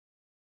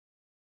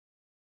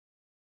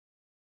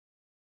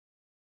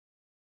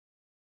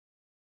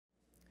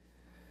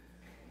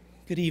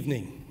Good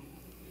evening.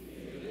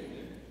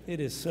 It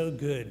is so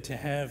good to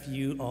have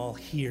you all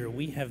here.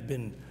 We have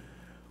been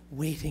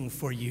waiting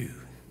for you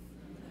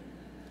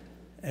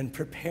and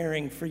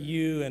preparing for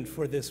you and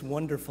for this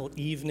wonderful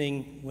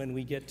evening when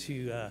we get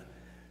to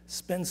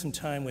spend some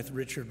time with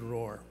Richard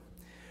Rohr.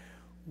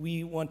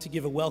 We want to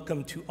give a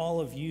welcome to all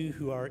of you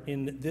who are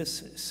in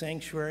this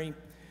sanctuary.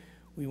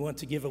 We want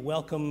to give a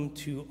welcome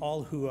to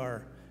all who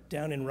are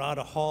down in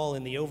Rada Hall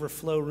in the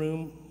overflow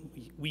room.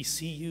 We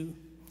see you.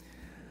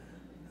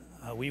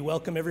 We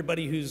welcome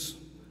everybody who's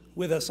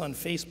with us on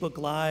Facebook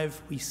Live.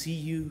 We see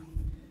you.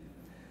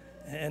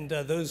 And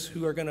those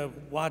who are going to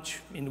watch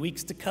in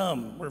weeks to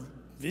come, we're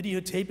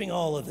videotaping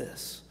all of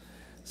this.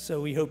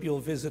 So we hope you'll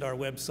visit our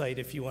website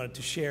if you wanted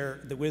to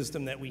share the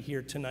wisdom that we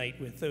hear tonight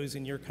with those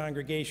in your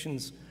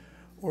congregations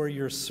or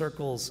your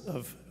circles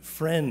of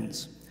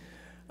friends.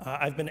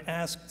 I've been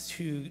asked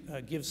to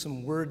give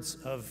some words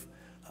of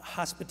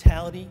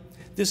hospitality.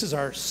 This is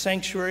our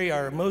sanctuary,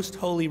 our most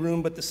holy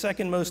room, but the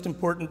second most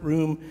important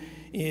room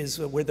is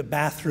where the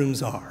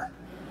bathrooms are.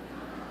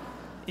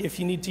 If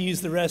you need to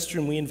use the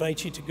restroom, we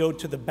invite you to go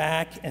to the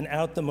back and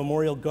out the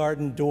Memorial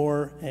Garden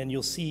door, and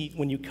you'll see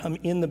when you come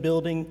in the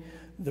building,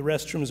 the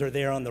restrooms are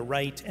there on the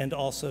right and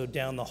also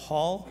down the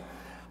hall.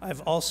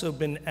 I've also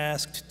been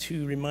asked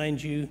to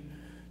remind you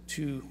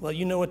to, well,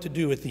 you know what to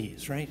do with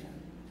these, right?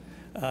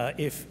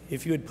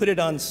 If you would put it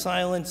on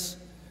silence,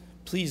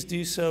 please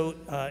do so,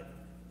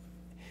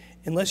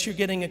 unless you're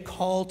getting a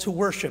call to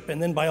worship, and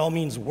then by all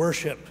means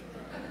worship.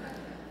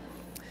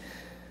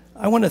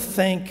 I want to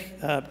thank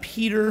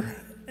Peter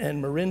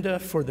and Mirinda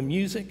for the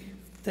music.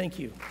 Thank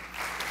you.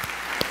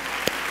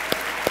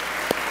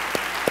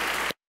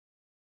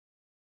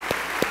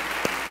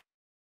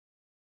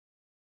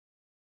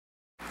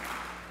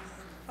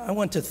 I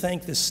want to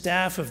thank the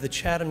staff of the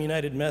Chatham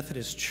United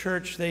Methodist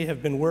Church. They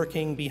have been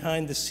working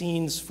behind the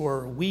scenes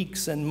for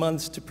weeks and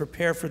months to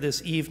prepare for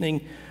this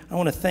evening. I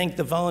want to thank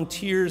the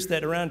volunteers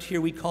that around here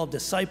we call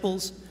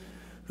disciples,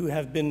 who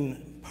have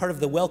been part of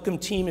the welcome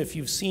team. If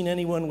you've seen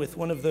anyone with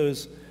one of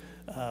those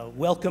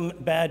welcome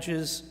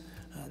badges,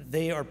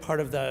 they are part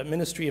of the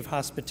Ministry of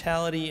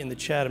Hospitality in the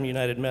Chatham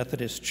United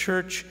Methodist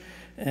Church,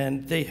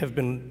 and they have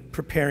been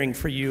preparing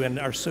for you and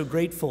are so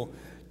grateful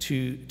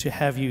to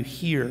have you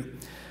here.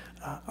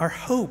 Our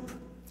hope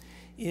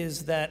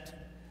is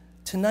that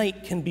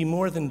tonight can be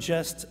more than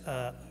just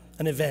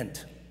an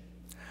event.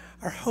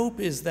 Our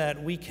hope is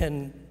that we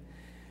can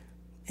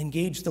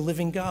engage the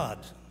living God.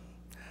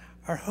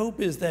 Our hope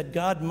is that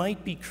God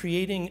might be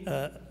creating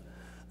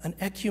an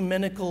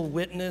ecumenical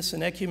witness,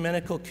 an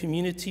ecumenical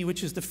community,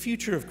 which is the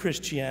future of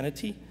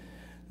Christianity,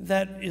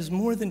 that is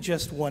more than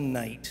just one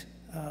night.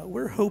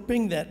 We're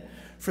hoping that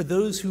for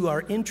those who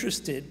are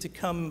interested to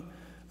come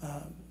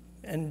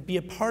and be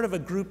a part of a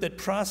group that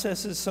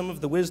processes some of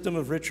the wisdom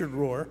of Richard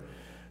Rohr,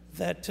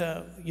 that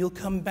you'll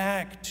come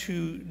back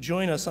to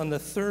join us on the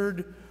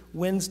third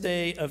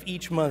Wednesday of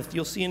each month.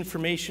 You'll see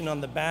information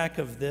on the back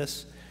of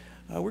this.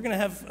 We're going to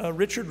have a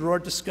Richard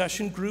Rohr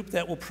discussion group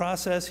that will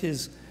process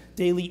his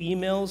daily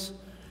emails.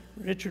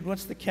 Richard,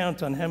 what's the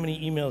count on how many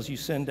emails you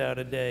send out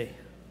a day?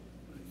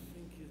 I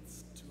think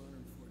it's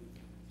 240.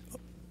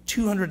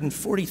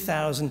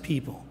 240,000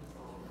 people.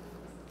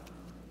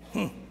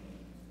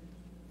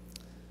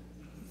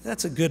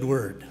 That's a good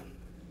word.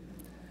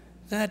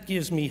 That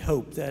gives me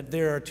hope that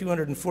there are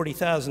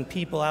 240,000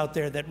 people out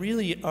there that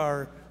really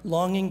are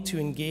longing to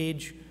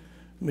engage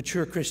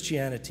mature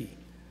Christianity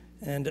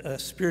and a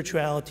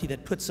spirituality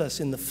that puts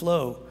us in the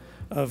flow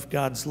of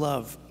God's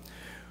love.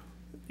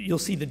 You'll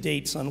see the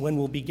dates on when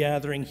we'll be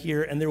gathering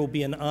here, and there will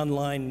be an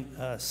online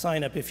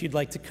sign-up if you'd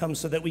like to come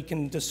so that we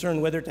can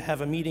discern whether to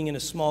have a meeting in a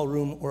small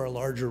room or a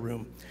larger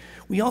room.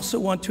 We also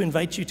want to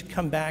invite you to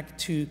come back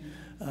to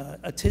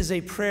a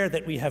Tizé prayer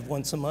that we have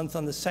once a month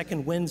on the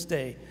second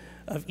Wednesday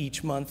of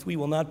each month. We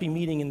will not be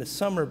meeting in the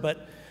summer,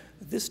 but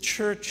this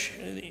church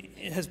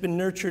has been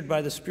nurtured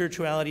by the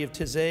spirituality of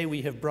Tizé.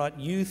 We have brought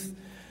youth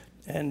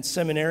and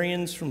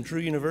seminarians from Drew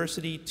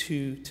University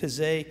to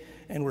Tizé,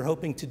 and we're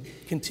hoping to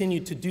continue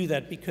to do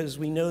that because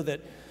we know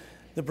that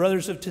the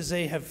brothers of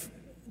Tizé have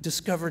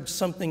discovered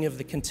something of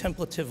the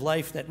contemplative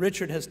life that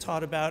Richard has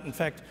taught about. In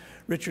fact,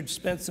 Richard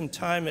spent some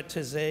time at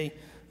Tizé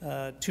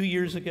 2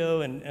 years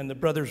ago, and the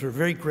brothers were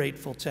very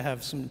grateful to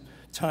have some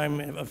time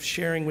of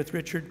sharing with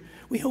Richard.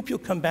 We hope you'll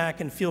come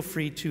back and feel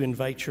free to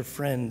invite your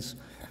friends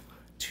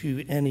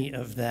to any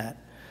of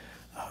that.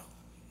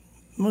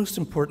 Most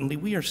importantly,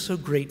 we are so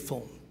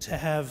grateful to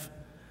have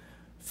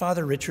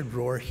Father Richard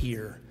Rohr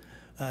here.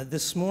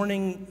 This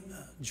morning,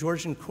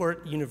 Georgian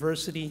Court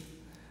University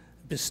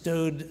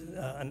bestowed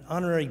an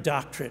honorary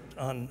doctorate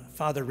on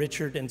Father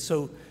Richard, and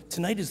so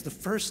tonight is the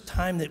first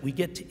time that we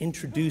get to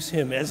introduce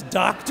him as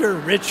Dr.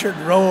 Richard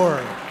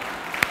Rohr.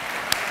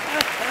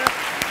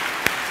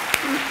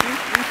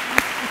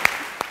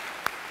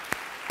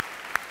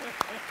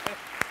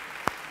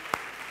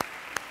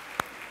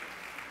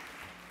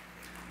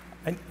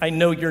 I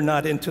know you're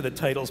not into the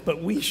titles,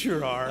 but we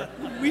sure are.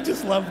 We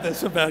just love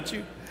this about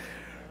you.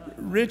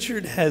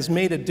 Richard has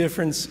made a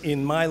difference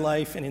in my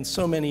life and in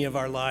so many of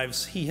our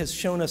lives. He has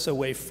shown us a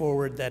way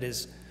forward that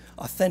is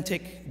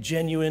authentic,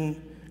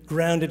 genuine,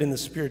 grounded in the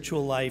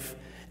spiritual life,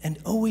 and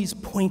always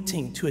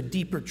pointing to a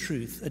deeper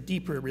truth, a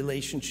deeper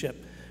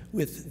relationship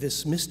with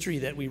this mystery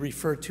that we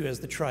refer to as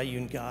the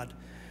triune God.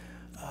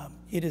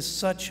 It is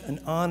such an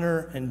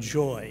honor and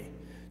joy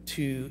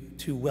to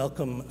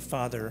welcome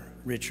Father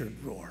Richard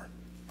Rohr.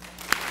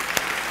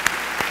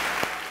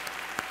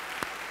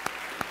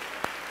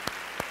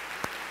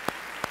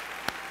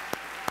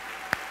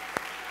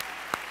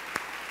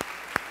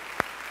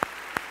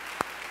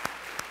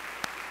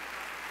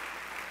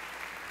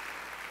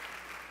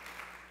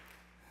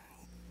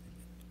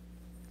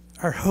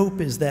 Our hope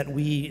is that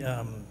we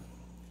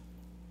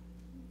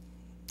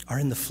are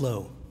in the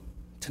flow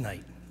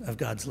tonight of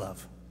God's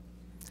love.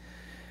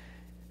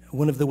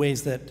 One of the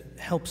ways that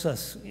helps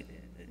us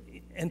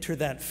enter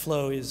that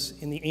flow is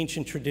in the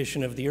ancient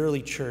tradition of the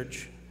early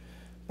church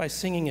by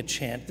singing a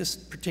chant. This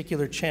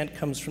particular chant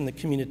comes from the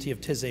community of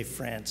Taizé,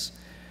 France.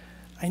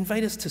 I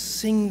invite us to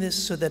sing this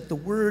so that the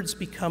words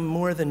become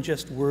more than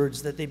just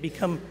words, that they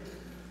become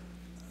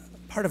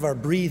part of our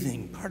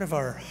breathing, part of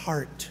our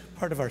heart,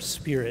 part of our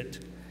spirit.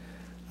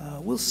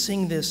 We'll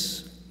sing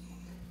this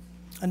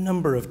a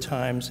number of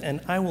times,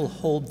 and I will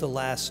hold the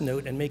last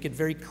note and make it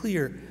very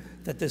clear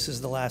that this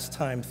is the last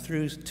time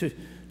through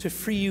to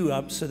free you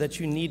up so that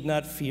you need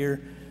not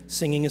fear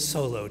singing a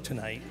solo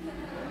tonight.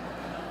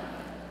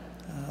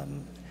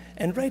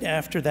 And right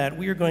after that,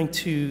 we are going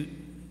to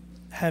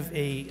have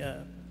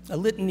a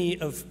litany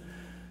of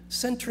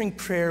centering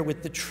prayer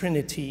with the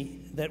Trinity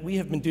that we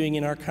have been doing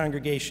in our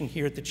congregation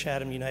here at the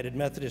Chatham United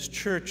Methodist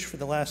Church for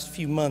the last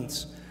few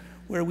months,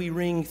 where we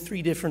ring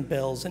 3 different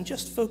bells and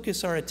just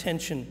focus our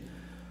attention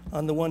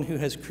on the one who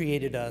has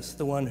created us,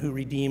 the one who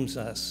redeems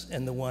us,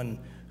 and the one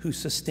who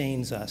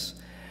sustains us.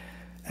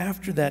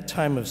 After that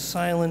time of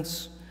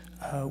silence,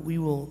 we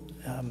will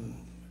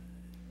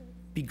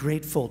be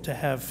grateful to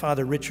have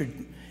Father Richard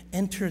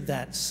enter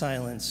that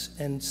silence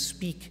and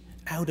speak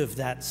out of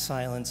that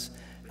silence,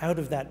 out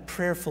of that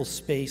prayerful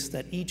space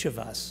that each of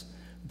us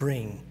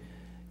bring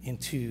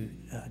into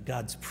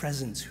God's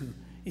presence, who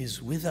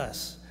is with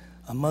us,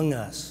 among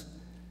us,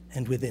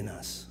 and within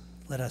us.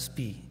 Let us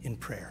be in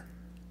prayer.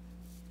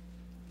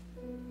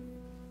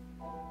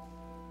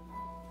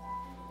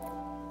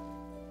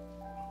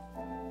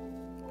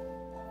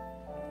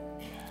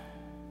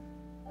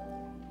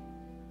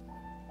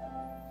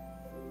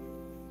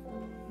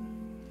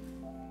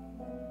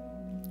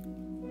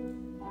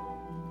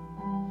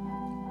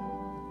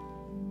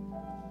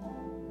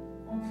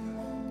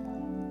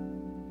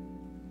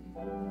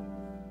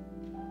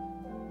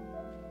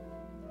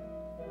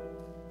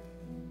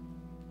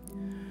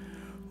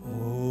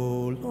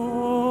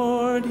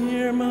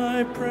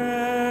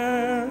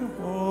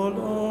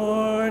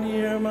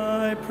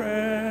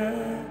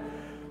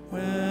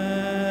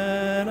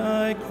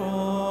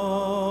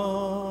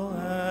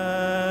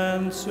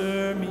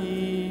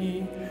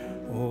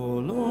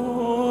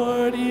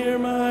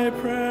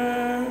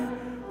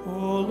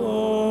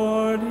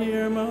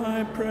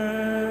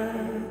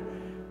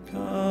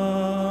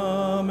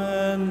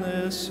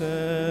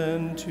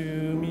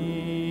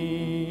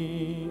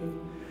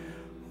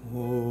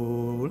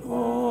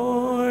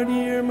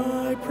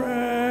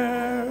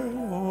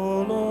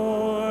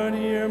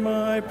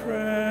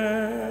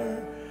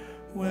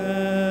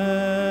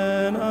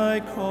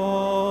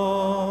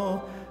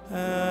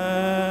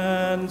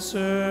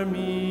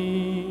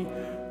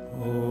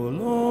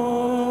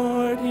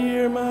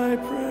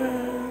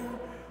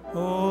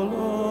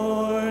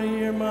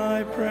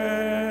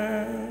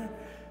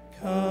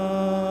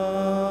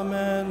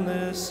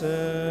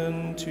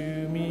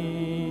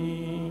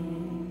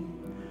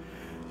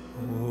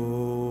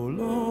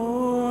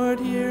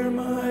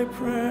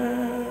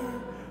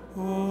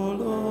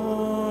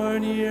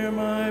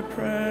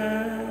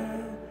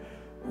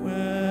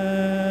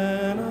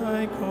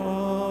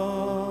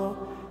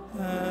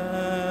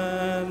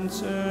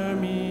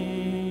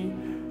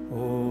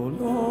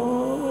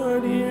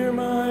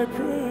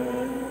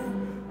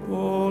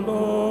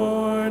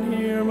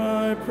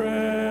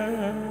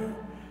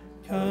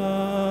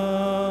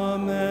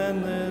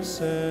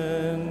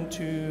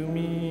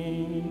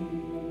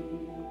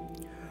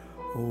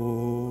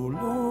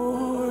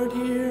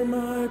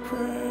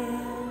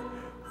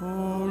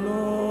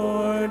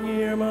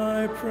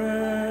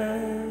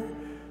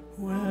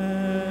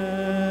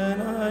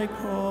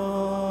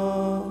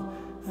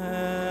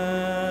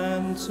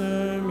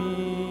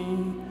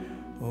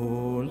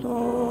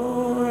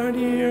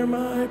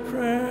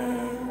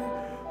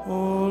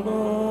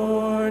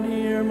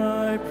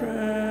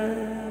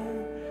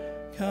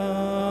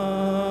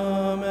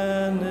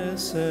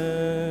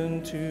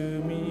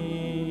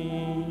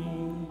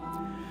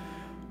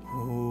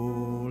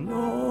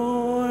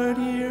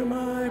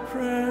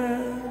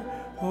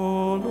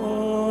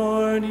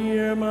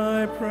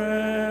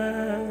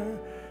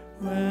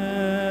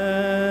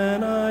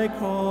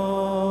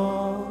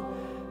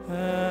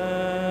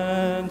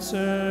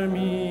 Answer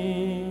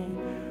me,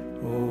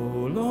 O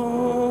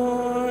Lord.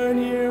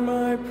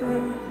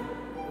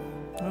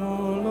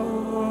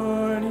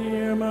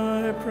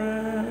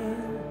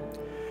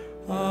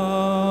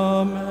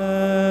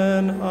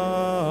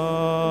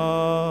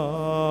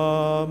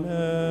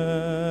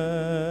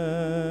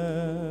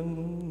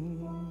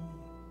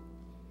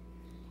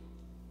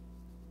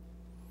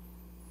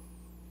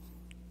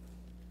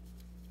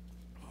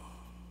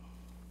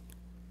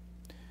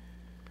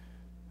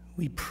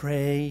 We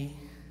pray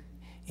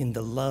in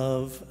the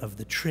love of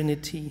the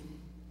Trinity,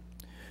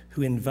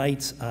 who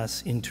invites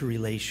us into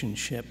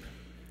relationship.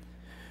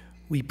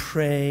 We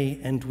pray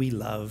and we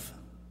love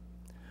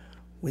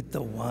with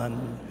the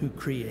one who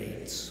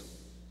creates.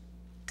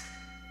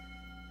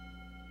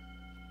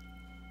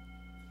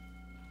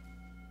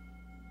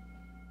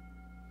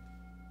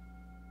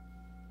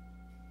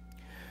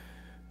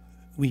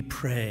 We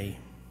pray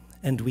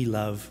and we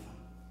love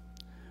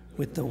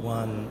with the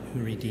one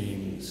who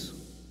redeems.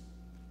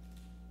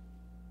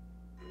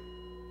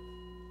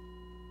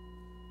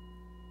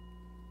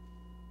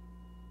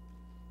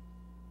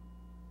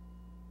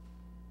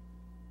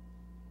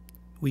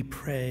 We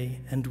pray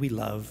and we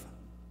love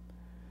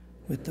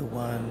with the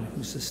one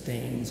who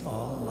sustains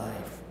all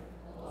life,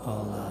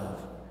 all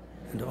love,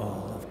 and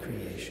all of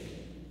creation.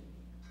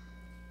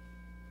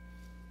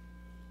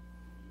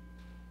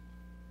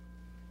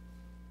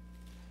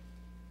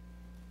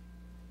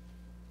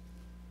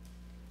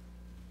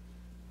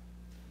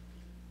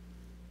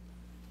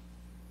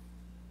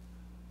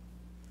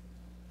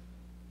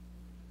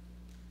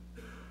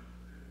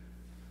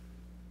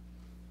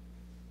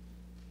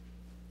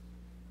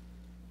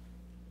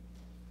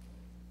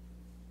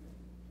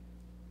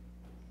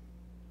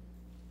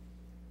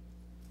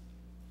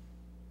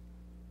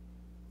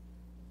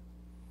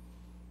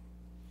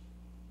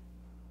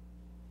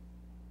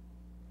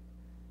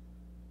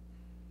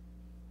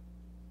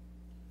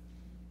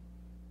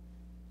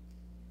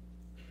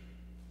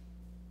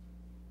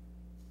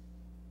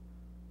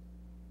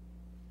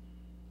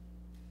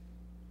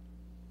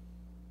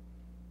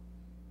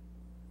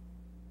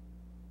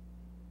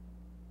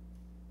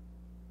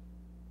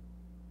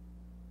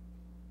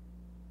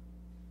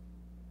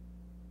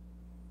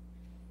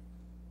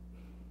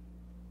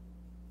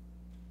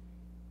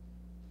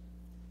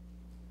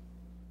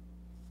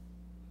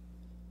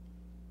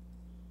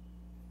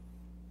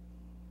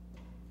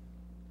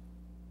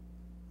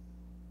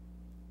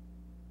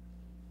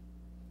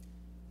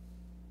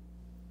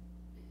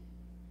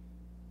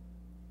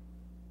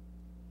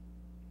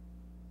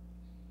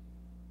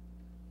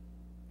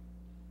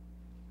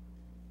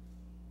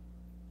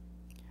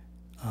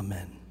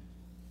 Amen.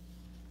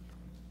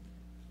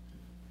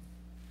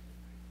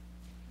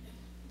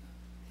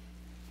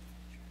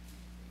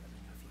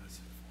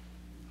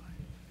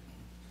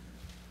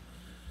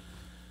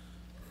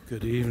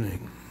 Good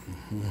evening.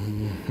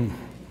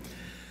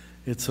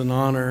 It's an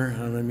honor,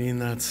 and I mean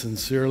that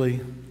sincerely.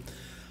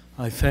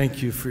 I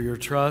thank you for your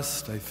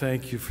trust. I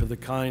thank you for the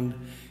kind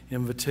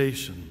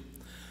invitation.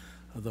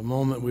 The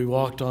moment we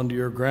walked onto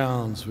your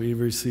grounds, we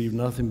received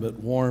nothing but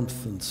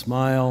warmth and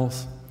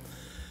smiles.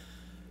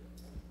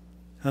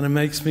 And it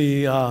makes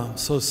me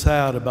so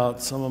sad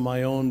about some of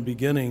my own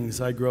beginnings.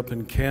 I grew up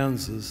in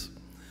Kansas,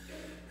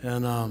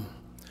 and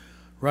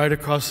right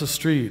across the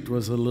street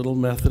was a little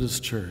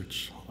Methodist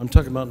church. I'm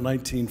talking about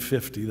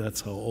 1950,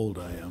 that's how old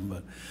I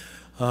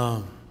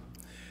am.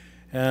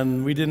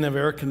 And we didn't have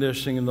air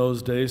conditioning in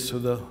those days, so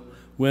the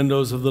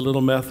windows of the little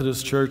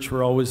Methodist church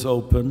were always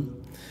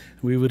open.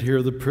 We would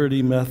hear the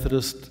pretty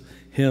Methodist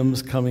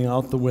hymns coming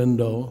out the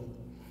window.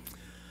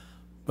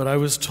 But I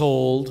was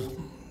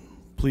told,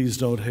 please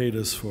don't hate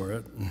us for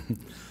it,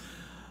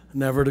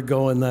 never to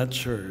go in that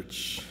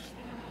church.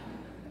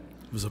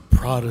 It was a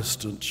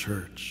Protestant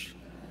church.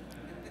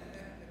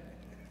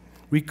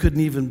 We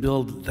couldn't even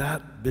build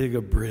that big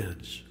a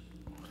bridge.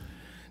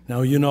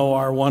 Now, you know,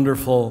 our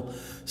wonderful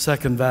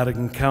Second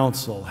Vatican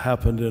Council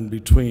happened in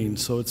between,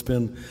 so it's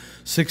been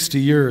 60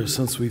 years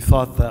since we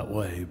thought that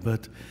way,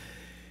 but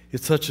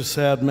it's such a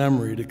sad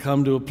memory to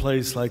come to a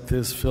place like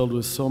this filled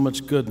with so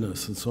much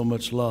goodness and so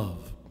much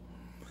love.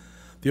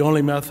 The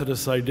only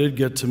Methodists I did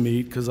get to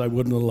meet, because I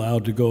wasn't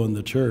allowed to go in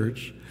the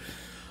church,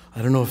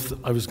 I don't know if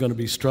I was going to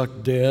be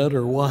struck dead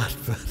or what,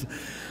 but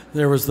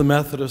there was the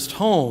Methodist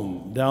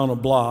home down a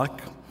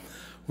block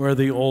where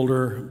the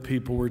older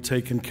people were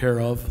taken care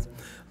of.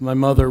 My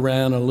mother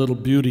ran a little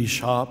beauty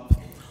shop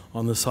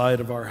on the side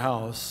of our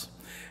house,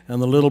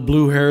 and the little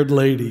blue-haired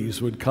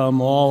ladies would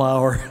come all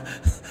hour,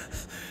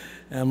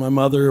 and my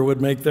mother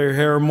would make their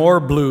hair more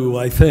blue,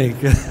 I think.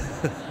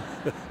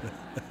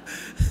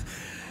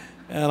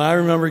 And I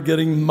remember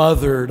getting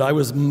mothered. I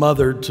was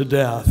mothered to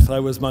death. I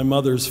was my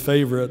mother's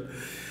favorite.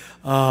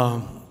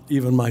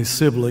 Even my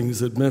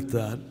siblings admit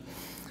that.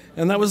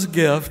 And that was a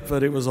gift,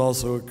 but it was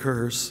also a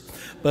curse.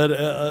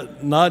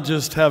 But not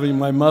just having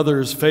my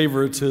mother's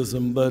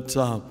favoritism, but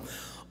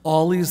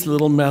all these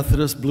little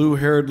Methodist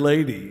blue-haired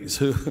ladies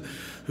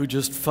who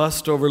just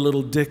fussed over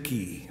little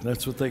Dickie.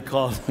 That's what they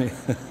called me.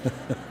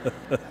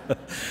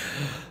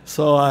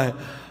 So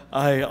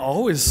I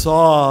always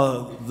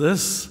saw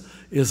this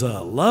is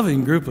a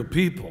loving group of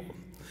people,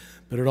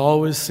 but it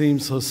always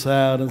seemed so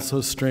sad and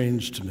so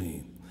strange to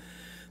me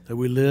that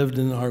we lived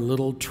in our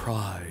little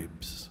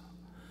tribes.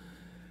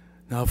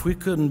 Now, if we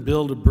couldn't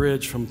build a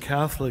bridge from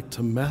Catholic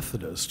to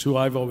Methodist, who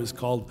I've always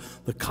called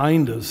the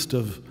kindest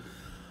of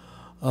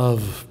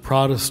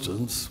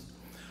Protestants,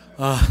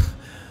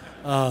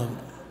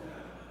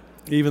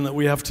 even that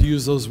we have to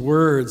use those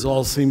words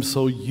all seems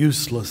so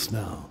useless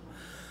now,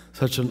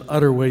 such an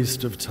utter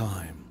waste of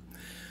time.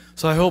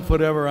 So I hope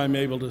whatever I'm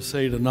able to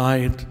say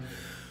tonight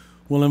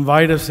will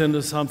invite us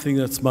into something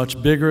that's much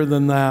bigger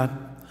than that,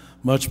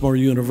 much more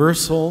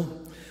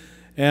universal,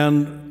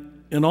 and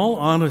in all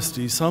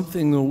honesty,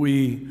 something that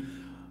we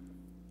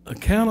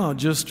cannot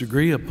just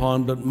agree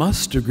upon, but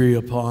must agree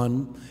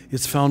upon.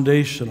 It's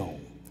foundational.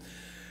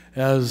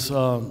 As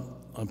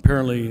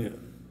apparently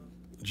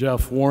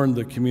Jeff warned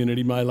the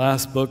community, my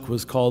last book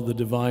was called The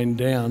Divine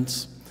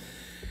Dance.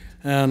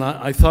 And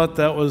I thought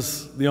that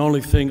was the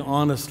only thing,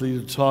 honestly,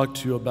 to talk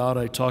to you about.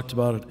 I talked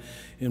about it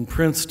in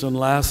Princeton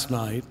last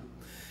night.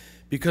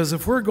 Because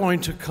if we're going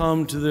to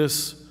come to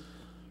this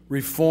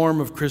reform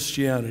of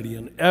Christianity,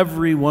 and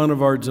every one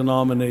of our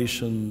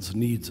denominations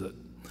needs it.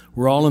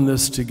 We're all in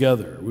this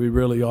together. We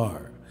really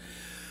are.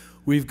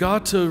 We've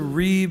got to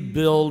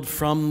rebuild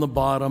from the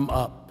bottom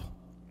up.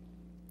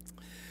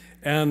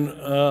 And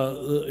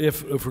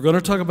if we're going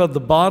to talk about the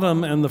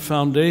bottom and the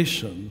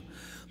foundation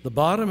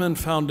and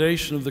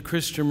foundation of the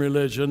Christian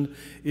religion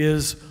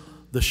is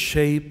the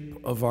shape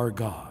of our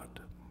God.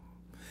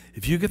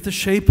 If you get the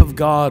shape of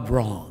God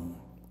wrong,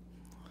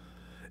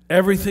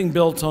 everything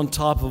built on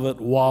top of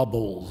it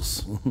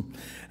wobbles.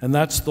 And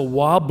that's the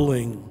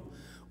wobbling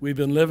we've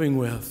been living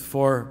with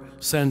for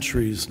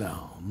centuries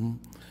now,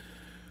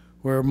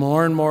 where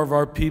more and more of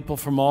our people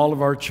from all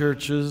of our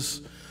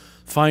churches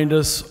find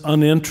us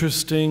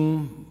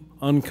uninteresting,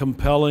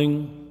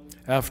 uncompelling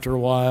after a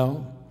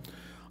while.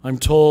 I'm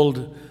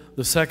told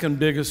the second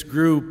biggest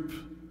group,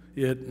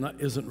 it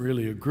isn't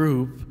really a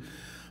group,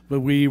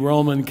 but we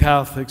Roman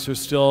Catholics are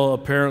still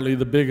apparently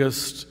the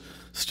biggest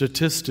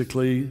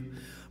statistically.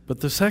 But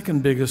the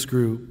second biggest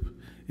group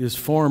is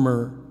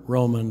former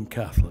Roman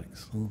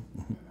Catholics.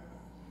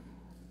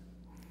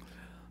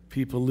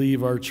 People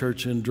leave our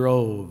church in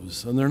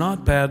droves, and they're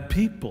not bad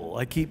people.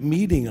 I keep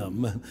meeting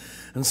them.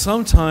 And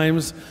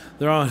sometimes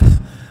they're on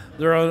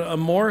a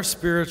more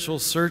spiritual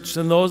search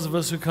than those of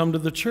us who come to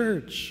the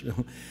church.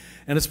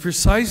 And it's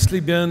precisely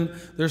been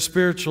their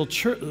spiritual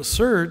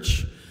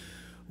search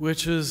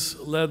which has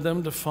led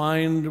them to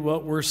find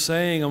what we're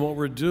saying and what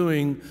we're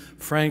doing,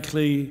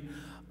 frankly,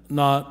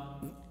 not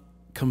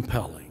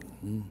compelling.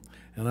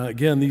 And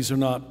again, these are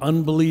not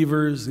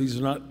unbelievers, these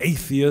are not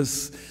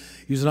atheists,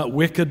 these are not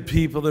wicked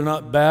people, they're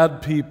not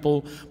bad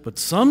people, but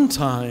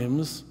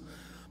sometimes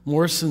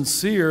more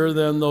sincere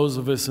than those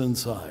of us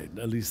inside.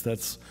 At least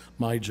that's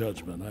my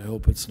judgment. I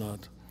hope it's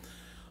not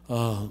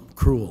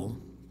cruel.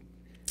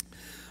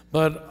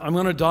 But I'm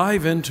going to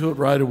dive into it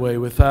right away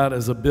with that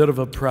as a bit of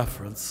a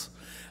preference.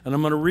 And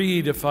I'm going to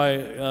read,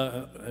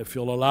 if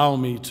you'll allow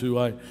me to.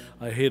 I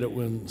hate it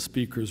when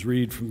speakers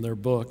read from their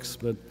books,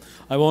 but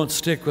I won't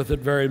stick with it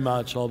very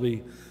much. I'll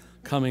be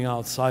coming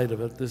outside of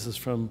it. This is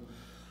from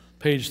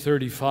page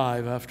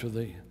 35 after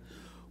the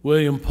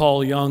William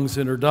Paul Young's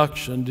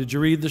introduction. Did you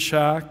read The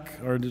Shack,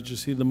 or did you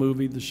see the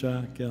movie The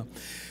Shack? Yeah.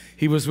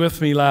 He was with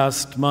me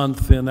last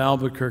month in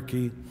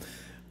Albuquerque.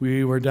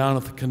 We were down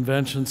at the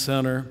convention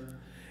center,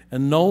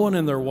 and no one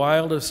in their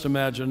wildest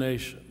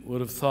imagination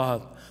would have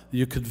thought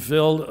you could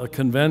fill a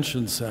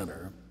convention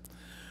center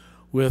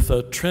with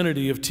a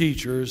trinity of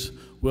teachers,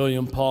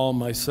 William Paul,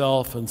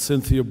 myself, and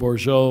Cynthia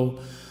Bourgeau,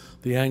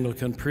 the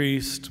Anglican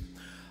priest,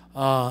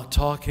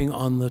 talking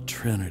on the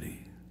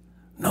Trinity.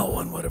 No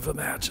one would have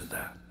imagined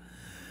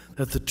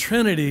that the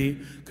Trinity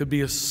could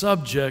be a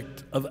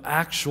subject of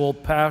actual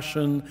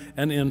passion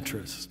and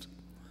interest.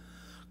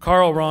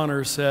 Karl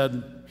Rahner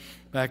said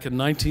back in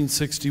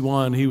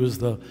 1961, he was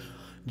the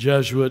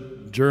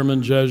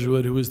German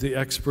Jesuit who was the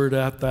expert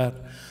at that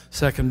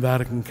Second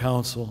Vatican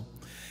Council.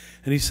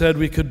 And he said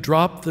we could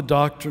drop the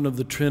doctrine of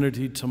the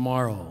Trinity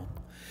tomorrow,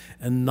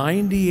 and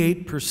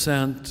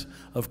 98%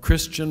 of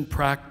Christian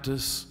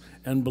practice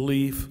and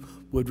belief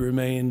would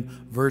remain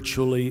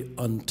virtually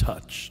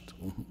untouched.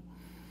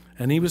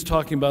 And he was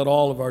talking about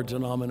all of our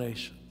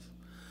denominations.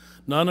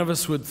 None of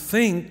us would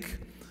think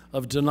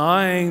of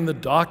denying the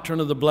doctrine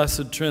of the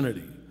Blessed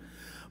Trinity,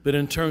 but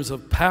in terms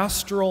of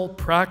pastoral,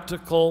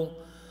 practical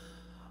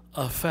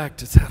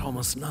effect, it's had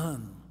almost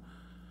none.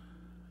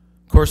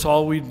 Of course,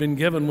 all we'd been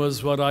given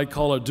was what I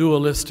call a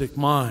dualistic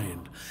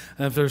mind.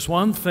 And if there's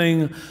one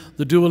thing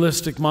the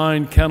dualistic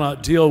mind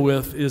cannot deal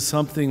with is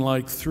something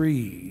like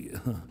three.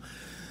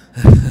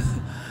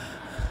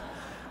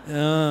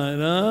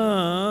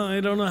 I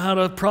don't know how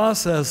to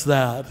process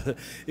that.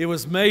 It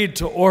was made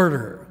to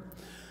order,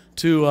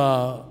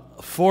 to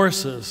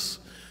force us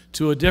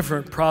to a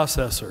different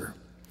processor.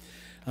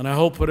 And I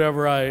hope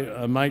whatever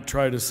I might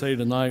try to say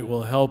tonight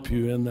will help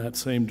you in that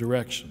same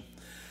direction.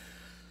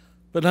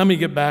 But let me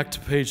get back to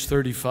page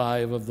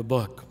 35 of the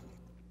book.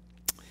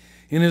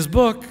 In his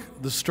book,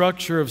 The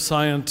Structure of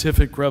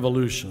Scientific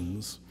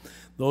Revolutions,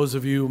 those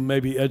of you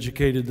maybe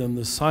educated in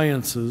the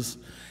sciences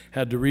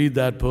had to read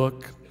that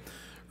book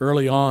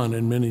early on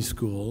in many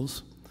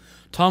schools,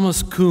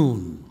 Thomas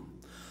Kuhn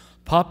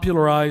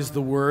popularized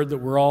the word that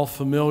we're all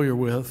familiar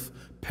with,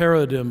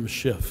 paradigm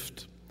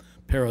shift.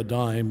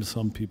 Paradigm,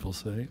 some people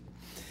say.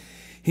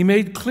 He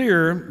made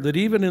clear that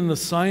even in the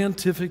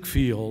scientific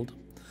field,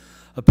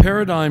 a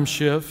paradigm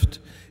shift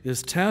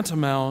is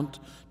tantamount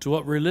to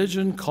what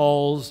religion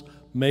calls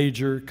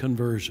major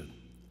conversion.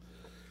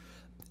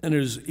 And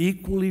it is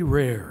equally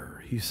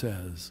rare, he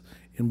says,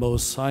 in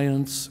both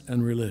science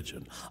and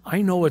religion.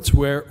 I know it's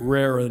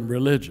rare in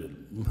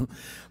religion,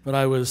 but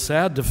I was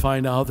sad to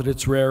find out that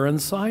it's rare in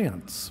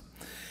science,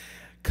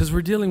 because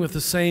we're dealing with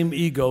the same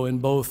ego in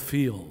both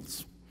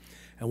fields.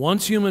 And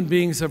once human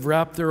beings have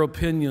wrapped their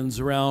opinions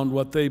around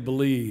what they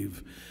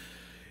believe,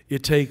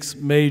 it takes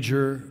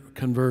major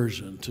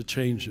conversion to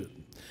change it.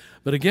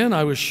 But again,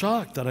 I was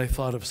shocked that I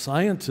thought of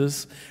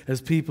scientists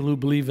as people who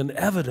believe in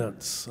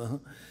evidence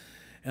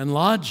and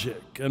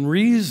logic and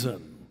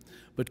reason.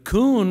 But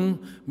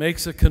Kuhn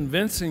makes a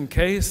convincing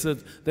case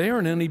that they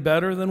aren't any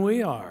better than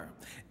we are.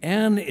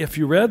 And if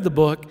you read the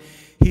book,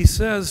 he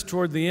says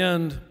toward the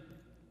end,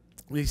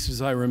 at least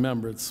as I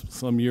remember, it's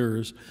some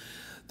years,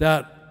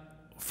 that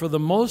for the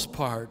most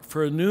part,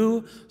 for a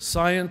new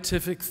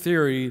scientific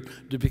theory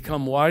to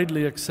become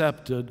widely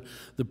accepted,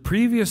 the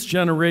previous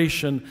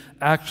generation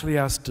actually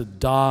has to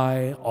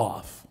die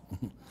off.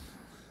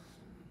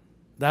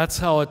 That's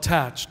how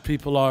attached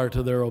people are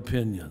to their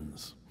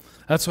opinions.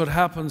 That's what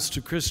happens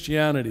to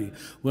Christianity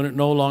when it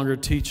no longer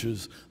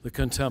teaches the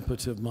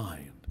contemplative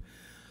mind.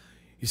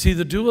 You see,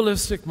 the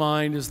dualistic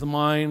mind is the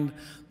mind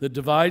that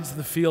divides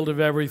the field of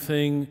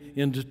everything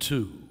into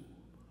two.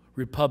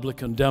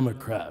 Republican,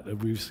 Democrat, as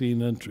we've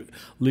seen,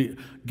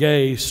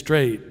 gay,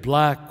 straight,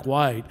 black,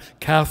 white,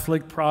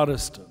 Catholic,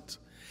 Protestant.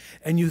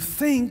 And you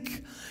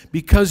think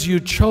because you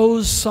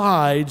chose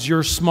sides,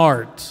 you're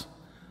smart.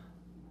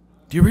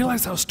 Do you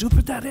realize how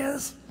stupid that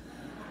is?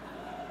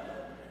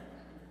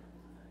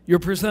 You're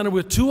presented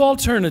with two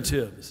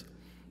alternatives.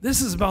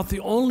 This is about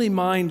the only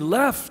mind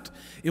left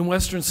in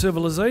Western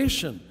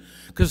civilization,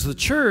 because the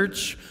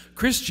church,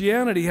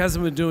 Christianity,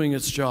 hasn't been doing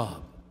its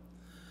job.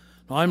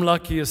 Now, I'm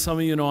lucky, as some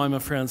of you know, I'm a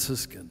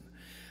Franciscan,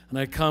 and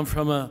I come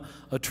from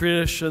a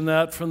tradition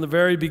that from the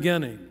very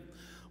beginning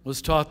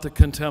was taught the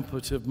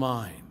contemplative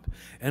mind.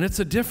 And it's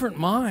a different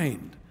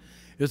mind.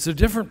 It's a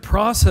different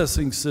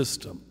processing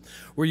system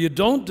where you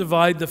don't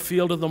divide the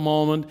field of the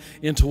moment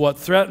into what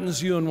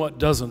threatens you and what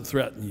doesn't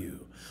threaten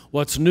you,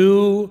 what's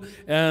new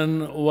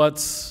and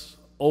what's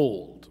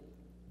old.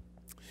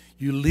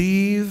 You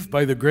leave,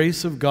 by the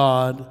grace of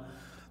God,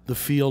 the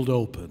field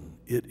open.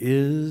 It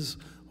is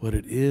what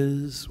it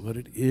is, what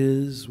it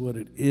is, what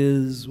it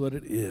is, what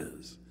it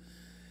is.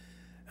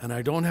 And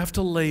I don't have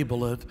to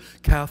label it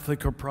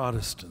Catholic or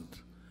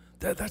Protestant.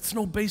 That's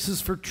no basis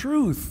for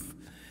truth.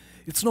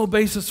 It's no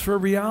basis for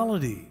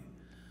reality.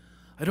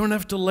 I don't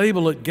have to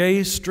label it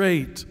gay,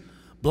 straight,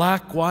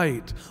 black,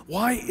 white.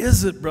 Why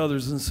is it,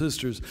 brothers and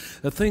sisters,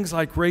 that things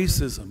like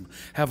racism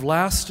have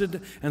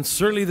lasted, and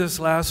certainly this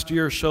last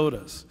year showed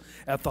us,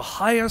 at the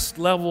highest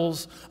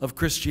levels of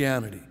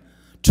Christianity?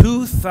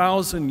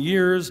 2,000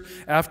 years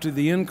after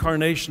the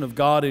incarnation of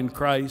God in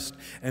Christ,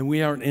 and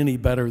we aren't any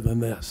better than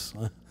this.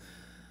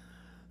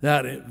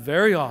 That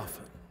very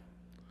often,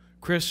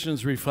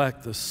 Christians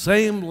reflect the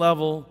same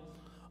level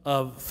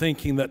of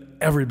thinking that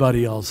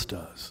everybody else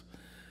does.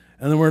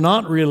 And then we're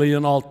not really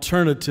an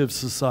alternative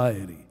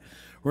society.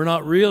 We're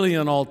not really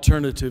an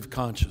alternative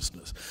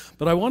consciousness.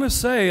 But I want to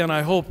say, and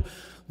I hope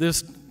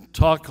this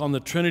talk on the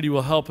Trinity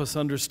will help us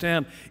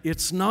understand,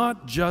 it's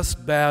not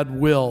just bad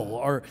will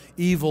or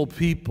evil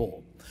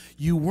people.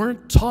 You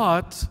weren't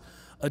taught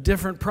a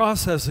different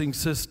processing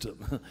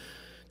system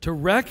to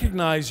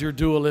recognize your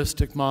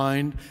dualistic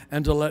mind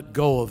and to let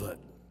go of it,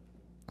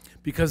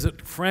 because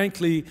it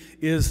frankly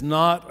is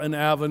not an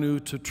avenue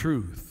to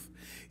truth.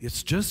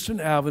 It's just an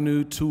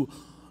avenue to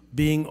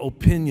being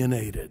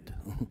opinionated.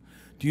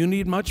 Do you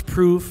need much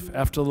proof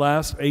after the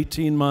last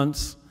 18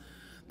 months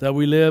that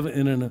we live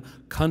in a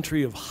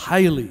country of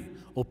highly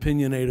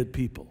opinionated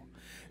people?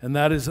 And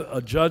that is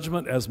a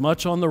judgment as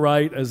much on the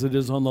right as it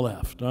is on the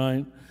left, all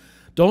right?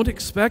 Don't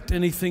expect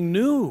anything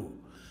new.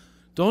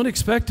 Don't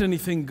expect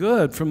anything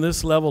good from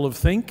this level of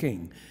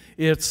thinking.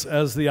 It's,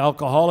 as the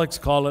alcoholics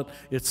call it,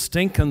 it's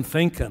stinking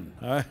thinking.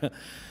 All right?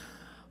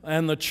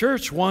 And the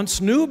church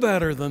once knew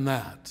better than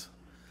that.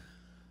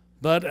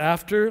 But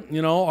after,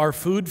 our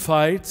food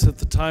fights at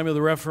the time of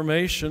the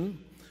Reformation,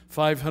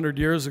 500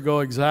 years ago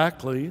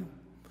exactly,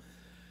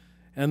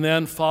 and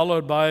then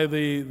followed by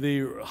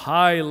the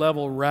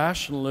high-level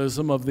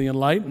rationalism of the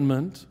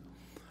Enlightenment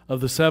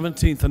of the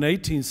 17th and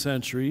 18th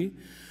century,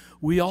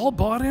 we all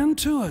bought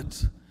into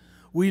it.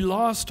 We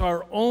lost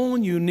our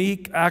own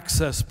unique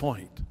access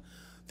point,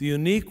 the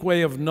unique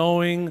way of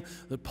knowing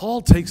that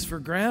Paul takes for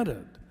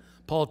granted.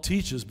 Paul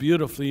teaches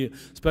beautifully,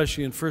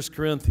 especially in 1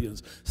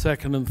 Corinthians,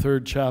 2nd and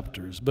 3rd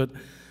chapters. But,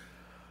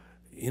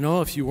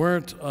 if you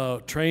weren't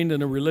trained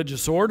in a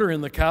religious order in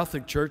the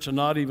Catholic Church, and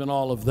not even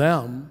all of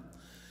them,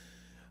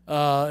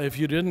 if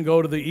you didn't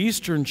go to the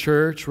Eastern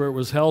Church where it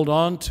was held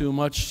on to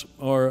much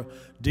or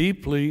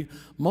deeply,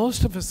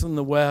 most of us in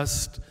the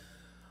West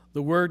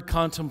The word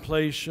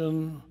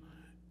contemplation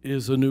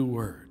is a new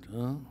word.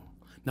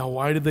 Now,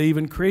 why did they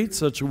even create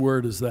such a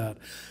word as that?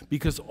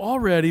 Because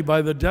already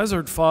by the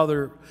Desert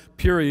Father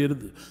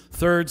period,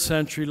 3rd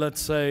century, let's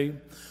say,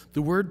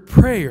 the word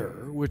prayer,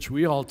 which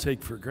we all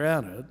take for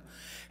granted,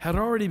 had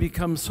already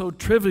become so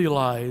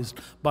trivialized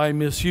by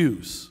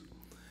misuse.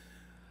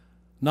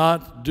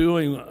 Not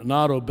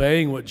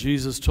obeying what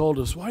Jesus told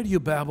us. Why do you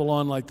babble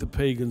on like the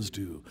pagans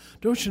do?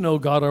 Don't you know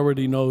God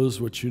already knows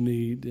what you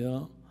need?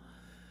 Yeah?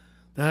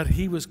 That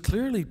he was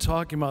clearly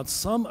talking about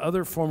some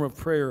other form of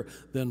prayer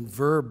than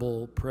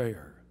verbal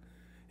prayer.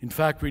 In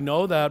fact, we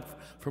know that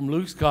from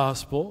Luke's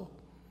gospel,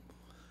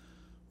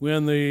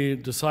 when the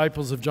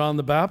disciples of John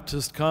the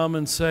Baptist come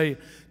and say,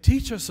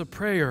 teach us a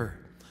prayer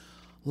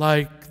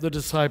like the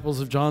disciples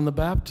of John the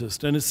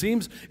Baptist. And it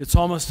seems it's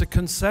almost a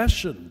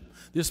concession.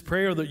 This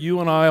prayer that you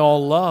and I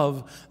all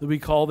love, that we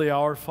call the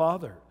Our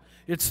Father.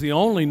 It's the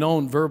only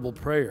known verbal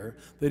prayer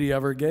that he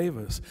ever gave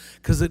us,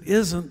 because it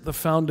isn't the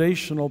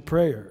foundational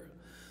prayer.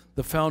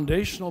 The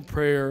foundational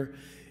prayer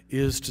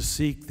is to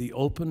seek the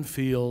open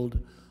field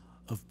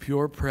of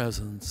pure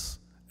presence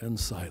and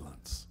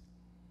silence,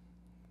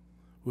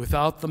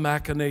 without the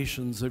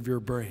machinations of your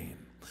brain.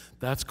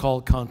 That's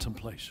called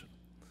contemplation.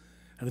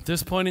 And at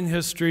this point in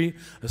history,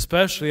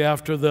 especially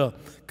after the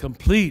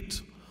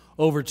complete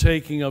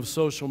overtaking of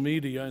social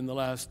media in the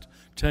last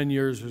 10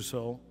 years or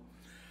so,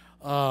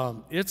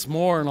 it's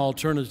more an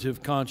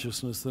alternative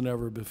consciousness than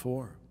ever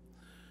before.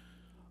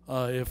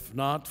 If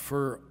not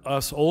for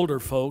us older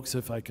folks,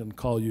 if I can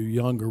call you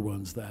younger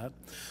ones that,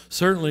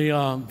 certainly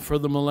for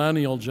the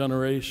millennial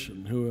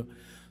generation who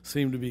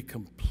seem to be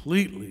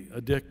completely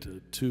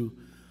addicted to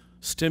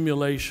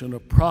stimulation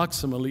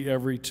approximately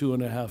every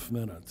 2.5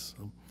 minutes.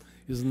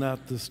 Isn't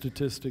that the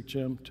statistic,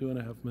 Jim?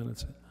 2.5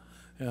 minutes?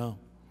 Yeah.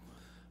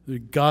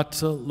 You've got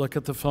to look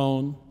at the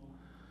phone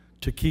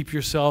to keep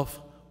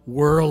yourself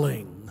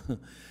whirling.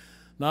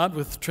 Not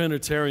with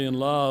Trinitarian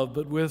love,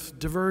 but with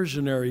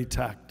diversionary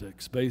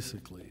tactics,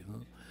 basically.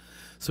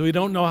 So we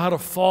don't know how to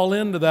fall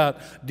into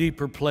that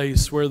deeper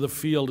place where the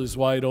field is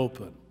wide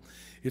open.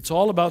 It's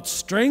all about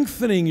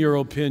strengthening your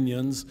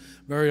opinions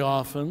very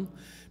often,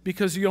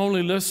 because you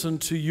only listen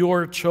to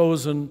your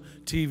chosen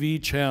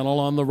TV channel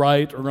on the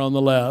right or on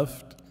the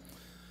left.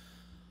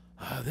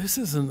 This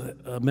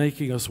isn't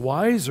making us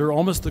wiser.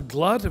 Almost the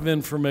glut of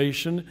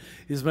information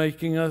is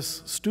making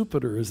us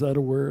stupider. Is that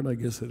a word? I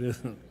guess it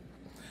isn't.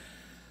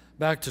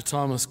 Back to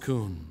Thomas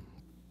Kuhn.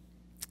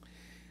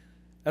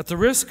 At the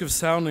risk of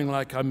sounding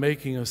like I'm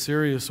making a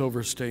serious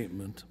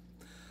overstatement,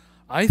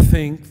 I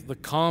think the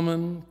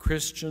common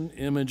Christian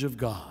image of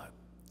God,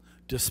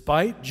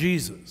 despite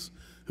Jesus,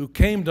 who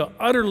came to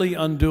utterly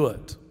undo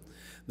it.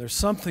 There's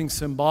something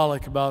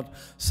symbolic about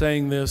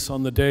saying this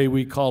on the day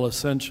we call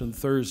Ascension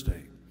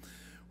Thursday,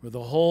 where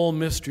the whole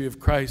mystery of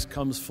Christ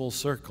comes full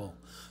circle.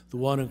 The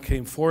one who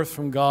came forth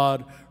from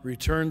God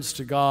returns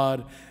to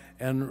God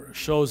and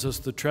shows us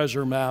the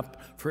treasure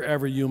map for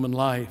every human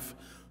life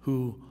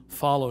who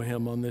follow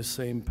him on this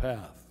same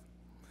path.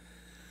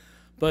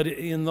 But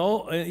even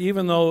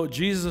though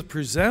Jesus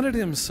presented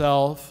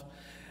himself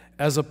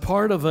as a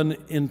part of an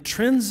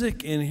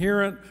intrinsic,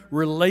 inherent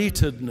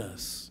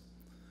relatedness,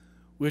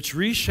 which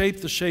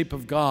reshaped the shape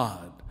of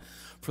God,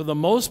 for the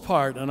most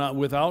part, and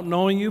without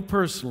knowing you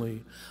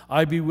personally,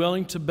 I'd be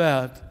willing to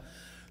bet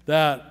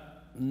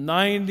that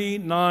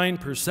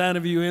 99%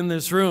 of you in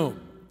this room,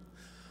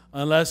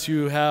 unless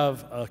you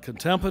have a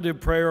contemplative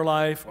prayer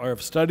life or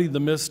have studied the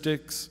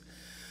mystics,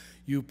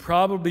 your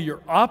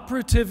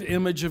operative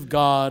image of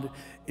God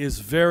is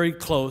very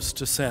close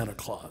to Santa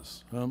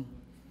Claus.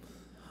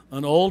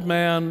 An old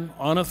man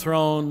on a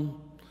throne,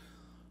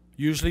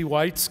 usually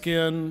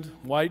white-skinned,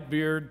 white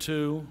beard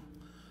too.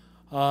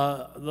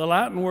 The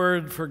Latin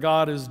word for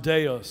God is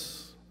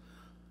Deus.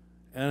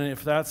 And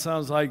if that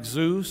sounds like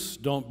Zeus,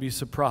 don't be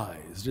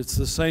surprised. It's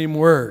the same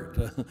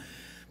word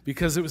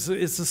because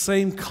it's the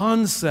same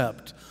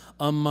concept.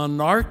 A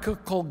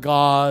monarchical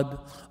God,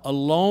 a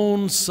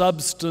lone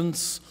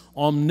substance,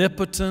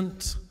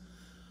 omnipotent,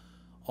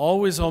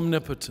 always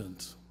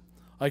omnipotent.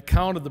 I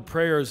counted the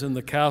prayers in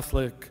the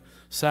Catholic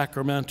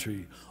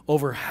sacramentary.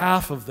 Over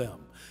half of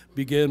them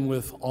begin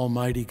with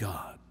Almighty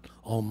God,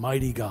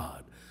 Almighty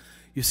God.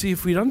 You see,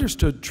 if we'd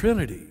understood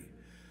Trinity,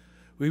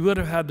 we would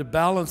have had to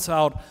balance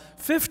out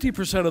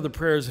 50% of the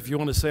prayers. If you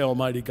want to say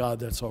Almighty God,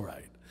 that's all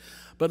right.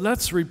 But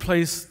let's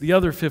replace the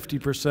other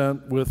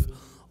 50% with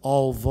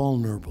All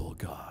Vulnerable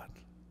God.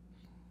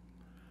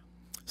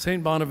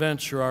 St.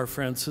 Bonaventure, our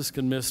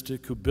Franciscan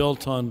mystic who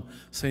built on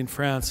St.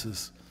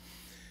 Francis,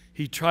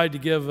 he tried to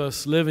give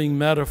us living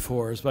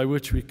metaphors by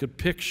which we could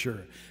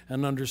picture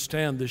and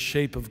understand the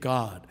shape of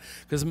God.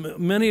 Because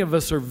many of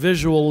us are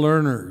visual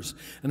learners,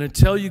 and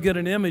until you get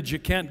an image, you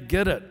can't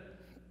get it.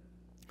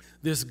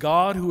 This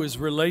God who is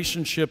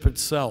relationship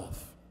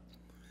itself.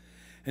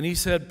 And he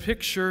said,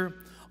 picture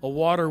a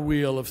water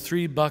wheel of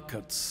 3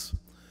 buckets,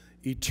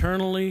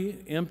 eternally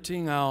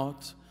emptying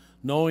out,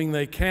 knowing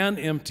they can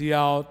empty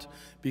out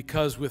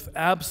because with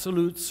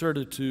absolute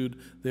certitude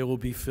they will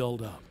be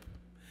filled up.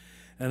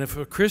 And if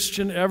a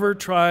Christian ever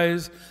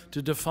tries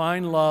to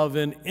define love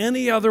in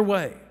any other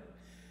way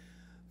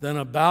than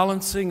a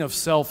balancing of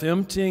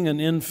self-emptying and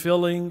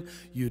infilling,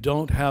 you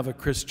don't have a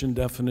Christian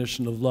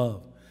definition of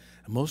love.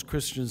 And most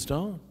Christians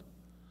don't.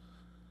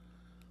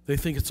 They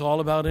think it's all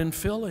about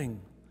infilling,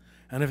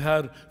 and have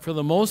had, for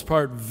the most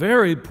part,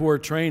 very poor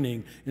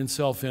training in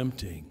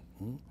self-emptying.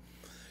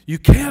 You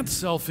can't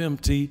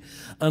self-empty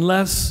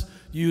unless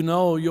you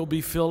know you'll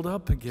be filled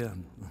up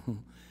again.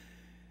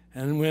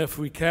 And if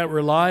we can't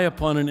rely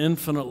upon an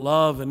infinite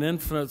love, an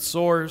infinite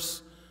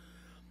source,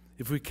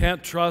 if we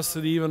can't trust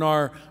that even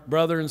our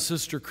brother and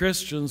sister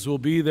Christians will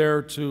be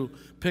there to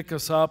pick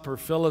us up or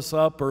fill us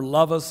up or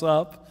love us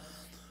up,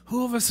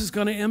 who of us is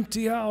going to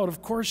empty out?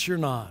 Of course you're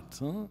not.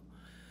 Huh?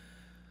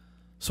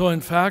 So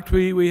in fact,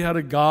 we had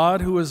a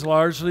God who was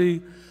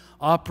largely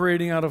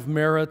operating out of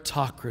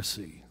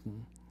meritocracy.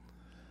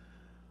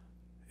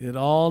 It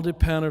all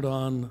depended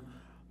on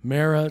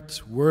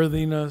merit,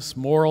 worthiness,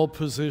 moral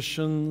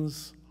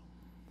positions.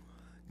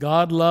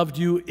 God loved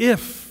you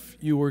if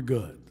you were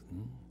good.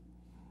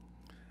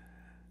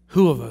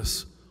 Who of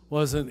us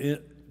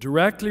wasn't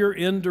directly or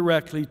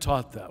indirectly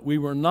taught that? We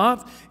were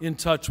not in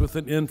touch with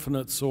an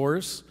infinite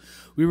source.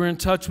 We were in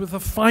touch with a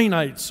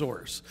finite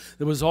source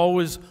that was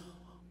always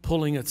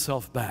pulling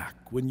itself back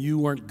when you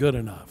weren't good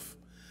enough,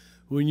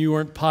 when you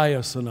weren't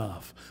pious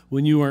enough,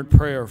 when you weren't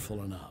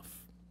prayerful enough.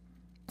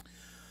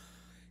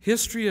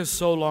 History has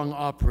so long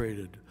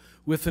operated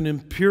with an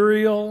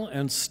imperial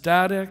and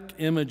static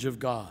image of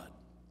God,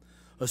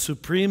 a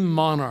supreme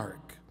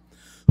monarch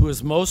who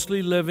is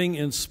mostly living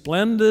in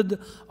splendid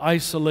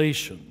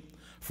isolation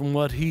from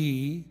what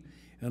he,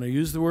 and I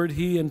use the word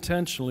he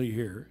intentionally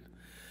here,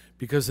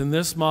 because in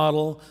this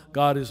model,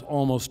 God is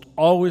almost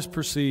always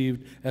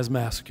perceived as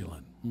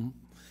masculine.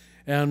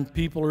 And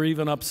people are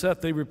even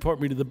upset. They report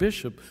me to the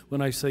bishop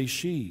when I say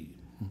she.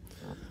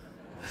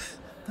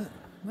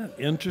 Isn't that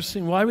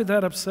interesting? Why would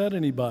that upset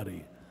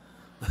anybody?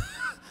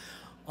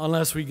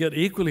 Unless we get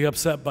equally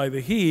upset by the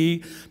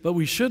he, but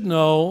we should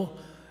know,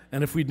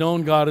 and if we'd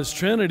known God as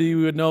Trinity,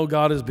 we would know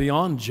God is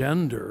beyond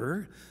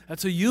gender.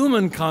 That's a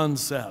human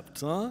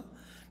concept, huh?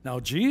 Now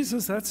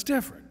Jesus, that's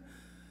different.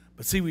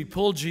 But see, we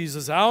pulled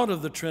Jesus out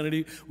of the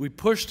Trinity, we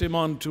pushed him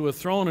onto a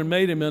throne and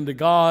made him into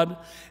God,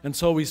 and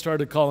so we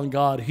started calling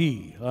God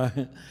he.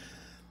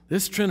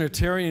 This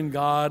Trinitarian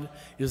God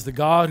is the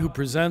God who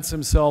presents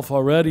himself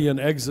already in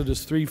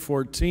Exodus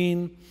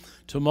 3:14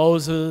 to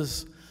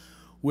Moses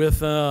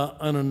with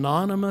an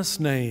anonymous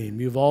name.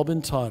 You've all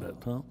been taught it,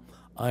 huh?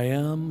 I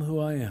am who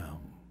I am.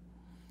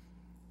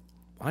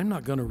 I'm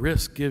not going to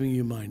risk giving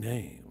you my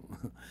name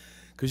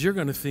because you're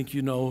going to think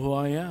you know who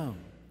I am.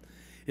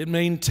 It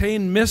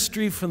maintained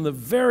mystery from the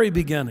very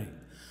beginning,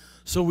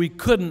 so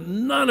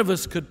none of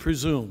us could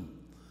presume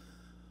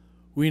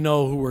we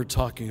know who we're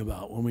talking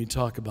about when we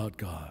talk about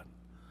God.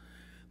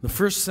 The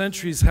first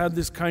centuries had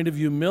this kind of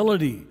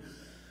humility.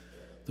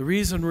 The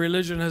reason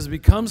religion has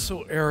become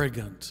so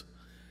arrogant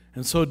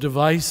and so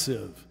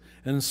divisive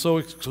and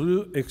so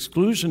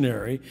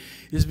exclusionary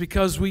is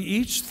because we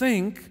each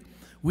think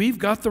we've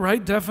got the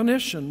right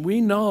definition.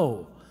 We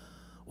know.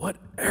 What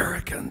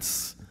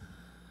arrogance.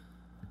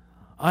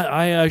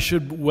 I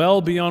should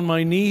well be on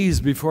my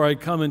knees before I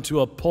come into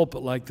a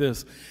pulpit like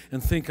this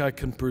and think I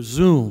can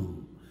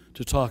presume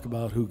to talk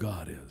about who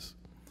God is.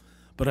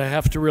 But I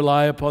have to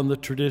rely upon the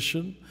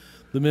tradition,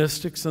 the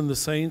mystics and the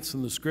saints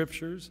and the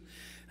scriptures,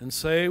 and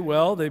say,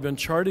 well, they've been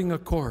charting a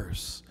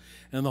course.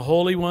 And the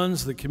holy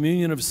ones, the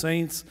communion of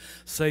saints,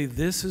 say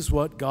this is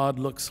what God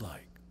looks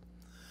like.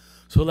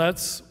 So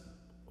let's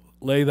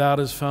lay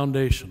that as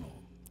foundational.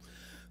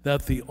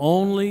 That the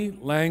only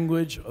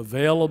language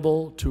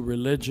available to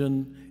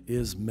religion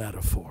is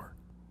metaphor.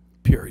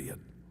 Period.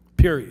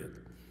 Period.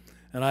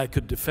 And I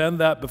could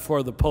defend that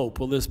before the Pope.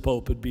 Well, this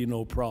Pope would be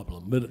no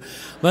problem.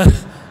 But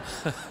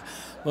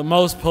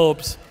most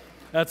popes,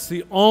 that's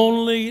the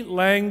only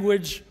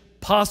language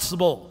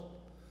possible.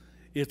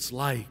 It's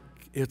like.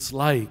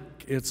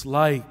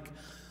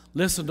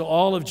 Listen to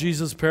all of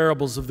Jesus'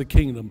 parables of the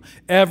kingdom.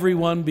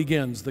 Everyone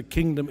begins, the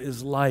kingdom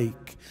is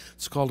like.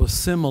 It's called a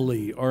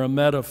simile or a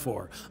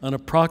metaphor, an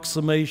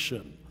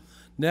approximation.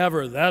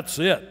 Never, that's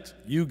it.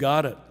 You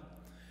got it.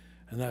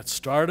 And that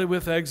started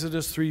with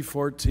Exodus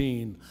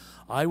 3:14.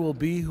 I will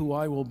be who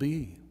I will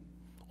be.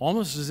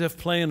 Almost as if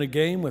playing a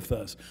game with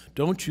us.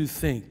 Don't you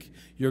think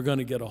you're going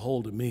to get a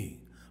hold of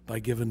me by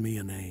giving me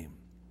a name?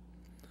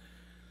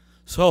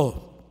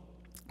 So,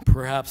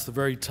 perhaps the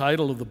very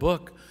title of the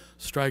book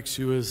strikes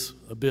you as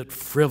a bit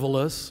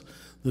frivolous,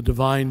 The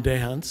Divine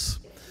Dance.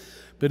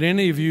 But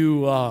any of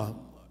you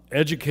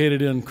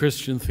educated in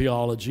Christian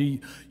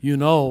theology, you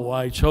know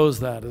why I chose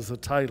that as a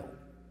title.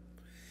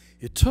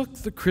 It took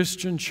the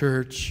Christian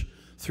church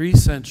 3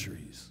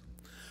 centuries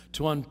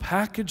to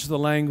unpackage the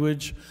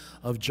language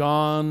of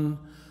John,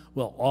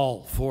 well,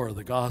 all 4 of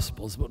the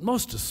Gospels, but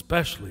most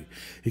especially,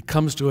 it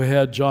comes to a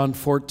head John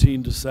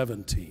 14 to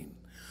 17,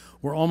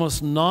 where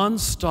almost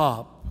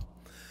nonstop,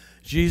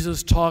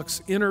 Jesus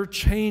talks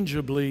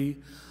interchangeably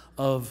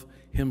of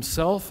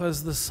himself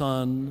as the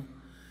Son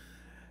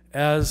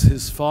as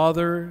his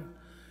Father.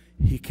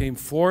 He came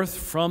forth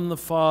from the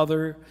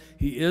Father.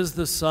 He is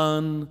the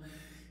Son.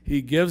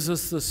 He gives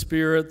us the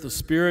Spirit. The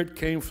Spirit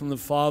came from the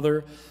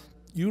Father.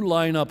 You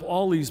line up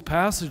all these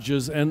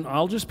passages, and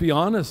I'll just be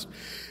honest,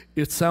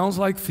 it sounds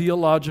like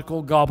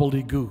theological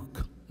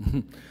gobbledygook.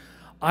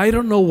 I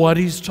don't know what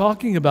he's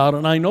talking about,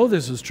 and I know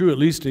this is true, at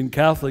least in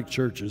Catholic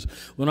churches.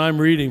 When I'm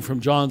reading from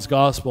John's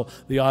Gospel,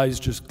 the eyes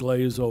just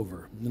glaze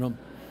over.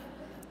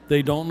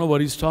 They don't know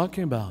what he's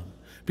talking about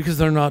because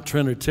they're not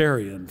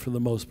Trinitarian for the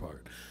most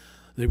part.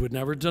 They would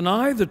never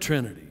deny the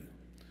Trinity.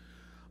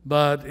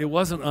 But it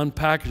wasn't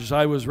unpackaged.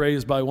 I was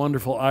raised by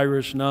wonderful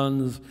Irish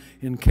nuns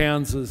in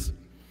Kansas,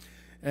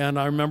 and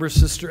I remember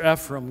Sister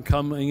Ephraim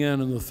coming in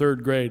the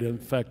 3rd grade. In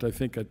fact, I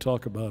think I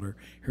talk about her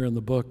here in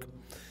the book.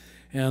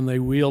 And they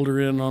wheeled her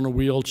in on a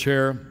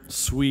wheelchair,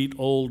 sweet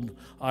old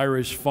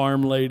Irish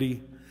farm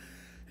lady.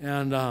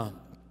 And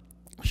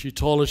she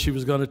told us she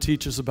was going to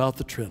teach us about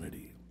the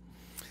Trinity.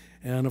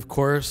 And of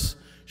course,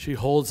 she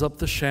holds up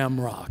the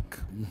shamrock.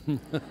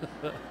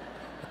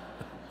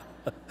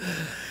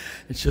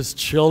 It's just,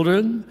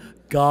 children,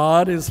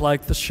 God is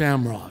like the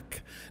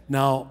shamrock.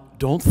 Now,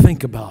 don't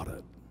think about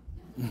it.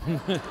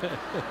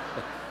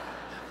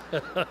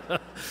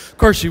 Of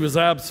course, she was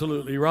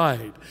absolutely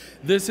right.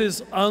 This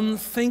is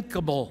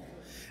unthinkable.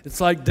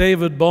 It's like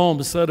David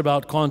Bohm said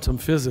about quantum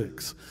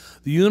physics.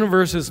 The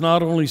universe is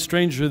not only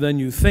stranger than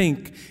you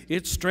think,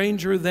 it's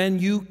stranger than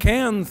you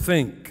can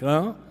think.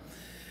 Huh?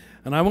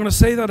 And I want to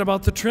say that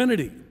about the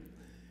Trinity.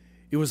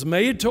 It was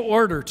made to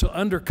order to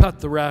undercut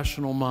the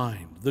rational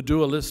mind, the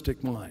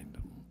dualistic mind.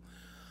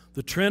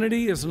 The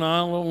Trinity is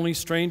not only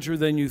stranger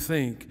than you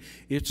think,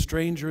 it's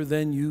stranger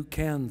than you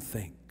can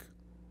think.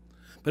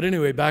 But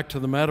anyway, back to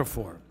the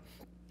metaphor.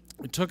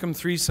 It took him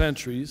 3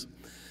 centuries.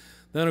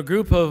 Then a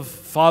group of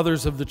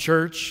fathers of the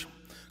church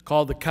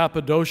called the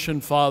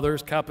Cappadocian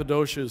Fathers,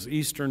 Cappadocia is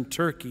eastern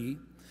Turkey,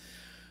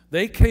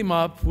 they came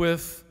up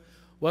with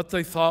what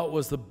they thought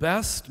was the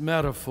best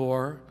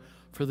metaphor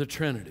for the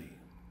Trinity.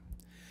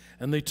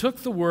 And they took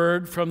the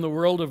word from the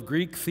world of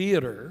Greek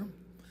theater,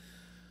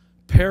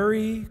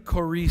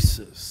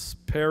 perichoresis.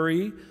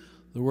 Peri,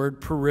 the word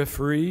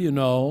periphery, you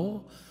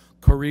know.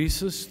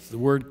 Choresis, the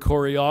word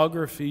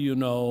choreography, you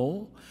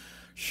know.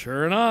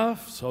 Sure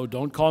enough, so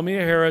don't call me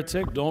a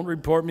heretic. Don't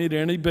report me to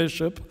any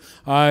bishop.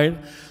 All right.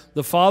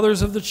 The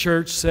fathers of the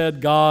church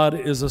said God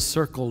is a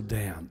circle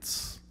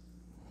dance.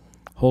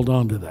 Hold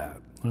on to that,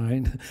 all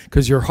right?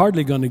 Because you're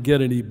hardly going to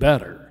get any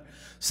better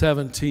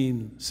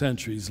 17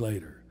 centuries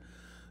later.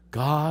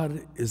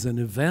 God is an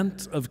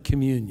event of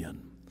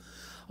communion.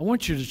 I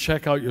want you to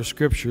check out your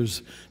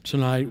scriptures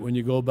tonight when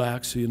you go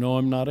back so you know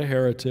I'm not a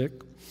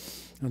heretic.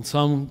 And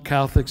some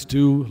Catholics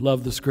do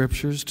love the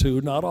scriptures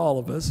too, not all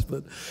of us,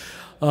 but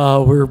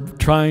we're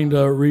trying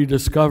to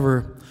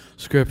rediscover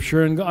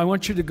Scripture. And I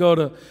want you to go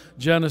to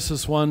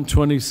Genesis 1,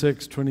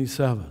 26,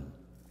 27.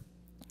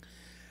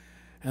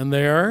 And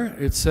there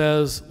it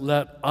says,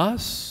 let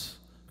us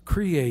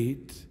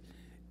create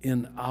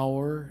in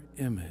our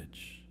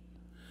image.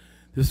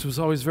 This was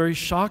always very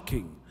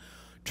shocking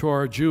to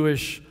our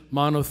Jewish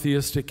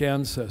monotheistic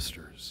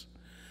ancestors,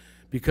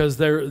 because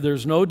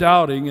there's no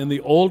doubting in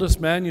the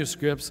oldest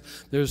manuscripts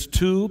there's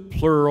 2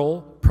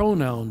 plural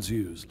pronouns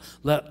used.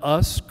 Let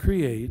us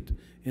create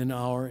in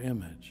our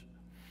image.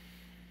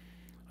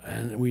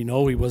 And we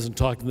know he wasn't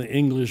talking the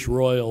English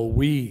royal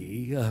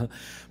we,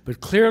 but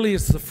clearly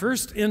it's the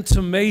first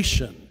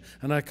intimation,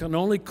 and I can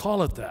only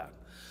call it that,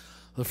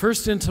 the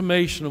first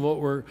intimation of what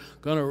we're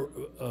going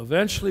to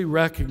eventually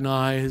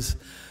recognize,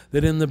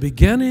 that in the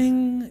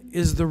beginning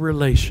is the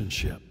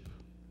relationship.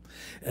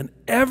 And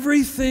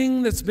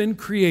everything that's been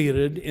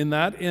created in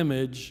that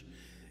image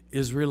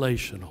is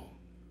relational.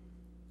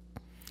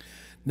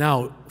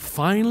 Now,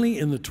 finally,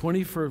 in the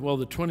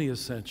 20th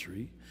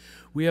century,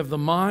 we have the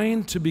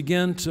mind to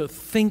begin to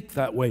think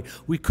that way.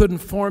 We couldn't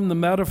form the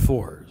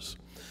metaphors.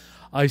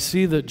 I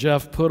see that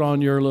Jeff put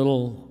on your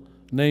little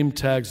name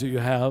tags that you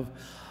have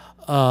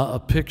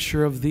a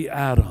picture of the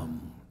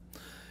atom.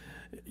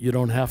 You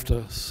don't have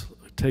to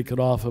take it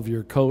off of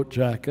your coat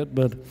jacket,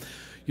 but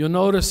you'll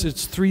notice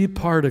it's 3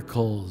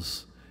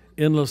 particles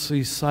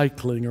endlessly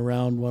cycling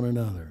around one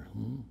another.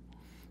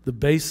 The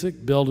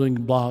basic building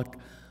block,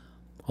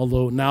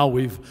 although now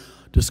we've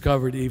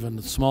discovered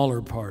even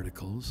smaller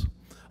particles,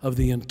 of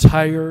the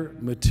entire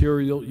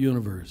material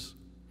universe.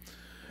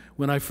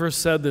 When I first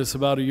said this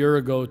about a year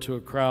ago to a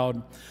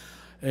crowd,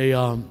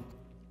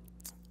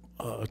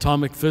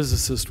 atomic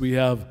physicist, we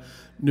have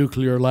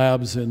nuclear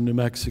labs in New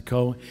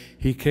Mexico,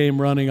 he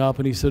came running up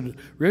and he said,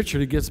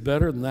 Richard, it gets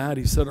better than that.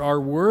 He said,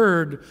 our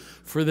word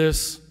for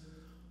this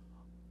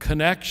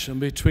connection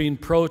between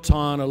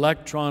proton,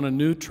 electron, and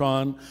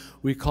neutron,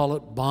 we call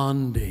it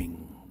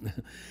bonding.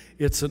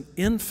 It's an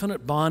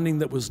infinite bonding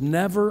that was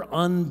never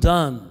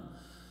undone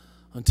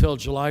until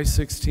July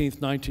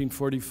 16th,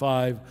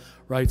 1945,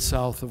 right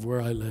south of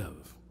where I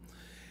live.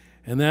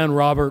 And then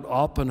Robert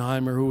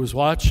Oppenheimer, who was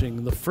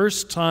watching, the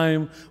first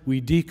time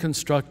we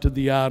deconstructed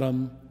the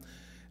atom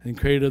and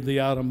created the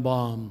atom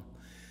bomb,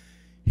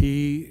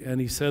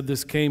 He said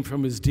this came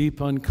from his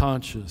deep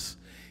unconscious.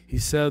 He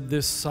said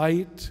this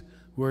site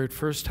where it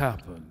first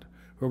happened,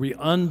 where we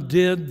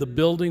undid the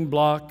building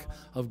block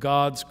of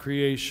God's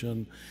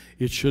creation,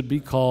 it should be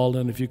called,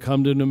 and if you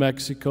come to New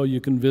Mexico, you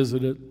can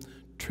visit it,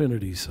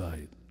 Trinity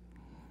Site.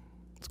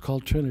 It's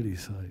called Trinity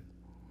Site.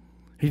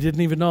 He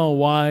didn't even know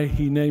why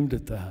he named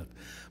it that,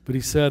 but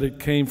he said it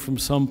came from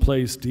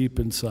someplace deep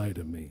inside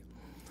of me.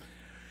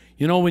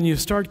 You know, when you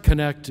start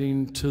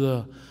connecting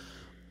to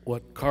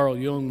what Carl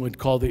Jung would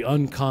call the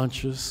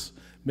unconscious,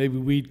 maybe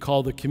we'd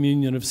call the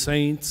communion of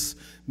saints,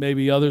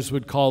 maybe others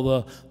would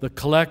call the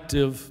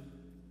collective.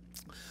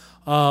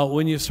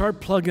 When you start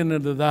plugging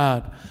into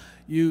that,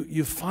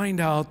 you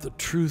find out the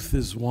truth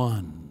is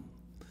one.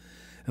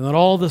 And that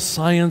all the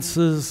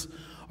sciences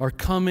are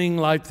coming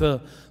like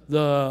the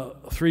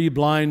three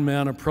blind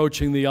men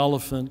approaching the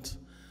elephant,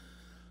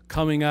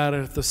 coming at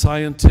it at the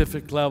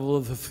scientific level,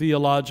 the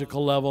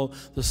theological level,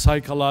 the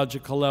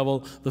psychological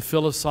level, the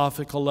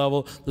philosophical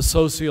level, the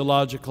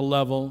sociological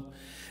level.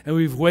 And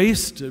we've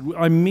wasted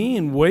a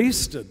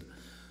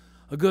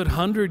good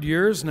 100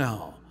 years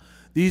now.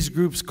 These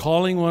groups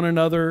calling one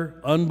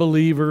another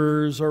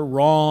unbelievers or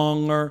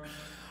wrong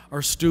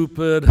or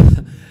stupid,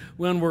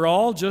 when we're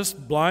all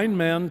just blind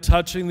men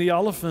touching the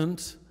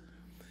elephant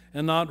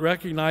and not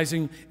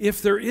recognizing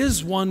if there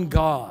is one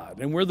God,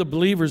 and we're the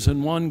believers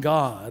in one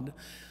God,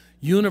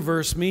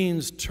 universe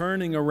means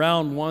turning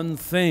around one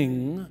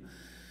thing,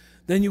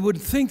 then you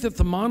would think that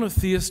the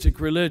monotheistic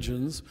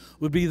religions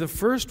would be the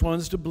first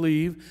ones to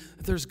believe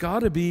that there's got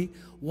to be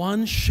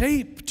one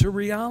shape to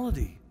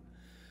reality,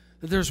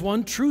 that there's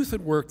one truth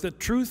at work, that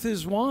truth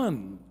is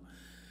one.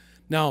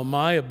 Now,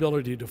 my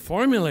ability to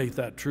formulate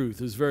that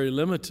truth is very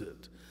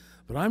limited,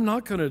 but I'm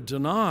not going to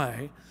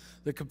deny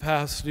the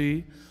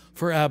capacity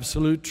for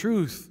absolute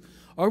truth,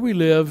 or we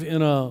live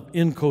in an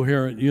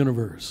incoherent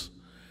universe.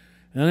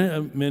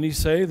 And many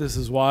say this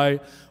is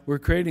why we're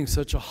creating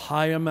such a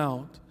high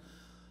amount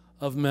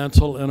of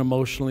mental and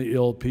emotionally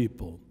ill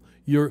people.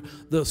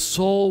 The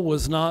soul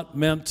was not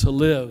meant to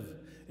live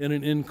in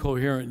an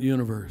incoherent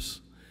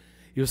universe.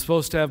 You're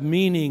supposed to have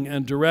meaning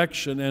and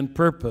direction and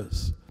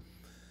purpose.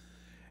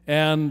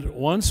 And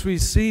once we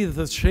see that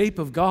the shape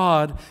of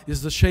God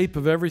is the shape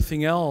of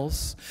everything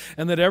else,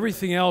 and that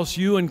everything else,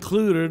 you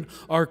included,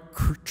 are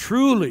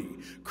truly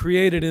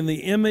created in the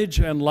image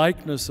and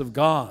likeness of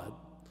God,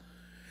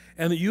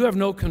 and that you have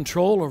no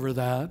control over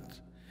that,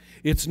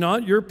 it's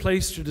not your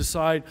place to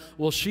decide,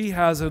 well, she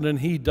has it and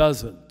he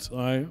doesn't. All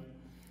right?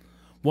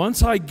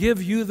 Once I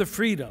give you the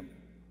freedom,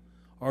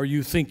 or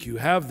you think you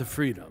have the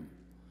freedom,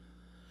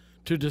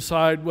 to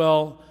decide,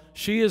 well,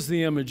 she is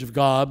the image of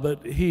God,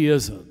 but he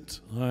isn't,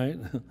 right?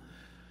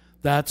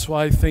 That's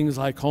why things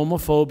like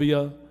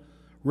homophobia,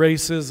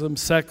 racism,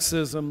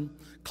 sexism,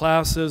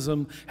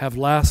 classism have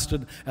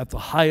lasted at the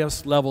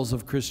highest levels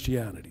of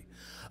Christianity.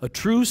 A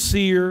true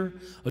seer,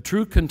 a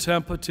true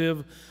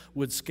contemplative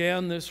would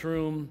scan this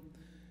room,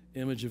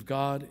 image of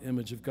God,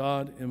 image of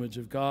God, image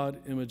of God,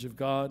 image of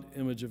God,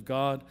 image of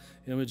God,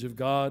 image of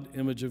God,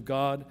 image of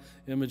God,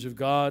 image of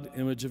God,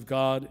 image of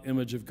God,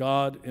 image of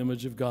God,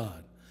 image of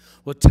God.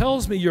 What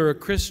tells me you're a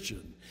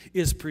Christian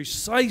is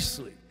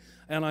precisely,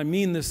 and I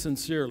mean this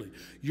sincerely,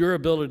 your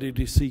ability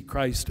to see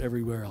Christ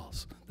everywhere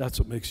else. That's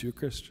what makes you a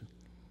Christian.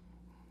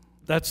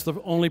 That's the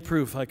only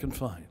proof I can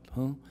find.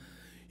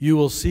 You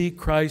will see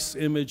Christ's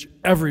image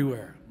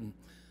everywhere.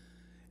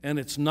 And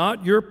it's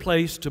not your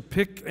place to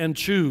pick and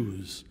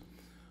choose.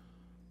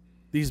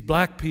 These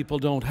black people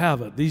don't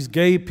have it. These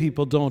gay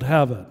people don't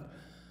have it.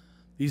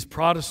 These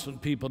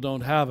Protestant people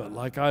don't have it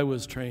like I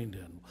was trained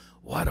in.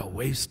 What a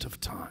waste of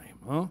time,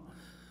 huh?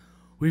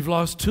 We've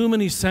lost too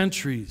many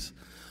centuries.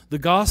 The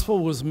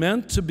gospel was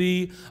meant to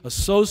be a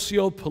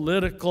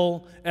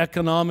socio-political,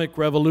 economic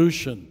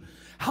revolution.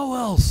 How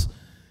else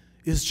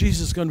is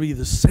Jesus going to be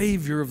the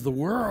Savior of the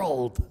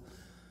world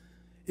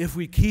if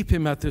we keep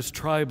him at this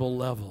tribal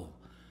level?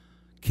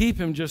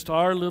 Keep him just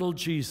our little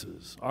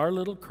Jesus, our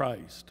little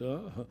Christ,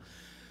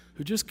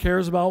 who just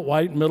cares about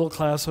white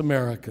middle-class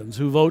Americans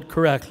who vote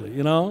correctly,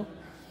 you know?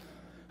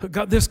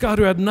 This God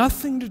who had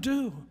nothing to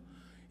do.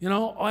 You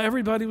know,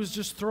 everybody was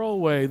just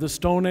throwaway. The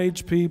Stone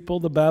Age people,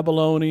 the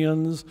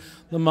Babylonians,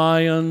 the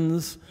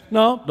Mayans.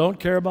 No, don't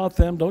care about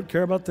them, don't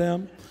care about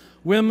them.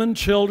 Women,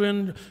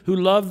 children who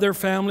love their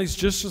families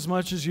just as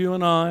much as you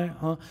and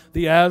I.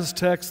 The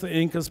Aztecs, the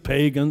Incas,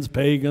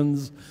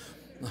 pagans.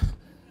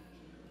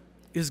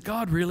 Is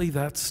God really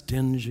that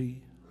stingy?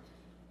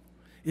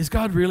 Is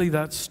God really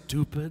that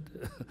stupid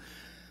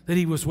that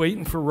he was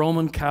waiting for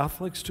Roman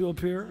Catholics to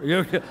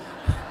appear?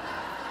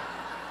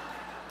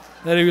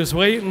 That he was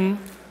waiting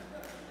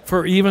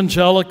for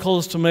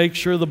evangelicals to make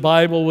sure the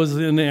Bible was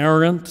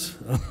inerrant?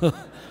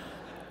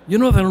 You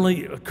know, that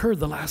only occurred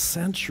the last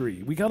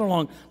century. We got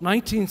along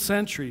 19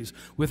 centuries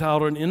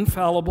without an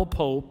infallible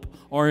pope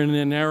or an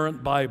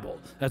inerrant Bible.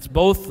 That's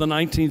both the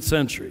 19th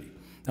century.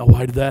 Now,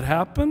 why did that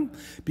happen?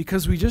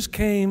 Because we just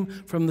came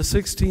from the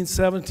 16th,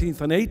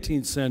 17th, and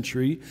 18th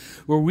century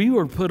where we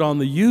were put on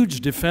the huge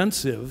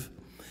defensive.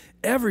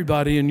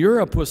 Everybody in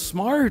Europe was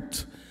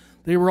smart.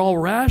 They were all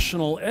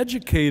rational,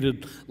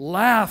 educated,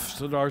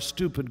 laughed at our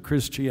stupid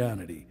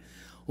Christianity,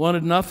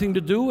 wanted nothing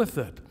to do with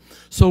it.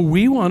 So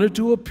we wanted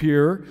to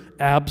appear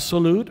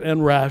absolute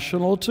and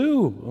rational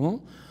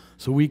too.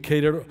 So we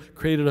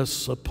created a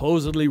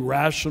supposedly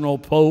rational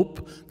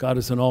pope, got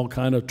us in all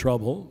kind of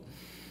trouble.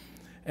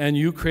 And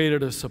you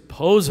created a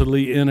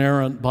supposedly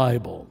inerrant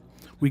Bible.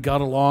 We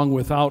got along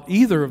without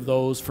either of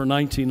those for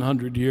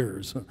 1900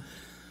 years.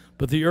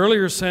 But the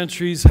earlier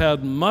centuries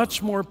had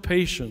much more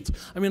patience.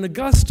 I mean,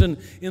 Augustine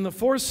in the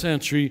 4th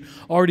century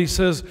already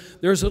says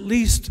there's at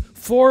least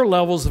 4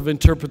 levels of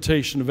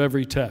interpretation of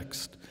every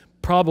text,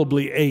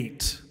 probably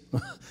 8.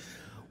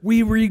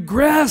 We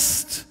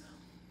regressed.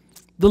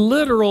 The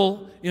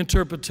literal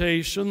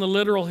interpretation, the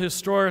literal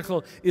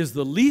historical, is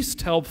the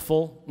least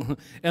helpful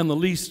and the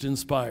least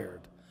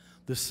inspired.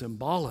 The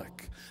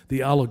symbolic,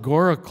 the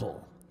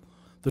allegorical,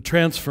 the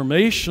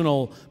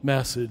transformational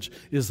message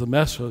is the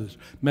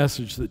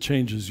message that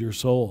changes your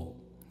soul.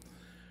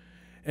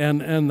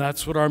 And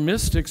that's what our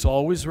mystics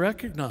always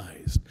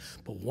recognized.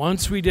 But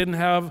once we didn't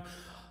have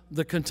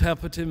the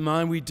contemplative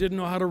mind, we didn't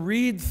know how to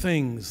read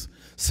things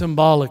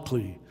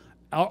symbolically,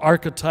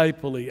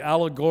 archetypally,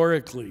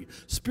 allegorically,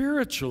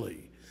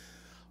 spiritually.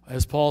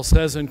 As Paul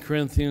says in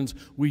Corinthians,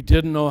 we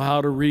didn't know how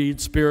to read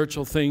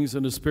spiritual things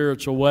in a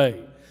spiritual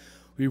way.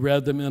 We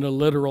read them in a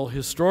literal,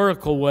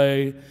 historical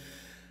way,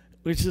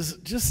 which is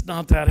just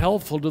not that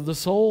helpful to the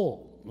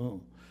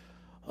soul.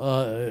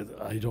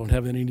 I don't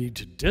have any need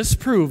to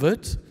disprove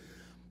it,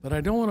 but I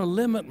don't want to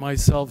limit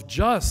myself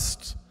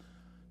just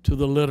to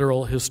the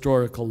literal,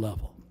 historical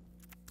level.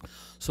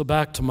 So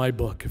back to my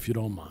book, if you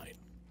don't mind.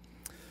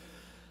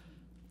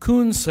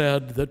 Kuhn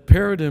said that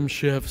paradigm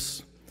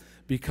shifts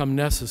become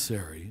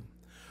necessary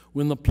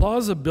when the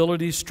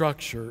plausibility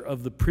structure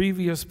of the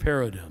previous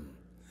paradigm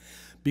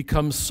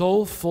becomes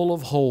so full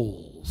of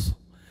holes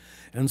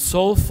and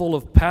so full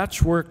of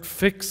patchwork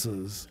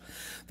fixes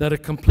that a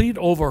complete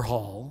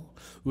overhaul,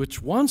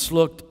 which once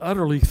looked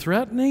utterly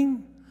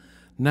threatening,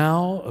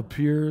 now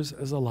appears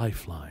as a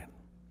lifeline.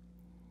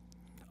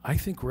 I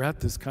think we're at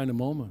this kind of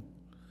moment.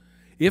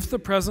 If the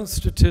present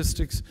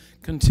statistics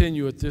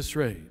continue at this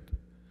rate,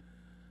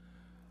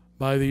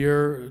 by the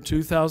year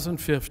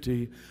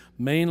 2050,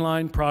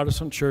 mainline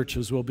Protestant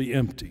churches will be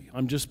empty.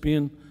 I'm just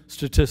being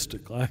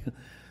statistical.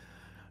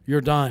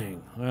 You're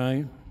dying,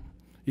 right?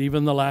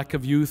 Even the lack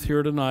of youth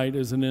here tonight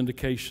is an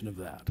indication of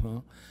that.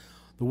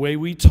 The way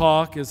we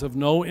talk is of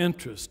no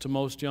interest to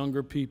most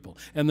younger people.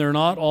 And they're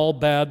not all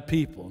bad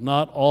people,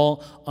 not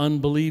all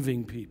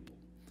unbelieving people.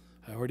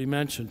 I already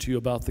mentioned to you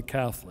about the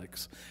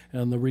Catholics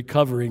and the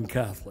recovering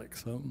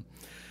Catholics.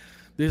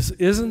 This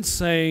isn't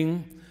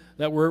saying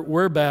that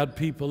we're bad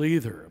people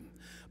either,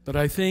 but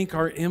I think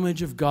our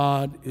image of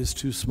God is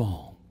too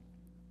small.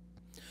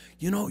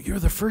 You know, you're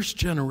the first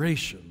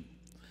generation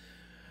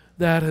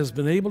that has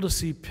been able to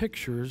see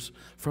pictures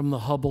from the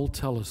Hubble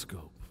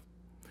telescope.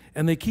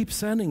 And they keep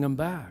sending them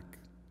back.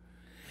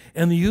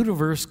 And the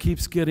universe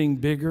keeps getting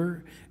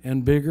bigger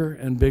and bigger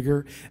and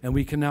bigger, and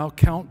we can now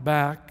count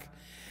back,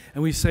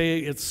 and we say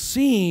it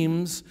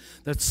seems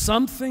that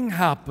something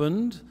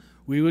happened.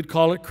 We would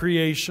call it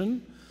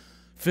creation.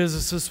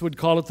 Physicists would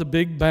call it the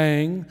Big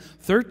Bang,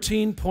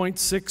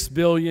 13.6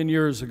 billion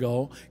years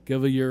ago.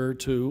 Give a year or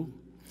two.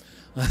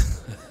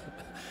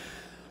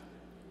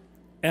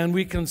 And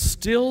we can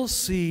still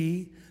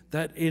see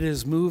that it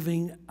is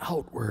moving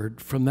outward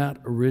from that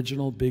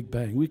original Big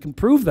Bang. We can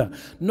prove that.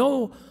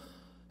 No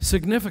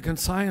significant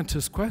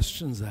scientist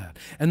questions that.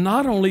 And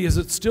not only is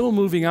it still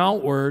moving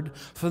outward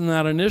from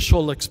that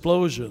initial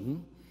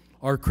explosion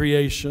or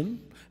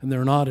creation, and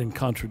they're not in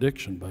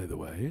contradiction, by the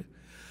way,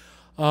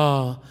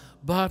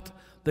 but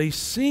they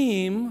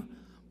seem,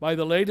 by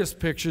the latest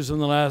pictures in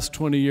the last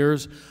 20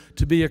 years,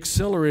 to be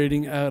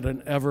accelerating at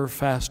an ever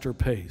faster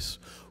pace.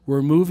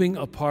 We're moving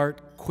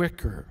apart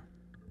quicker.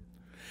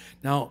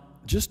 Now,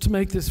 just to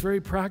make this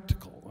very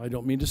practical, I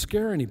don't mean to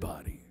scare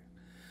anybody,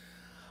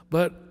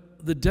 but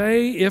the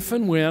day, if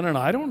and when, and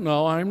I don't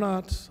know, I'm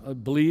not a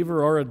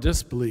believer or a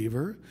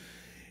disbeliever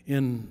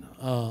in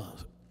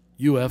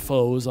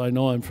UFOs. I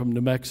know I'm from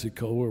New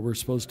Mexico where we're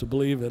supposed to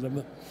believe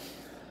in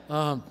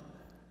them.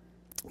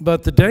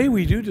 But the day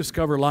we do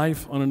discover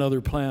life on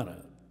another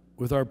planet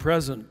with our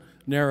present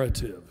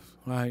narrative,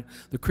 right,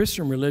 the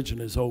Christian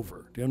religion is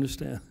over. Do you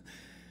understand?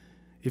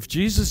 If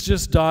Jesus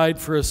just died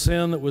for a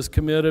sin that was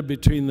committed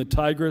between the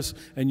Tigris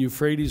and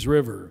Euphrates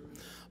River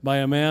by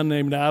a man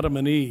named Adam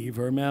and Eve,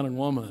 or a man and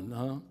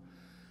woman,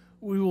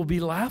 we will be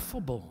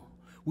laughable.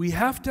 We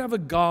have to have a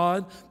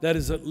God that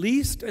is at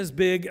least as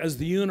big as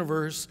the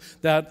universe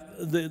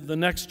that the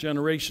next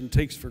generation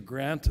takes for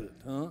granted.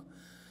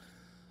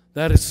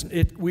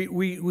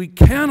 We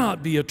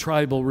cannot be a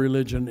tribal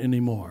religion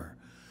anymore.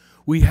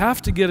 We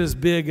have to get as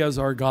big as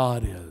our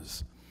God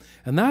is.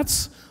 And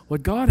that's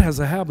what God has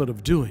a habit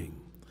of doing.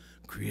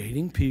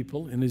 Creating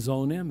people in his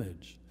own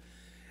image.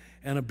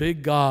 And a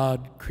big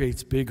God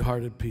creates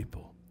big-hearted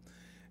people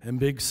and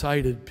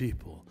big-sighted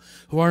people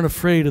who aren't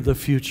afraid of the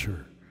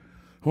future,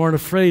 who aren't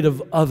afraid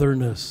of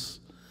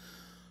otherness,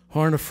 who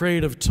aren't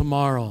afraid of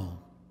tomorrow.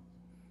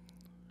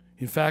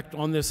 In fact,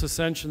 on this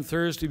Ascension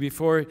Thursday,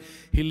 before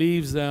he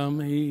leaves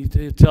them, he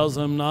tells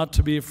them not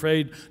to be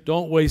afraid.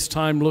 Don't waste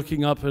time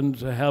looking up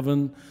into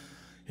heaven,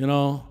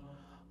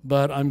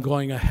 but I'm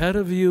going ahead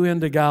of you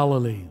into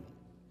Galilee.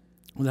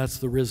 And that's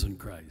the risen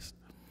Christ.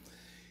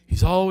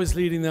 He's always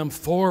leading them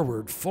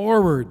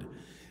forward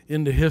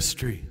into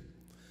history.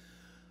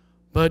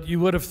 But you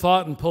would have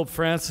thought, and Pope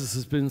Francis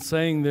has been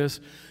saying this,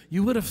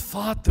 you would have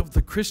thought that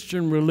the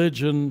Christian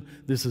religion,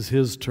 this is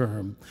his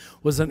term,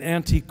 was an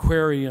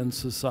antiquarian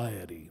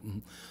society,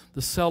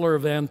 the seller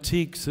of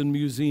antiques and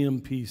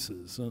museum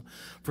pieces.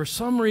 For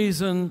some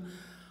reason,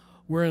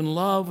 we're in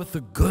love with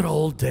the good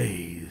old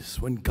days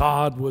when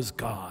God was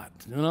God,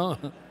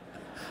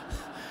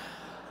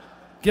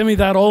 Give me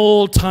that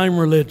old-time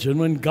religion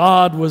when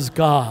God was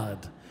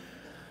God.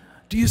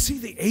 Do you see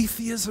the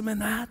atheism in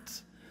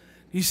that?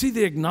 You see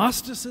the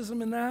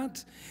agnosticism in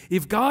that?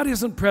 If God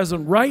isn't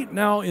present right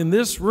now in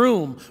this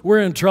room,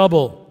 we're in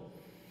trouble.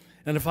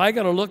 And if I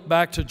got to look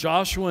back to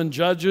Joshua and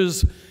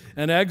Judges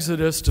and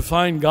Exodus to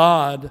find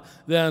God,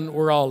 then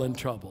we're all in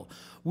trouble.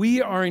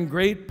 We are in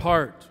great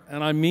part,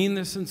 and I mean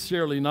this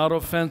sincerely, not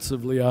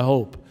offensively, I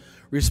hope,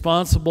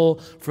 responsible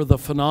for the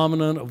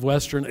phenomenon of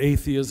Western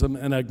atheism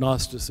and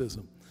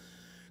agnosticism.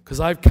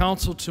 Because I've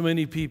counseled too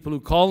many people who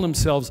call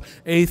themselves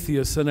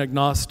atheists and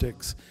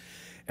agnostics.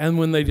 And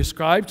when they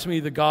describe to me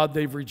the God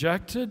they've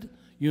rejected,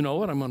 you know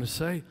what I'm going to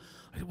say?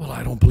 Well,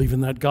 I don't believe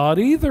in that God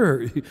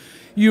either.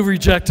 You've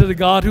rejected a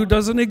God who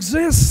doesn't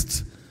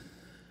exist.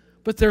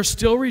 But they're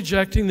still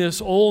rejecting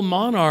this old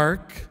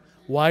monarch,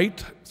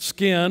 white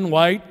skin,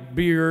 white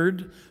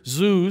beard,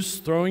 Zeus,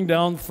 throwing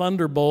down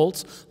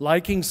thunderbolts,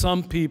 liking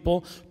some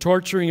people,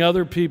 torturing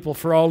other people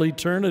for all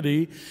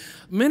eternity.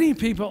 Many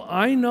people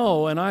I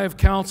know and I have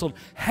counseled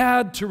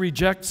had to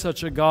reject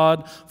such a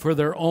God for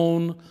their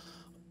own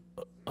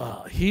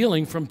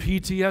healing from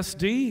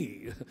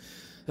PTSD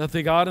that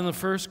they got in the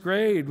first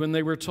grade when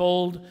they were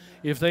told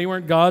if they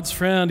weren't God's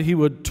friend, he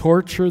would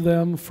torture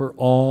them for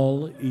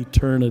all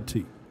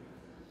eternity.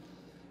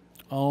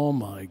 Oh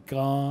my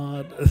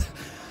God.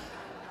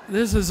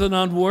 This is an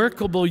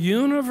unworkable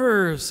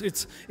universe.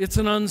 It's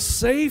an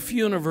unsafe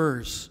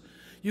universe.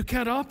 You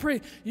can't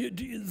operate.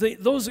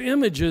 Those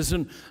images,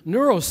 and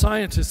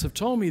neuroscientists have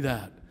told me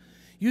that.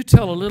 You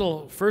tell a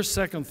little first,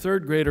 second,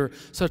 third grader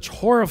such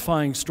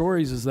horrifying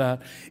stories as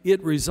that,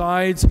 it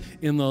resides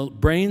in the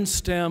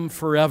brainstem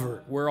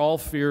forever, where all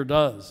fear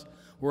does,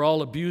 where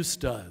all abuse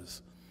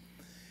does.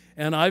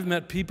 And I've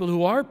met people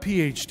who are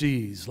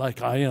PhDs,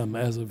 like I am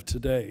as of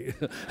today.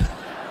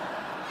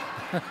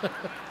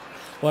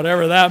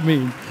 Whatever that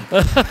means.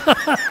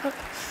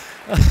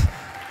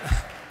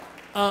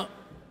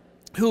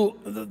 Who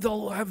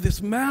they'll have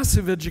this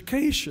massive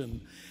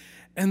education,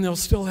 and they'll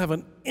still have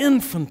an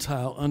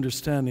infantile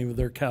understanding of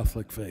their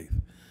Catholic faith.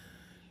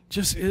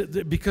 Just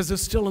because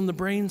it's still in the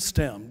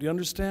brainstem. Do you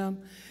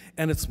understand?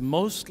 And it's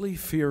mostly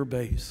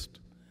fear-based.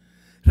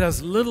 It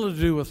has little to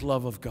do with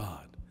love of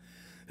God.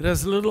 It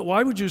has little.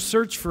 Why would you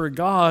search for a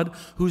God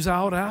who's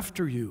out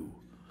after you?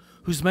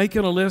 Who's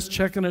making a list,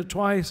 checking it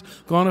twice,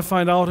 going to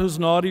find out who's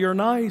naughty or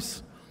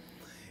nice?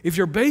 If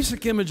your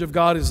basic image of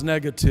God is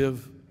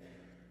negative,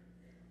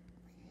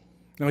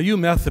 now you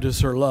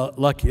Methodists are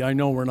lucky. I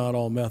know we're not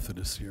all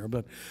Methodists here,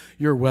 but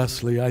your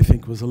Wesley, I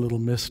think, was a little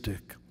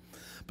mystic.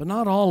 But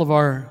not all of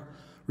our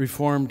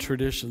Reformed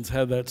traditions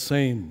have that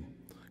same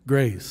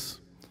grace.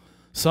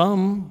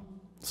 Some,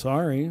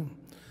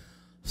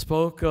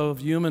 spoke of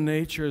human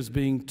nature as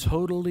being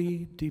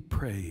totally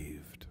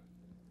depraved.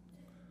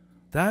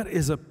 That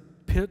is a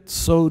pit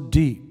so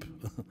deep.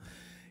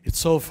 It's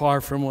so far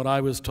from what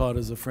I was taught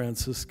as a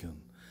Franciscan.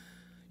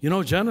 You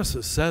know,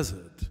 Genesis says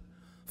it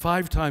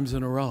 5 times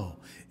in a row.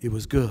 It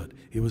was good.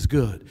 It was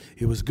good.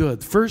 It was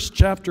good. First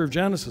chapter of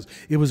Genesis.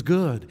 It was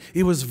good.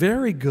 It was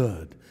very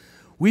good.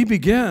 We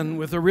begin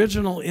with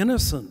original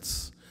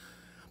innocence.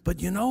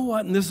 But you know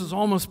what? And this is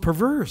almost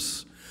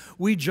perverse.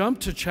 We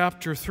jumped to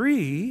chapter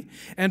 3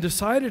 and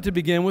decided to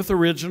begin with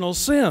original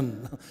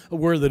sin, a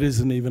word that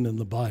isn't even in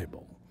the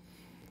Bible.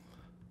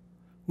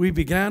 We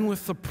began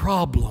with the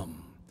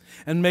problem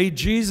and made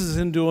Jesus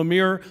into a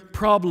mere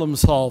problem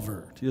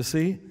solver. Do you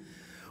see?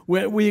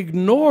 We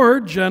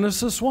ignored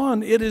Genesis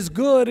 1. It is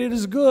good, it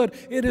is good,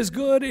 it is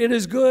good, it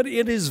is good,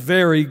 it is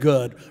very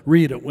good.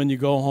 Read it when you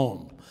go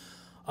home.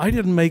 I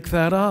didn't make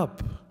that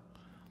up.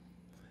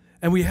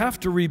 And we have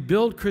to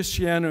rebuild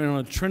Christianity on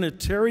a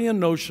Trinitarian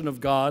notion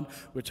of God,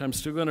 which I'm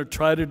still going to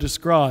try to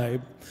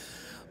describe,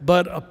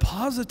 but a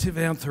positive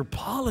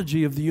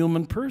anthropology of the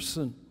human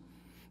person.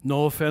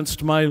 No offense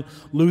to my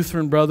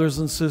Lutheran brothers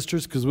and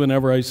sisters, because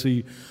whenever I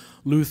see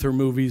Luther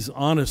movies,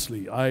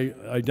 honestly, I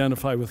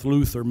identify with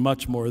Luther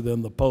much more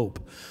than the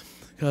Pope,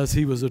 because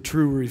he was a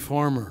true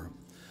reformer.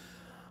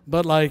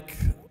 But like,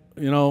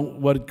 you know,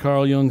 what did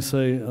Carl Jung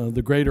say?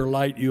 The greater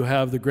light you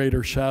have, the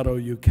greater shadow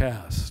you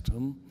cast.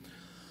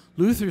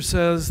 Luther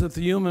says that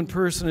the human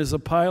person is a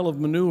pile of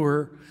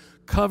manure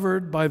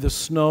covered by the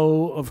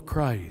snow of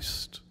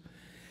Christ.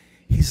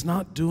 He's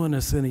not doing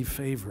us any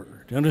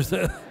favor. Do you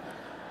understand?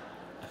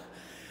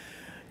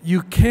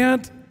 You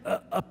can't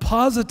a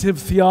positive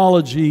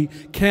theology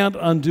can't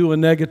undo a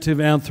negative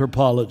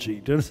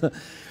anthropology.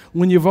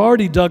 When you've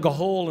already dug a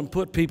hole and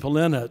put people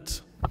in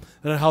it,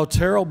 and how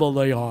terrible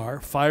they are,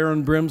 fire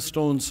and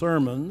brimstone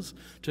sermons,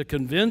 to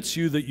convince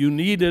you that you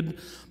needed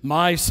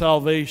my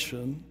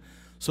salvation.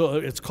 So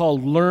it's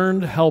called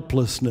learned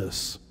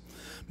helplessness.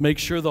 Make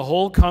sure the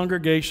whole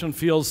congregation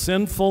feels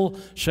sinful,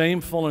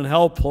 shameful, and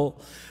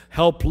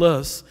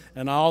helpless,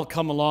 and I'll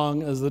come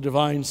along as the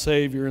divine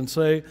Savior and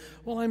say,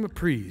 well, I'm a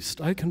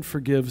priest. I can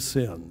forgive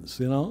sins,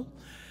 you know?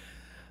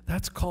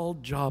 That's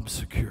called job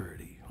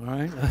security, all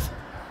right?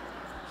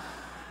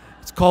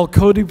 It's called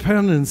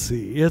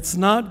codependency. It's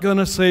not going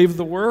to save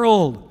the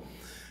world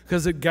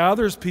because it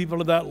gathers people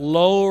to that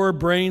lower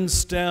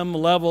brainstem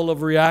level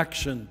of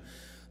reaction.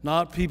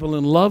 Not people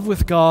in love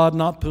with God,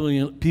 not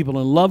people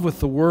in love with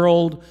the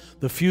world,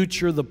 the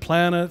future, the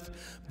planet,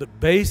 but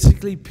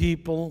basically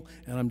people,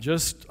 and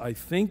I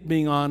think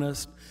being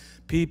honest,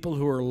 people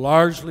who are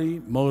largely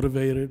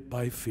motivated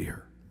by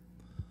fear.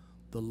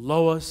 The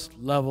lowest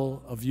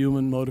level of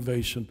human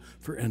motivation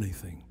for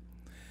anything.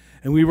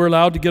 And we were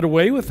allowed to get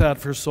away with that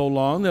for so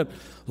long that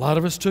a lot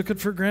of us took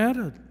it for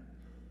granted,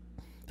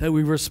 that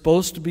we were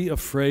supposed to be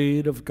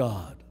afraid of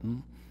God.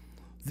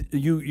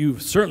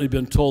 You've certainly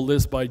been told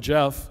this by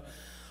Jeff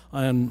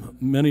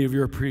and many of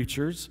your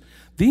preachers.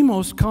 The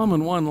most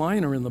common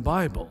one-liner in the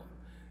Bible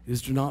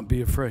is do not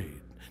be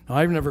afraid. Now,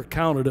 I've never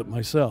counted it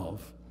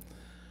myself,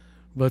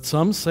 but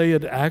some say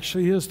it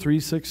actually is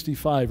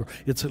 365, or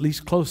it's at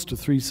least close to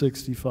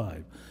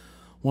 365,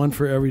 one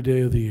for every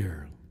day of the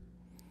year.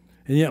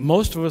 And yet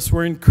most of us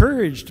were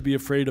encouraged to be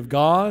afraid of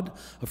God,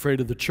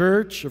 afraid of the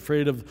church,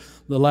 afraid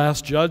of the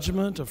last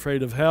judgment,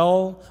 afraid of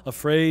hell,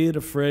 afraid.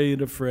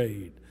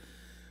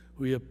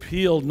 We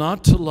appealed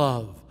not to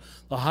love,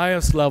 the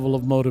highest level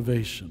of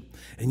motivation.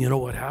 And you know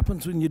what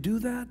happens when you do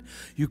that?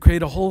 You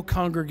create a whole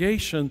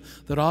congregation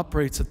that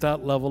operates at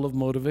that level of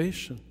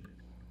motivation.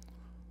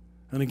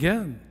 And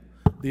again,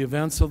 the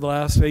events of the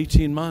last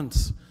 18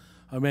 months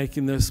are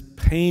making this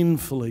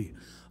painfully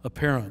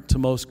apparent to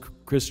most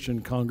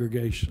Christian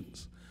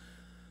congregations,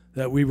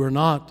 that we were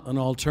not an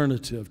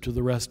alternative to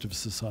the rest of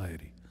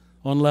society,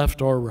 on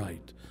left or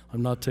right.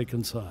 I'm not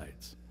taking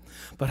sides.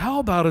 But how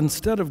about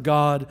instead of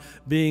God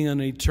being an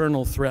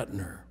eternal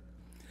threatener,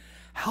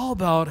 how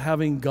about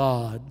having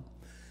God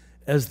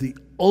as the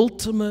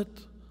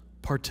ultimate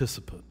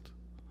participant?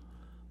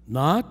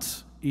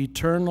 Not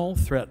eternal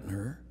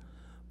threatener,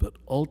 but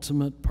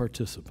ultimate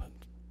participant.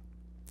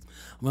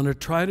 I'm going to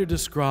try to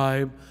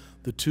describe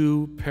the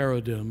two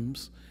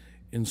paradigms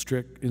in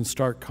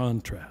stark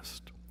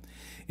contrast.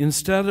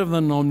 Instead of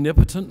an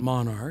omnipotent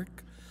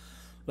monarch,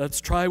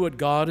 let's try what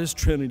God as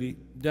Trinity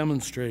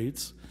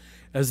demonstrates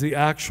as the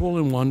actual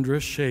and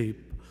wondrous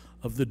shape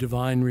of the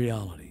divine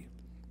reality.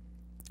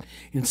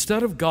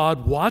 Instead of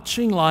God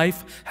watching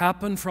life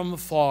happen from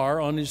afar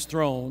on his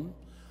throne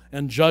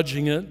and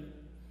judging it,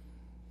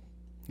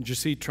 did you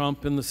see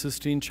Trump in the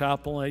Sistine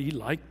Chapel? He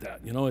liked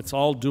that. You know, it's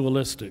all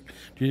dualistic.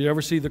 Did you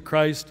ever see the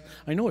Christ?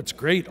 I know it's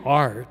great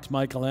art,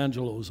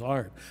 Michelangelo's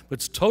art, but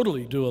it's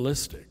totally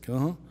dualistic.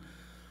 God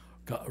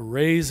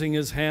raising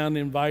his hand,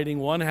 inviting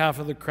one half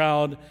of the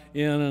crowd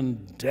in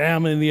and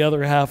damning the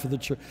other half of the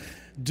church.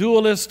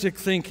 Dualistic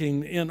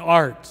thinking in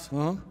art.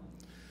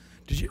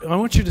 I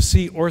want you to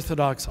see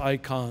Orthodox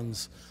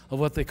icons of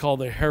what they call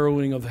the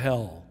harrowing of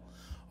hell,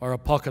 or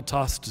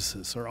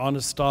apokatastasis, or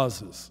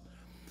anastasis.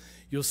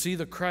 You'll see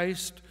the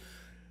Christ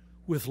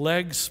with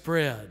legs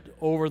spread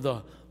over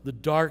the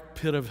dark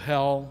pit of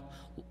hell.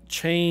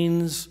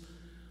 Chains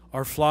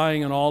are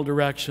flying in all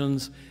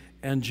directions,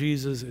 and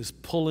Jesus is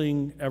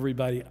pulling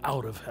everybody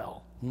out of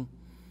hell.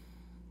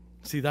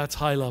 See, that's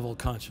high-level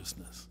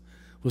consciousness.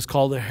 It was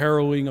called the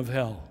harrowing of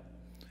hell.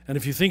 And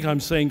if you think I'm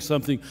saying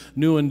something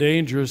new and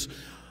dangerous,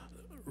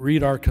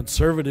 read our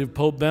conservative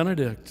Pope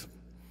Benedict.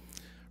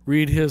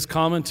 Read his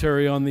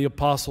commentary on the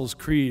Apostles'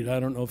 Creed.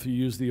 I don't know if you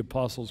use the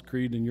Apostles'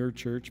 Creed in your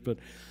church, but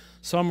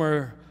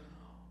somewhere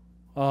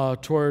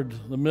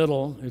toward the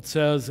middle it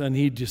says, and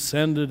he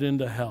descended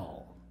into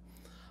hell.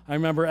 I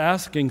remember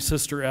asking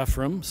Sister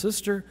Ephraim,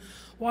 Sister,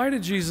 why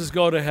did Jesus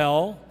go to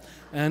hell?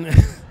 And,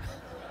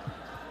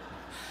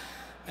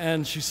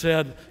 and she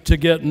said, to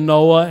get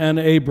Noah and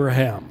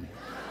Abraham.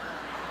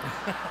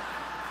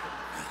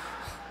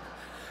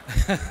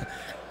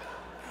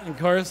 Of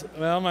course,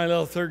 well, my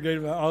little third grade,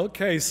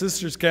 okay,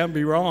 sisters can't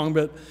be wrong,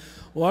 but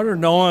what are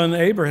Noah and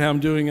Abraham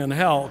doing in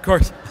hell? Of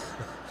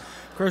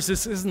course,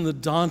 this isn't the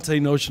Dante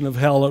notion of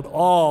hell at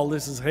all.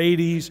 This is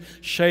Hades,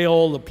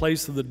 Sheol, the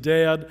place of the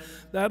dead.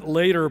 That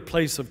later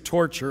place of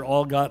torture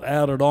all got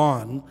added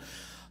on,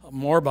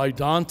 more by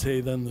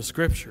Dante than the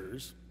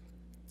scriptures.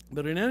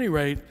 But at any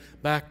rate,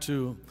 back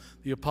to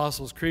the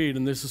Apostles' Creed,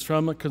 and this is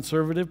from a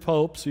conservative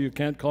pope, so you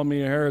can't call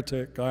me a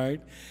heretic, all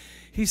right?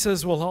 He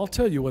says, well, I'll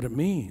tell you what it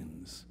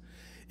means.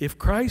 If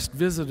Christ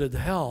visited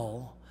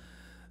hell,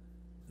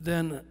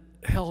 then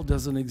hell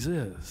doesn't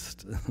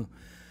exist.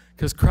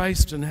 Because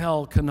Christ and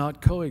hell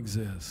cannot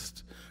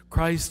coexist.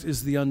 Christ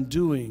is the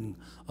undoing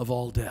of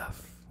all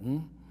death.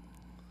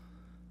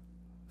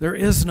 There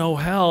is no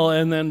hell.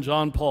 And then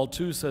John Paul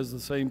II says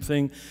the same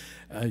thing.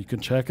 You can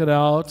check it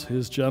out.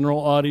 His general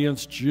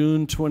audience,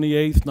 June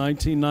 28th,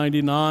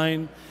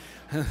 1999.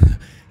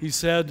 He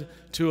said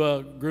to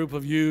a group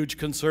of huge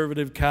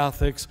conservative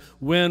Catholics,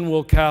 when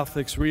will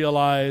Catholics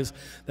realize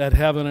that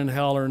heaven and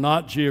hell are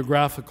not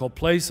geographical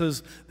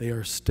places, they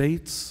are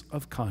states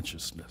of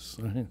consciousness?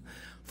 Right?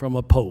 From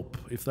a pope,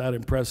 if that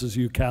impresses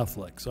you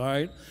Catholics, all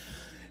right?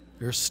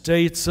 They're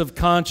states of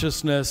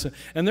consciousness.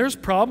 And there's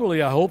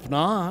probably, I hope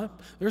not,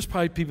 there's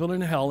probably people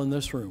in hell in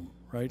this room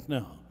right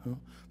now,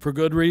 for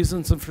good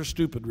reasons and for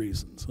stupid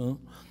reasons.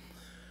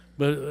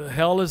 But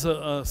hell is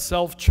a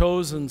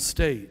self-chosen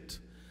state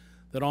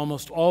that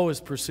almost always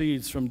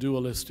proceeds from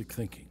dualistic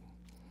thinking.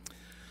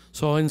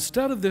 So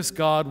instead of this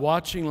God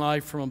watching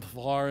life from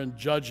afar and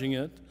judging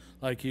it,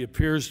 like he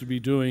appears to be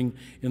doing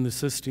in the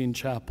Sistine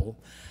Chapel,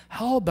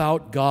 how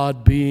about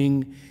God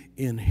being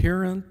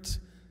inherent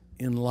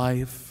in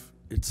life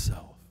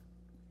itself?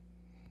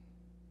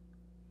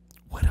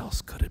 What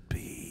else could it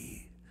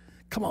be?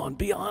 Come on,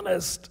 be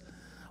honest.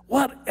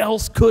 What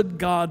else could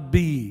God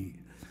be?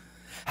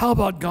 How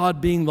about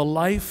God being the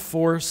life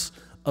force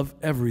of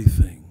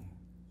everything?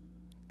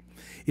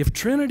 If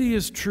Trinity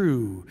is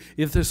true,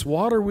 if this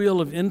water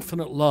wheel of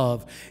infinite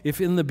love,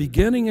 if in the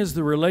beginning is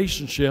the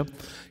relationship,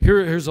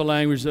 here's a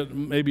language that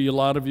maybe a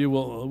lot of you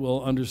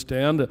will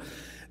understand.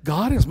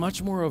 God is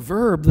much more a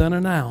verb than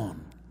a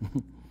noun.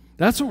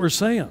 That's what we're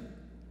saying.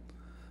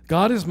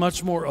 God is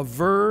much more a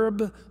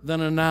verb than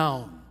a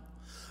noun.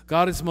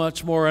 God is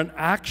much more an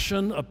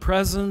action, a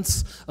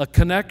presence, a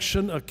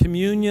connection, a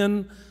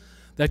communion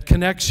that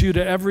connects you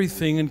to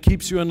everything and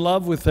keeps you in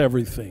love with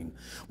everything.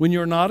 When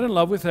you're not in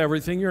love with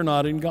everything, you're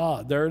not in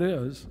God. There it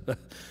is.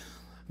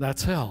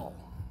 That's hell.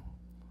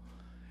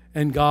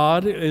 And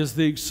God is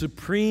the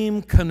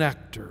supreme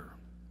connector.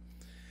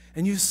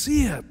 And you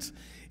see it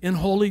in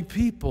holy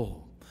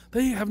people.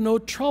 They have no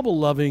trouble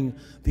loving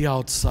the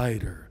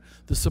outsider,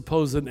 the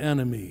supposed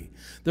enemy.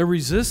 They're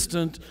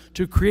resistant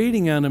to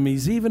creating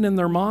enemies, even in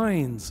their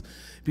minds,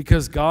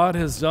 because God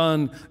has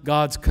done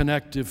God's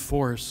connective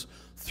force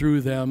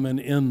through them and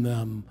in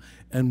them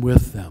and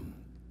with them.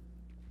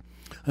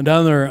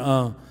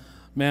 Another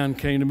man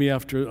came to me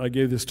after I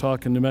gave this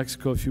talk in New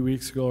Mexico a few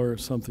weeks ago, or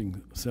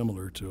something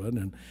similar to it,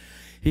 and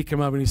he came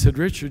up and he said,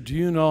 "Richard, do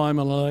you know I'm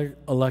an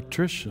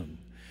electrician?"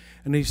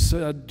 And he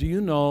said, "Do you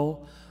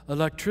know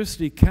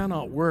electricity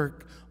cannot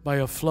work by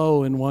a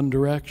flow in one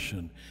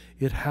direction?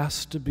 It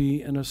has to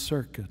be in a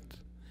circuit."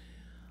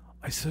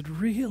 I said,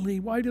 "Really?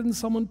 Why didn't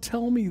someone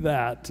tell me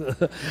that?"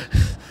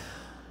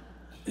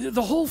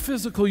 The whole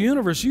physical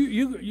universe,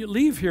 you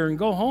leave here and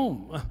go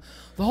home.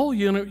 The whole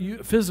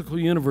physical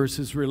universe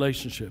is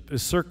relationship,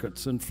 is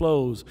circuits and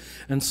flows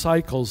and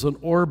cycles and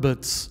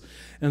orbits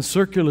and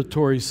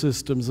circulatory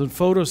systems and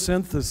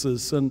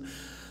photosynthesis, and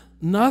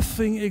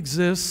nothing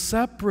exists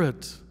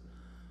separate.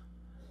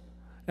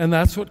 And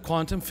that's what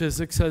quantum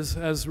physics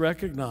has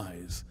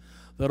recognized,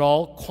 that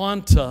all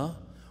quanta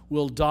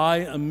will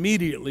die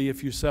immediately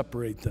if you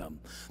separate them.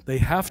 They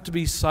have to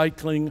be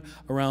cycling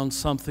around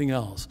something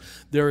else.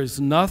 There is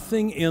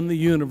nothing in the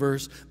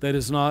universe that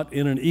is not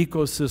in an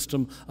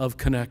ecosystem of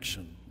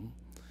connection.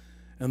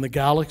 And the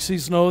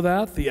galaxies know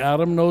that, the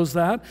atom knows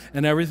that,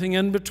 and everything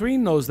in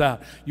between knows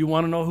that. You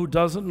want to know who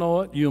doesn't know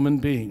it? Human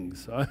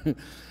beings.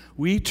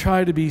 We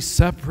try to be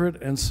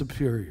separate and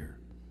superior.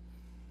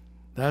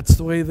 That's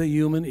the way the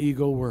human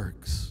ego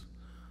works.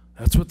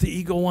 That's what the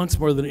ego wants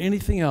more than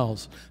anything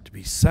else, to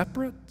be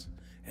separate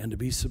and to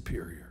be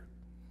superior.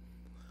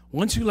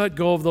 Once you let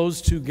go of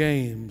those two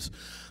games,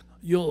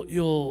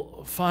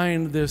 you'll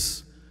find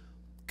this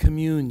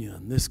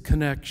communion, this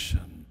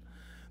connection,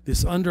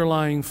 this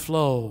underlying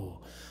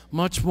flow,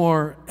 much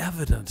more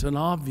evident and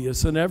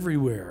obvious and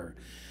everywhere.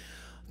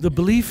 The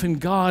belief in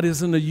God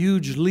isn't a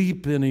huge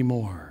leap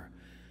anymore.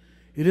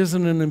 It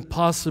isn't an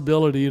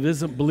impossibility. It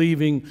isn't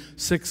believing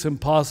 6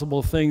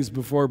 impossible things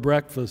before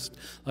breakfast,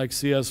 like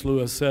C.S.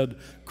 Lewis said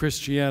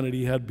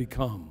Christianity had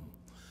become.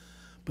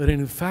 But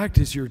in fact,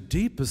 is your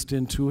deepest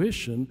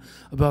intuition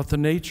about the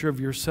nature of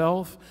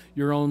yourself,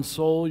 your own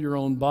soul, your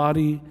own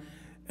body,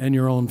 and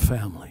your own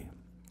family.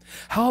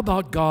 How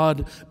about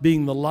God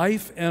being the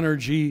life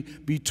energy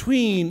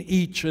between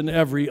each and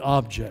every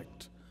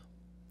object?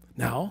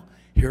 Now,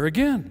 here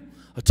again,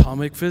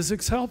 atomic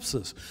physics helps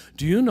us.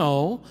 Do you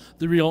know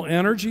the real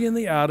energy in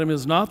the atom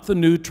is not the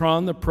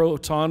neutron, the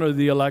proton, or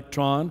the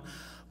electron,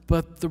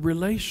 but the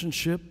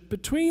relationship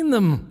between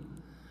them?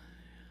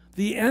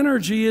 The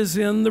energy is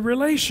in the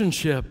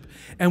relationship,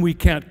 and we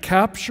can't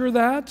capture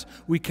that.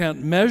 We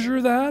can't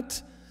measure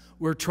that.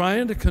 We're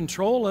trying to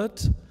control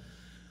it,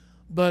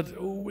 but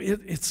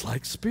it's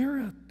like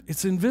spirit.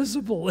 It's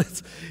invisible.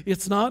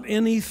 It's not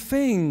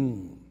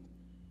anything.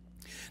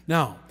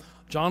 Now,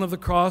 John of the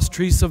Cross,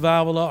 Teresa of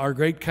Avila, our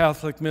great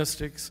Catholic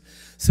mystics,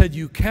 said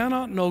you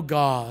cannot know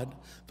God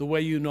the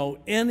way you know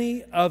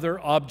any other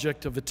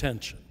object of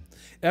attention.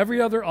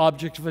 Every other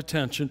object of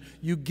attention,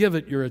 you give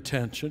it your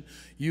attention.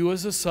 You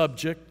as a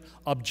subject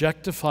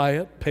objectify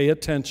it, pay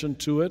attention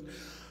to it,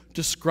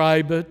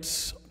 describe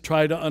it,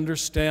 try to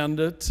understand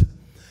it,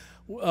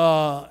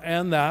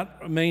 and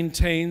that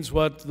maintains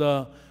what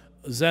the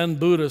Zen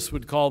Buddhists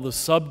would call the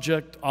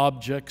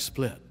subject-object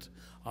split.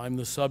 I'm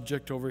the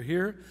subject over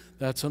here,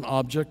 that's an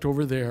object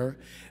over there,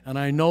 and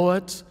I know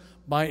it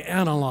by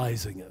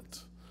analyzing it.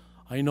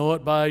 I know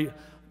it by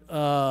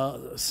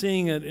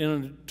seeing it in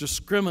a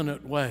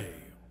discriminate way.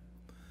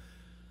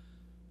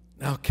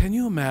 Now, can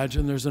you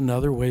imagine there's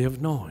another way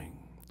of knowing?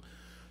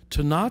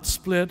 To not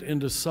split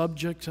into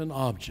subject and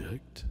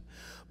object,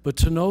 but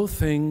to know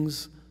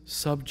things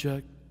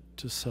subject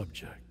to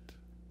subject.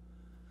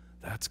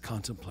 That's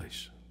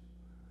contemplation.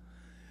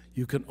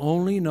 You can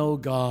only know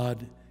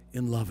God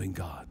in loving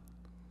God.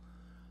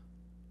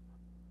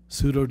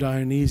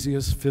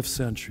 Pseudo-Dionysius, 5th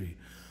century.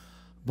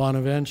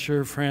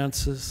 Bonaventure,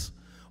 Francis.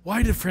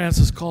 Why did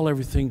Francis call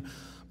everything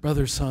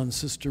brother sun,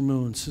 sister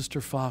moon,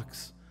 sister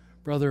fox,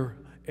 brother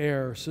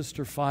air,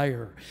 sister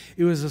fire?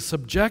 It was a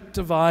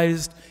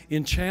subjectivized,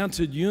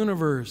 enchanted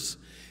universe.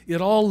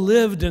 It all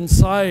lived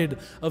inside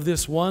of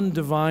this one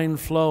divine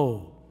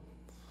flow.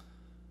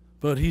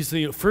 But he's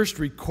the first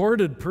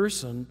recorded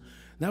person, and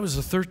that was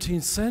the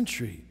 13th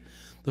century.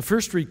 The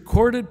first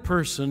recorded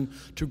person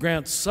to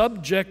grant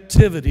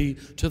subjectivity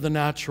to the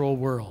natural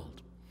world.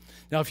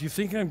 Now, if you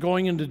think I'm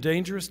going into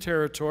dangerous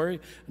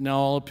territory,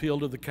 now I'll appeal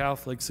to the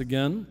Catholics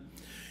again.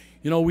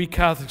 You know, we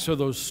Catholics are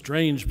those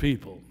strange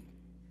people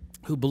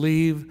who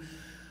believe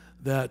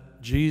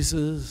that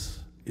Jesus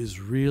is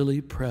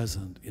really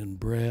present in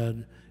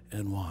bread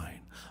and wine.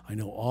 I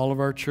know all of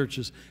our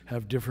churches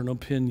have different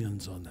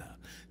opinions on that,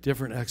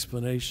 different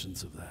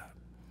explanations of that.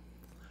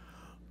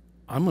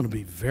 I'm going to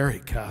be very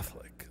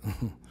Catholic.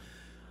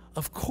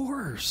 Of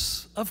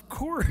course.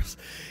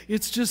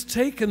 It's just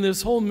taken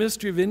this whole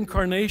mystery of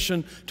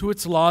incarnation to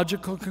its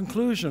logical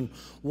conclusion.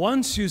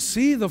 Once you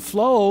see the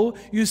flow,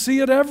 you see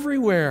it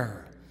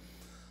everywhere.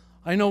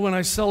 I know when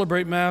I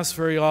celebrate Mass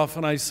very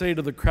often, I say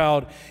to the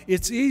crowd,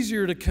 it's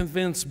easier to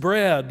convince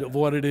bread of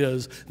what it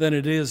is than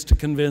it is to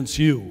convince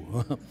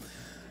you.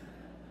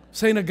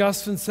 St.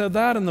 Augustine said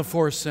that in the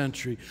 4th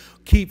century.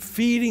 Keep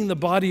feeding the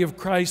body of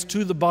Christ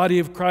to the body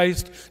of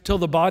Christ till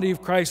the body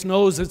of Christ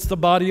knows it's the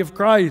body of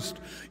Christ.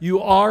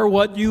 You are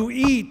what you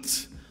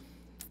eat.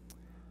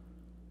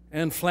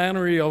 And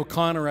Flannery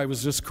O'Connor, I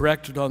was just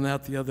corrected on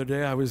that the other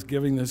day. I was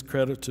giving this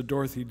credit to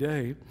Dorothy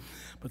Day,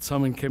 but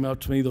someone came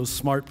out to me, those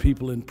smart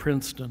people in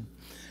Princeton,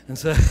 and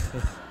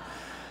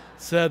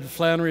said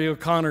Flannery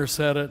O'Connor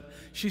said it.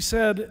 She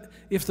said,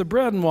 if the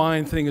bread and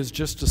wine thing is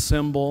just a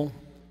symbol,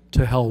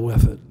 to hell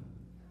with it.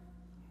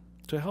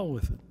 To hell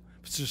with it.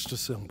 It's just a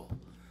symbol.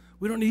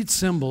 We don't need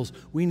symbols.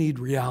 We need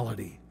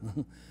reality.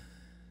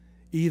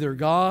 Either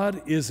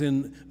God is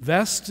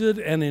invested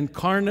and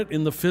incarnate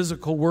in the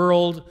physical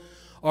world,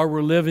 or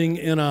we're living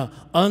in an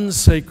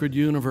unsacred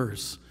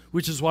universe,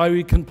 which is why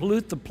we can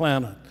pollute the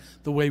planet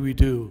the way we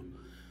do,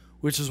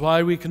 which is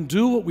why we can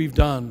do what we've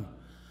done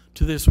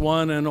to this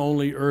one and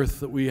only earth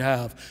that we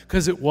have,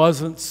 because it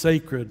wasn't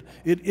sacred.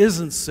 It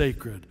isn't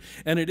sacred.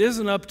 And it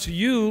isn't up to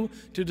you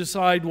to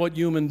decide what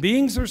human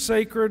beings are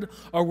sacred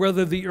or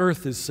whether the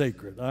earth is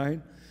sacred, all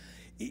right?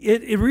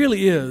 It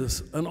really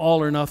is an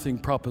all or nothing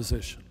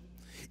proposition.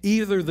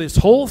 Either this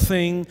whole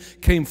thing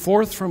came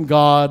forth from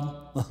God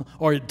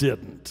or it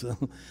didn't.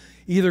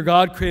 Either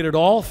God created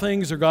all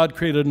things or God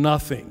created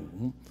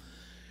nothing.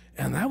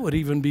 And that would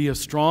even be a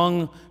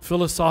strong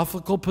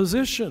philosophical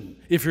position.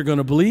 If you're going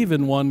to believe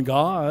in one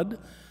God,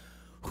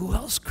 who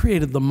else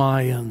created the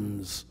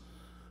Mayans?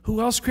 Who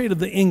else created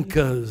the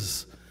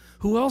Incas?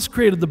 Who else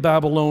created the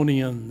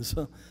Babylonians?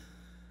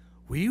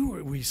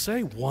 We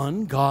say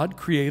one God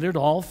created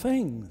all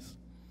things.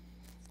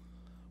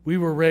 We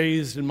were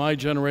raised in my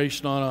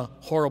generation on a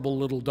horrible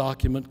little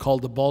document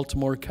called the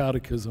Baltimore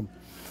Catechism.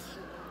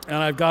 And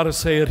I've got to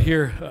say it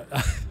here.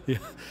 Yeah.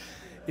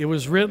 It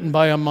was written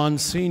by a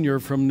Monsignor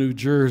from New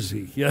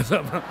Jersey. Yes.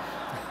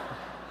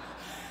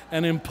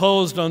 And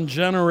imposed on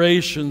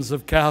generations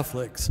of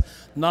Catholics.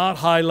 Not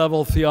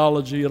high-level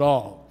theology at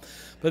all.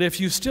 But if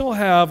you still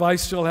have, I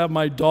still have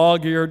my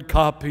dog-eared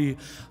copy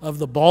of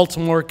the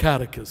Baltimore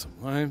Catechism,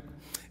 right?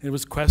 It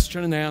was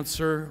question and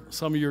answer.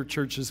 Some of your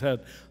churches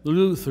had, the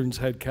Lutherans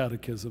had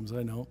catechisms,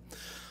 I know.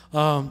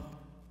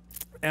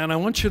 And I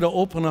want you to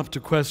open up to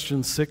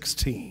question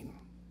 16.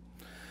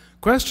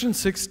 Question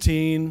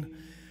 16,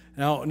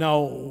 now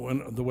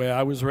the way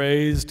I was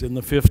raised in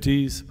the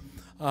 50s,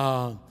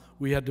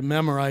 we had to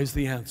memorize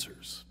the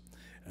answers.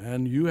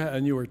 And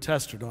you were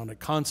tested on it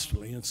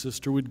constantly. And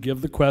sister would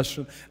give the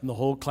question, and the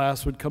whole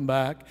class would come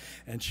back,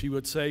 and she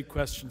would say,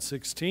 question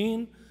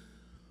 16,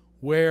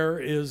 where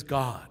is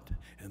God?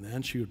 And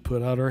then she would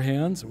put out her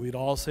hands, and we'd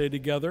all say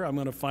together, I'm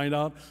going to find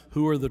out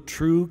who are the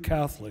true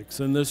Catholics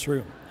in this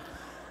room.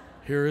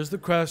 Here is the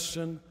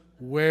question,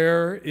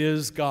 where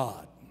is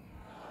God?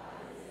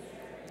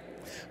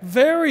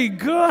 Very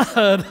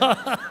good.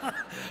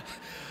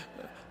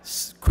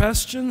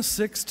 Question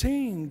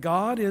 16,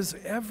 God is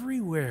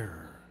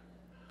everywhere.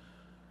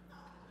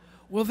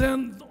 Well,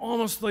 then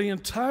almost the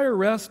entire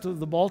rest of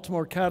the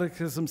Baltimore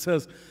Catechism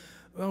says,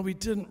 Well, we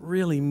didn't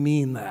really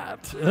mean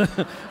that.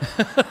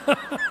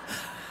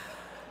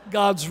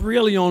 God's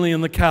really only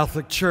in the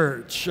Catholic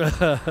Church.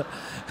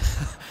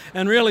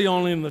 And really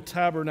only in the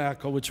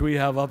tabernacle, which we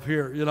have up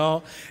here, you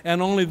know.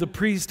 And only the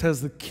priest has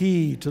the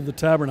key to the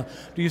tabernacle.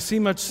 Do you see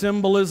much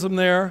symbolism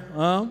there?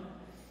 Huh?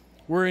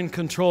 We're in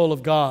control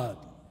of God.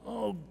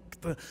 Oh,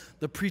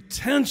 the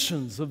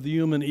pretensions of the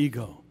human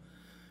ego.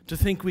 To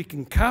think we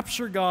can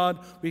capture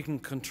God, we can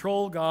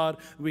control God,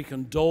 we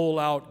can dole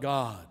out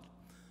God.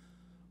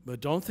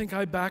 But don't think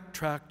I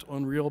backtracked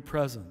on real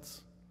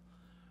presence.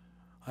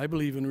 I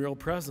believe in real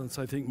presence,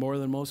 I think, more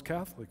than most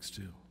Catholics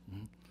do,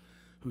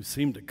 who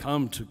seem to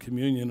come to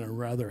communion in a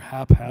rather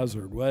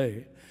haphazard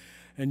way.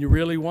 And you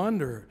really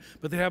wonder,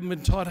 but they haven't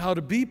been taught how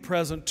to be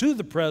present to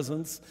the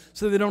presence,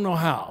 so they don't know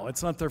how.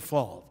 It's not their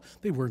fault.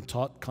 They weren't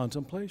taught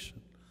contemplation.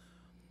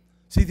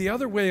 See, the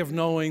other way of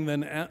knowing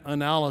than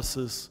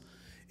analysis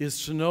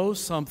is to know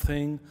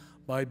something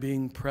by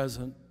being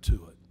present to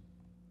it.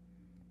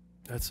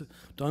 That's it.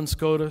 Duns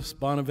Scotus,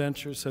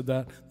 Bonaventure said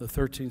that in the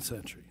 13th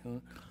century.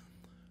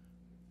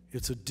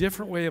 It's a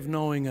different way of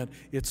knowing it.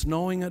 It's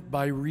knowing it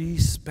by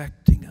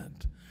respecting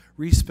it.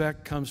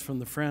 Respect comes from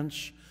the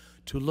French,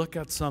 to look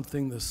at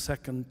something the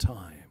second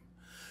time.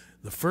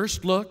 The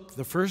first look,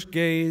 the first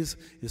gaze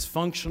is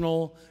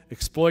functional,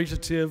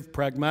 exploitative,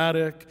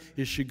 pragmatic.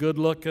 Is she good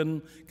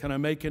looking? Can I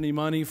make any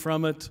money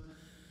from it?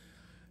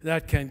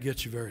 That can't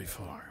get you very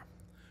far.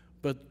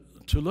 But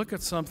to look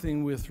at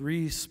something with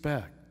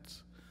respect,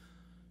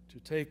 to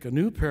take a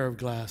new pair of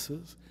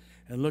glasses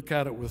and look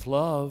at it with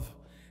love,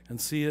 and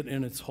see it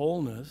in its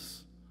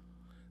wholeness,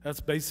 that's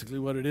basically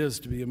what it is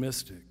to be a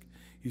mystic.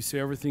 You see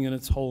everything in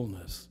its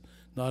wholeness,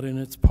 not in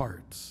its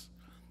parts.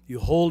 You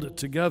hold it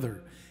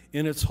together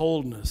in its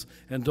wholeness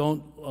and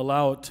don't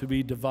allow it to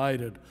be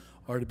divided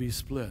or to be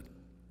split.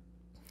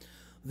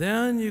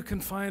 Then you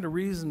can find a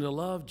reason to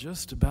love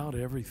just about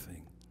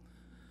everything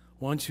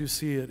once you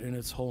see it in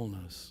its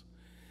wholeness.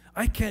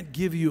 I can't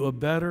give you a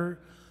better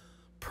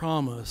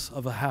promise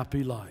of a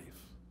happy life.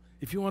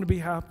 If you want to be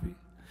happy,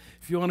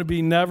 if you want to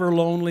be never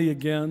lonely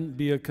again,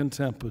 be a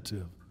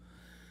contemplative,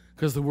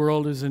 because the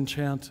world is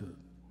enchanted.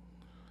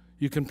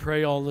 You can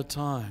pray all the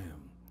time.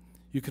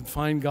 You can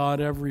find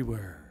God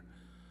everywhere.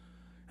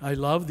 I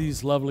love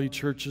these lovely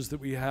churches that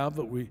we have,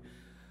 but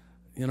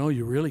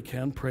you really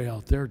can pray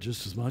out there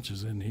just as much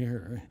as in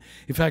here.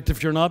 In fact,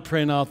 if you're not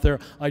praying out there,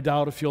 I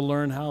doubt if you'll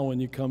learn how when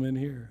you come in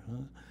here.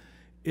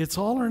 It's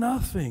all or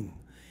nothing.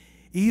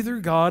 Either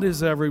God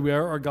is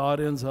everywhere or God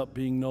ends up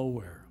being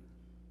nowhere.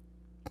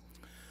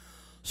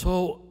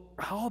 So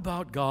how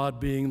about God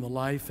being the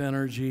life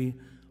energy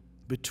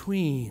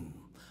between,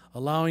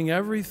 allowing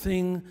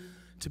everything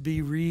to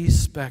be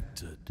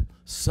respected,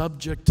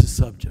 subject to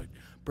subject,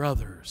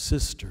 brother,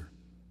 sister.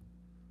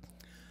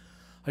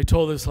 I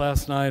told this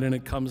last night, and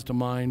it comes to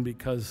mind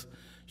because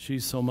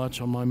she's so much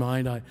on my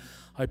mind.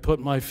 I put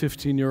my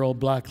 15-year-old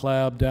black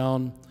lab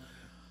down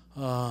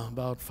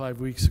about 5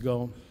 weeks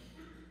ago,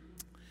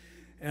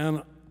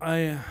 and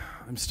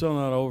I'm still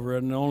not over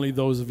it, and only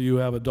those of you who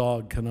have a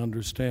dog can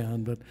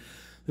understand, but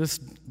this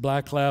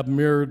black lab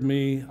mirrored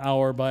me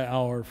hour by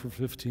hour for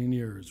 15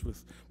 years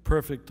with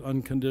perfect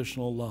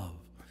unconditional love.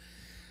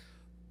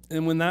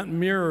 And when that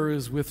mirror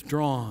is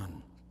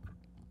withdrawn,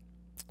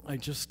 I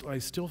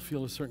still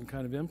feel a certain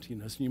kind of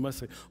emptiness. And you must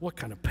say, what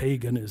kind of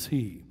pagan is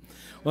he?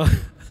 Well,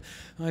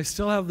 I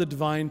still have the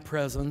divine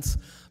presence,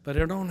 but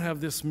I don't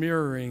have this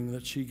mirroring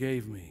that she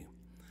gave me.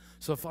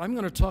 So if I'm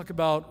going to talk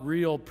about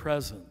real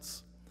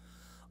presence,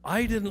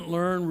 I didn't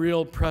learn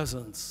real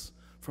presence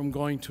from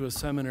going to a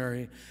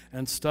seminary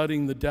and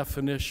studying the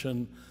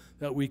definition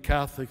that we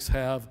Catholics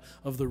have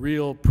of the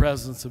real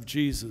presence of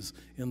Jesus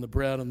in the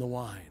bread and the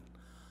wine.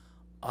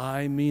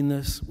 I mean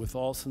this with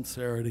all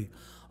sincerity.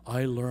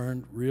 I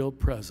learned real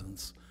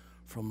presence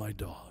from my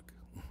dog.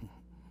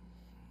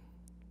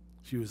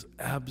 She was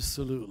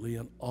absolutely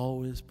and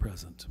always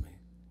present to me.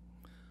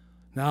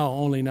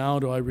 Only now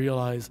do I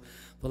realize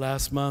the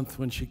last month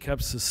when she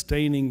kept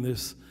sustaining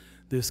this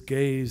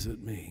gaze at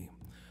me.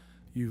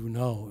 You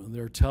know,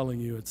 they're telling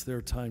you it's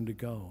their time to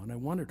go. And I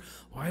wondered,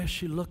 why is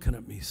she looking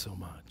at me so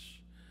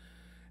much?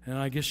 And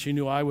I guess she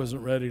knew I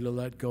wasn't ready to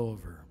let go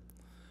of her.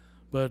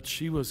 But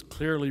she was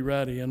clearly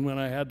ready, and when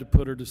I had to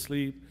put her to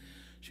sleep,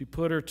 she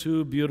put her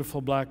two beautiful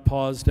black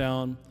paws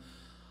down.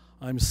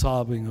 I'm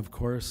sobbing, of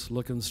course,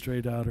 looking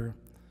straight at her.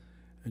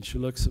 And she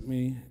looks at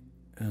me,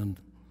 and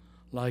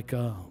like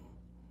a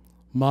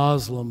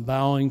Muslim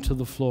bowing to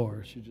the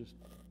floor, she just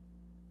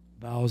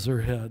bows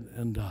her head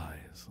and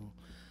dies.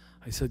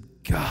 I said,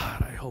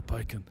 God, I hope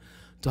I can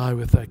die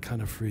with that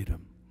kind of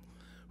freedom,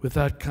 with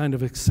that kind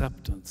of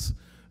acceptance,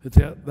 with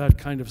that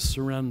kind of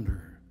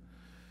surrender.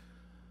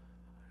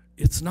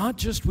 It's not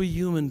just we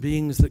human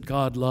beings that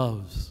God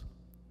loves.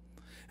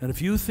 And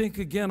if you think,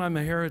 again, I'm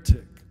a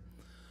heretic,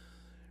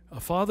 a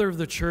father of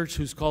the church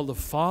who's called the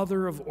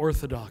father of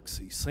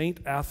orthodoxy, Saint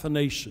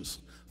Athanasius,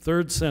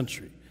 3rd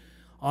century,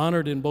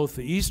 honored in both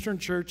the Eastern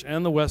Church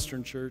and the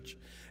Western Church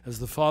as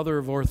the father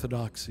of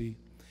orthodoxy,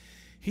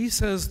 he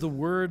says the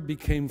Word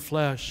became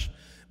flesh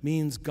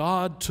means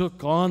God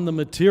took on the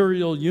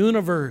material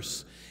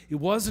universe. It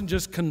wasn't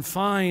just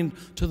confined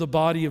to the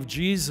body of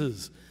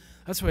Jesus.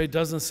 That's why it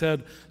doesn't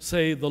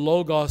say the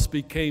Logos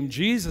became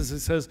Jesus.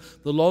 It says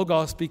the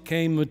Logos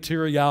became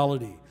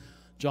materiality.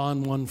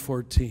 John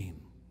 1:14.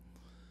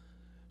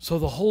 So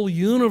the whole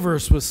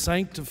universe was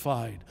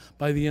sanctified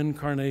by the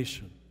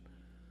incarnation.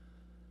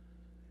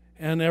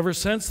 And ever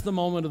since the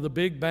moment of the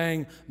Big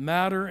Bang,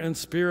 matter and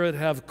spirit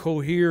have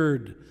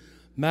cohered.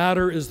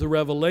 Matter is the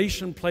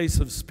revelation place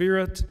of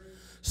spirit.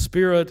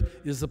 Spirit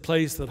is the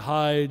place that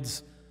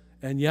hides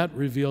and yet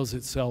reveals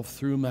itself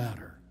through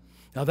matter.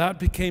 Now that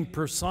became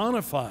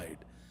personified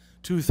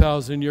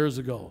 2,000 years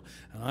ago.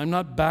 And I'm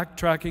not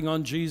backtracking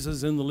on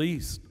Jesus in the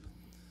least.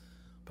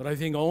 But I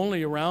think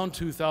only around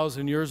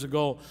 2,000 years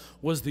ago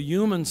was the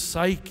human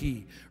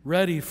psyche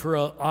ready for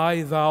an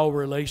I-thou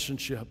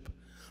relationship,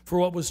 for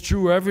what was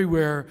true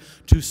everywhere,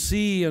 to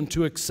see and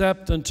to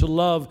accept and to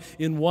love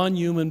in one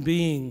human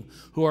being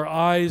who our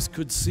eyes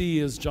could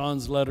see, as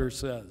John's letter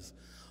says.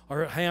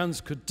 Our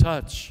hands could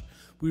touch.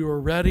 We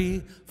were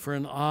ready for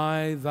an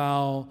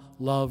I-thou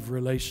love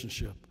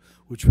relationship,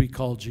 which we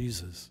call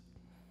Jesus.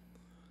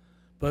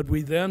 But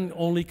we then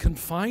only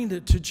confined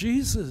it to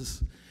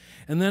Jesus,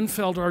 and then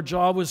felt our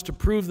job was to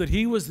prove that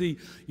he was the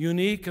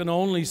unique and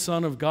only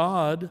Son of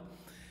God.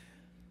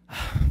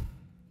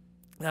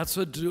 That's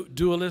what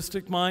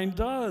dualistic mind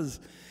does.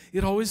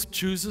 It always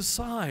chooses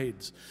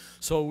sides.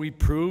 So we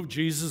proved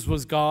Jesus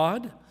was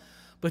God,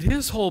 but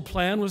his whole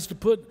plan was to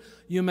put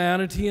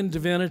humanity and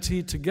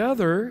divinity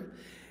together.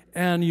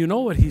 And you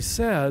know what he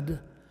said?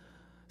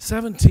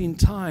 17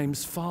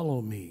 times,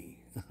 follow me.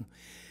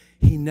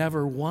 He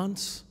never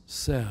once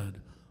said,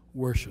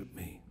 worship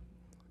me.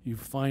 You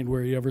find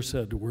where he ever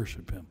said to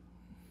worship him.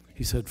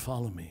 He said,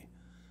 follow me.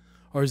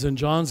 Or as in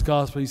John's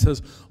gospel, he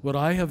says, what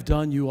I have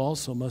done, you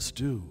also must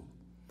do.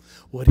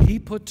 What he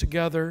put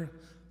together,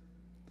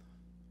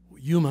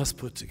 you must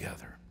put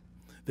together.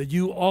 That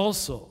you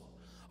also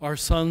are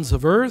sons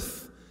of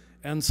earth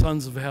and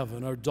sons of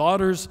heaven, are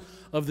daughters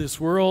of this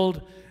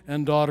world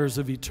and daughters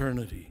of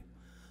eternity.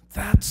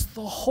 That's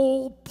the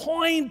whole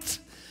point.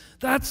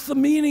 That's the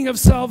meaning of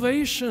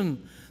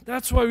salvation.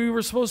 That's why we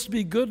were supposed to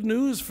be good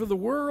news for the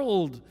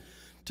world,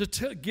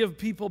 to give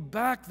people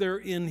back their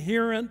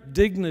inherent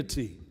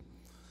dignity.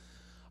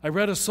 I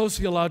read a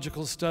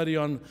sociological study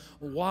on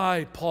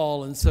why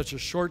Paul, in such a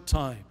short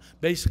time,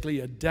 basically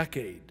a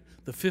decade,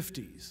 the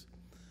 50s,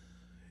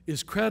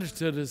 is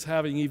credited as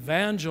having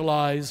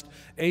evangelized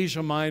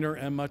Asia Minor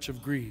and much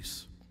of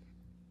Greece.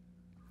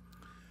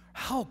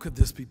 How could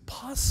this be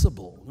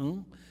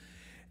possible?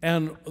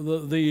 And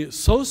the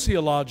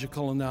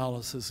sociological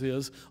analysis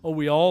is,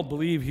 we all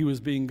believe he was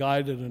being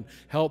guided and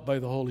helped by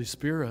the Holy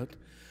Spirit,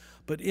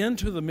 but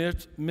into the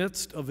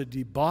midst of a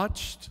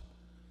debauched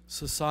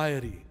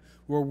society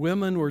where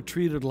women were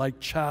treated like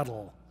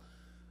chattel,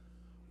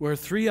 where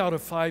 3 out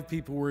of 5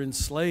 people were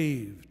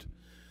enslaved,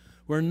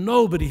 where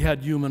nobody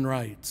had human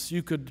rights.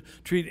 You could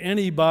treat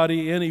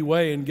anybody any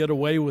way and get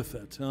away with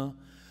it.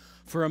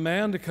 For a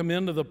man to come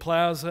into the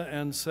plaza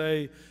and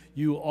say,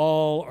 you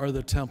all are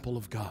the temple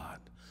of God,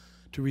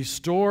 to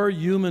restore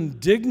human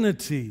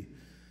dignity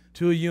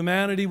to a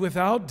humanity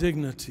without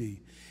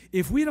dignity.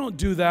 If we don't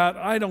do that,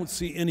 I don't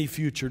see any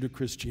future to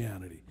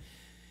Christianity.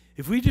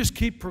 If we just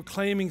keep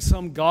proclaiming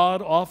some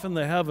God off in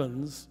the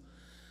heavens,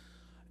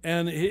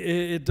 and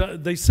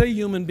they say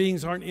human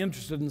beings aren't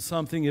interested in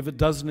something if it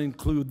doesn't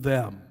include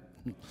them.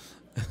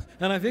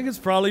 And I think it's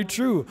probably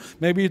true.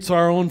 Maybe it's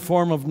our own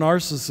form of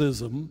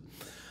narcissism.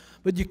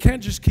 But you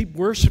can't just keep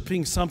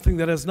worshiping something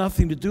that has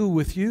nothing to do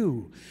with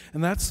you.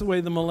 And that's the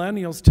way the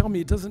millennials tell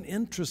me. It doesn't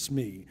interest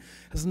me.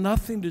 It has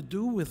nothing to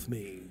do with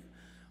me.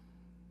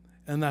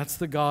 And that's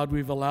the God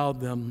we've allowed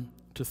them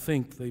to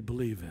think they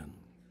believe in.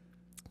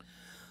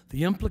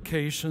 The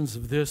implications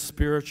of this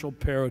spiritual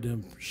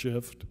paradigm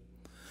shift,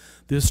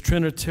 this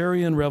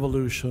Trinitarian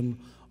revolution,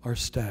 are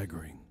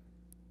staggering.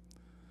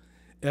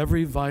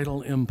 Every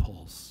vital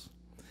impulse,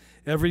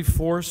 every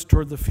force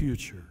toward the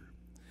future,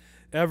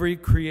 every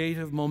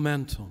creative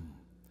momentum,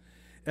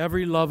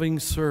 every loving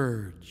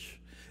surge,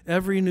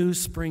 every new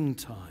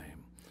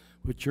springtime,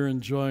 which you're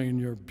enjoying in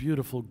your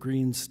beautiful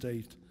green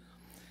state,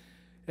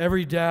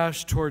 every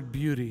dash toward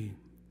beauty,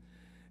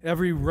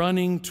 every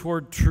running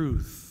toward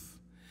truth,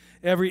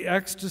 every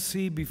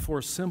ecstasy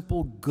before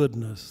simple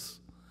goodness,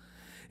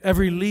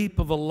 every leap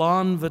of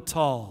elan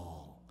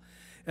vital,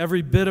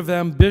 every bit of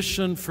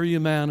ambition for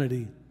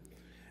humanity.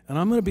 And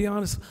I'm going to be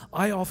honest,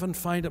 I often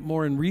find it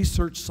more in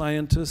research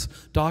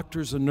scientists,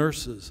 doctors, and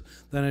nurses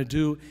than I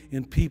do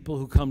in people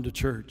who come to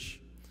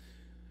church.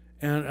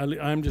 And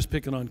I'm just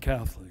picking on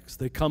Catholics.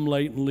 They come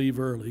late and leave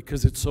early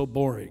because it's so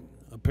boring,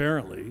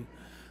 apparently.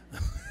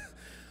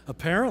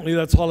 Apparently,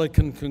 that's all I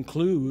can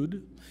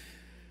conclude.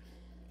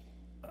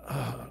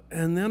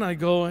 And then I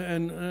go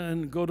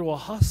and go to a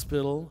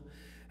hospital,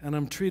 and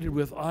I'm treated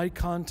with eye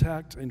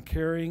contact and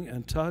caring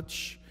and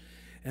touch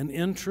and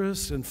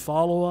interest and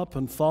follow-up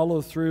and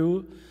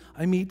follow-through.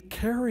 I meet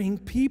caring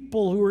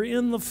people who are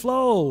in the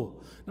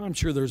flow. Now, I'm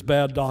sure there's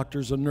bad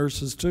doctors and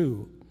nurses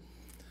too.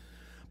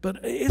 But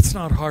it's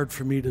not hard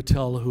for me to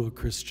tell who a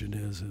Christian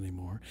is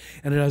anymore.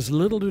 And it has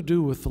little to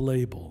do with the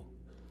label.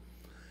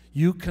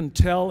 You can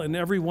tell, and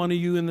every one of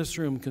you in this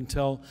room can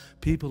tell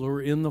people who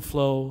are in the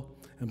flow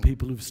and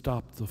people who've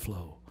stopped the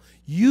flow.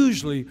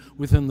 Usually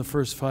within the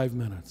first 5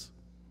 minutes.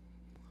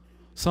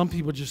 Some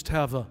people just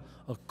have a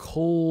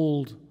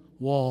cold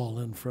wall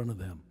in front of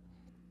them.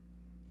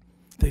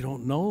 They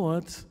don't know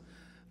it.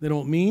 They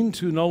don't mean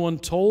to. No one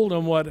told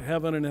them what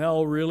heaven and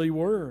hell really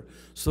were,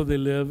 so they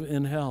live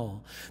in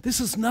hell. This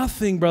is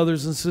nothing,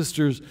 brothers and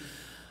sisters,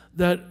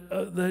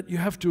 that you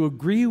have to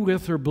agree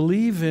with or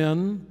believe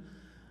in.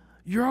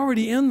 You're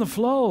already in the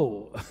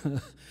flow.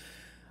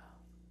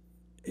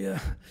 Yeah.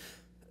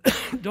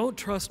 Don't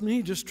trust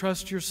me, just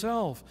trust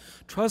yourself.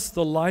 Trust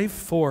the life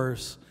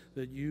force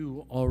that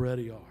you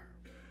already are.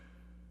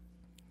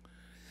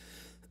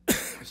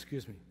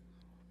 Excuse me.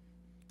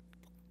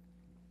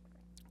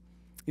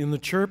 In the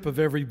chirp of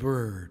every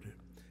bird,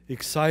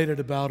 excited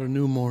about a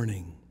new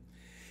morning,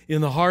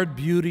 in the hard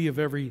beauty of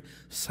every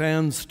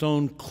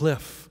sandstone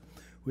cliff,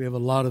 we have a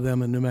lot of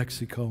them in New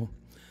Mexico.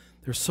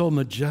 They're so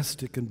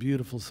majestic and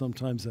beautiful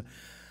sometimes.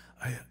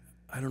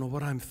 I don't know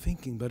what I'm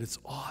thinking, but it's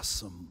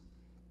awesome.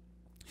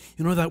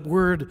 You know that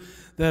word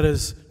that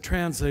is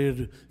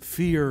translated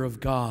fear of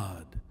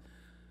God?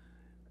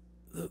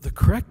 The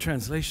correct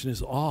translation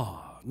is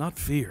awe, not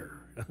fear,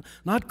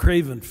 not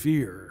craven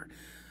fear.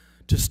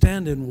 To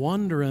stand in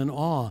wonder and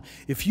awe.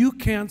 If you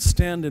can't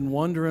stand in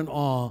wonder and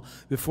awe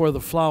before the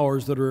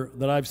flowers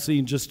that I've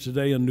seen just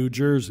today in New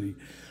Jersey,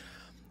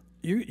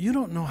 you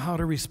don't know how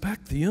to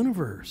respect the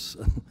universe.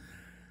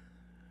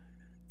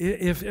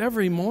 If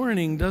every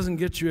morning doesn't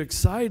get you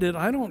excited,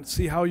 I don't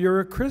see how you're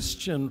a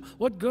Christian.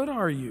 What good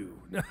are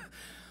you?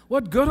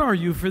 What good are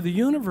you for the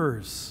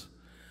universe?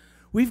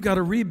 We've got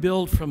to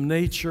rebuild from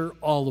nature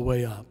all the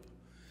way up.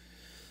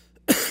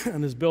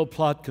 And as Bill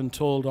Plotkin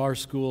told our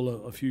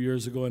school a few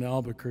years ago in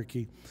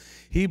Albuquerque,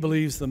 he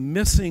believes the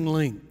missing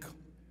link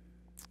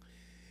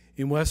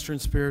in Western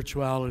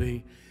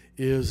spirituality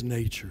is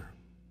nature.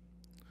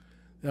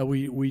 That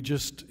we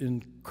just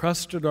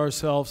encrusted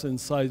ourselves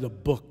inside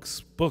of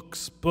books,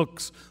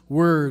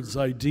 words,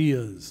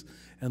 ideas,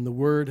 and the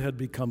Word had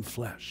become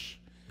flesh.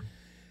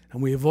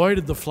 And we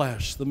avoided the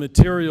flesh, the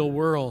material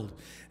world,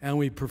 and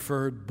we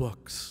preferred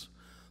books.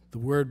 The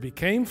Word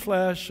became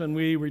flesh, and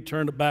we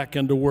returned it back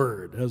into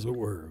Word, as it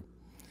were.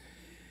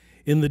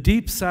 In the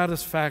deep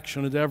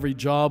satisfaction at every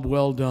job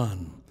well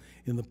done,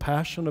 in the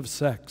passion of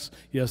sex,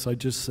 yes, I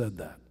just said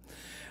that,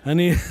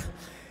 and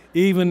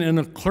even in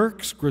a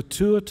clerk's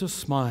gratuitous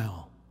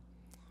smile.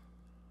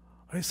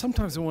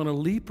 Sometimes I want to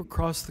leap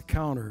across the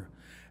counter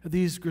at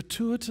these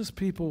gratuitous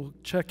people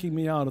checking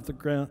me out at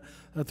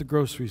the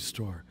grocery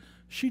store.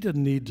 She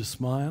didn't need to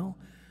smile,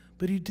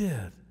 but he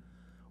did.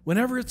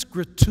 Whenever it's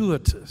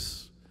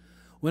gratuitous,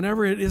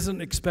 whenever it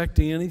isn't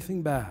expecting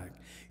anything back,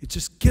 it's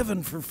just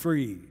given for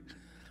free.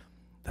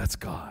 That's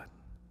God.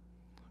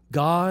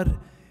 God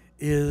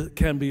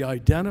can be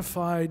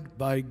identified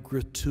by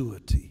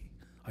gratuity.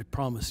 I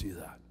promise you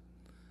that.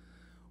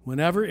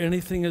 Whenever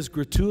anything is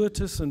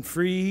gratuitous and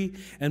free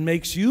and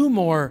makes you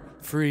more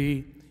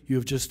free, you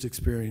have just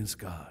experienced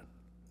God.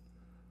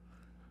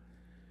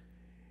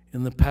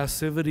 In the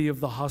passivity of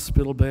the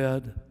hospital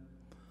bed,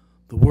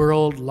 the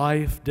world,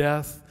 life,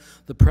 death,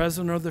 the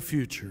present or the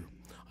future,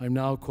 I'm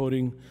now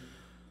quoting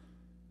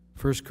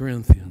 1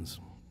 Corinthians.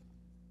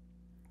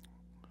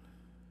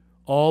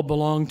 All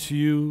belong to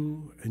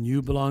you, and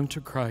you belong to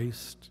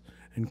Christ,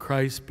 and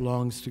Christ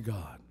belongs to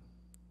God.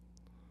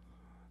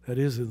 That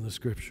is in the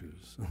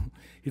Scriptures.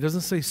 He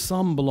doesn't say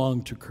some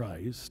belong to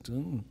Christ.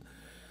 And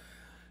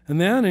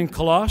then in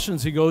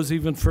Colossians, he goes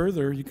even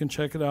further. You can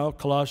check it out,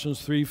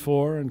 Colossians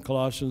 3:4 and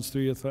Colossians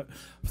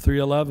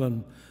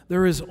 3:11.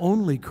 There is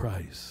only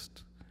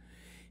Christ.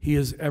 He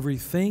is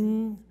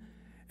everything,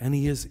 and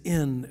he is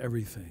in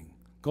everything.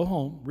 Go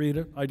home, read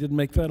it. I didn't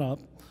make that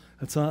up.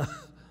 That's not.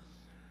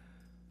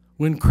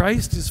 When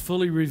Christ is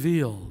fully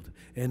revealed,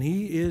 and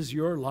he is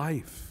your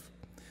life,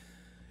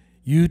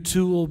 you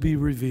too will be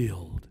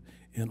revealed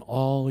in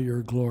all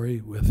your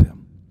glory with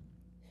him.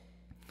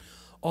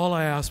 All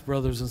I ask,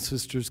 brothers and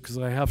sisters, because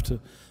I have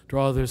to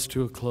draw this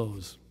to a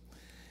close,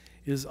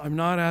 is I'm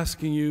not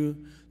asking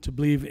you to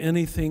believe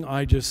anything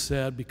I just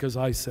said because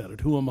I said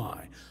it. Who am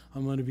I?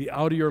 I'm going to be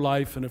out of your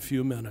life in a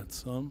few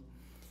minutes.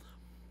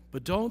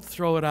 But don't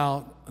throw it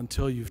out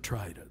until you've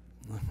tried it.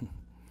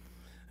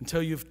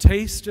 Until you've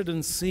tasted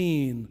and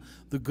seen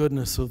the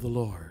goodness of the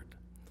Lord.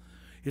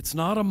 It's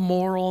not a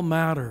moral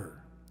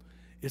matter.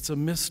 It's a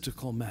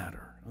mystical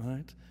matter,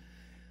 right?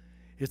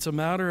 It's a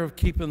matter of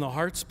keeping the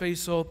heart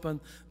space open,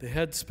 the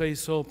head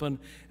space open,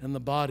 and the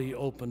body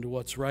open to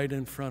what's right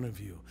in front of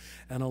you,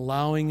 and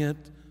allowing it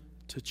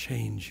to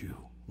change you.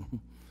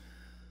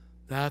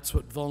 That's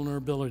what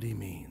vulnerability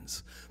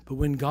means. But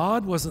when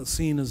God wasn't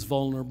seen as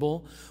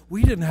vulnerable,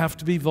 we didn't have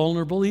to be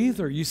vulnerable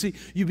either. You see,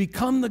 you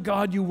become the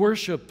God you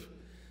worship.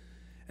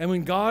 And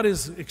when God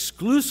is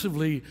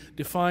exclusively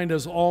defined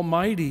as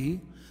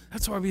almighty,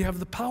 that's why we have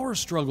the power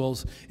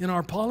struggles in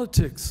our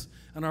politics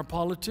and our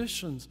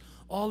politicians.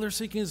 All they're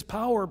seeking is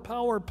power,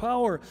 power,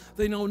 power.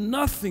 They know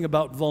nothing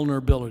about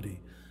vulnerability,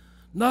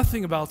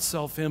 nothing about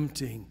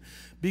self-emptying,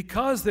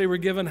 because they were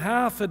given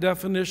half a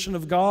definition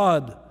of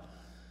God.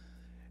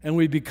 And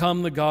we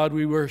become the God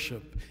we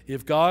worship.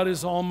 If God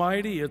is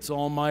almighty, it's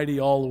almighty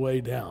all the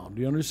way down.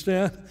 Do you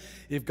understand?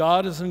 If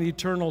God is an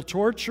eternal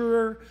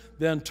torturer,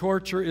 then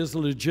torture is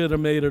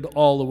legitimated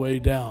all the way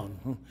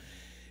down.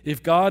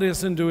 If God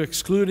is into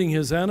excluding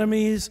his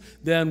enemies,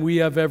 then we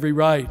have every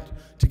right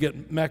to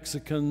get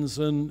Mexicans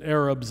and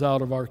Arabs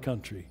out of our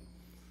country.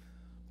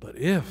 But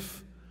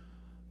if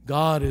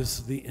God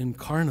is the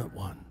incarnate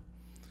one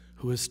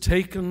who has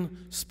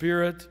taken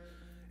spirit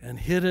and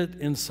hid it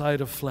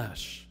inside of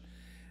flesh,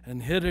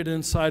 and hid it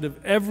inside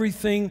of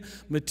everything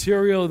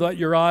material that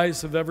your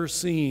eyes have ever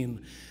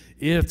seen,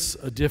 it's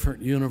a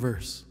different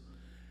universe.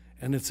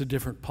 And it's a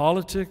different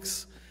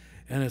politics,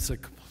 and it's a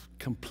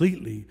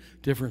completely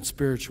different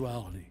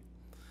spirituality.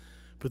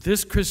 But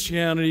this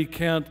Christianity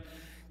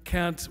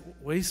can't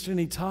waste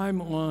any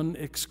time on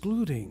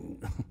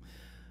excluding.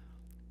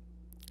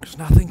 There's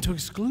nothing to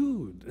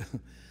exclude.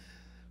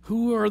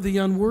 Who are the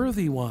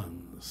unworthy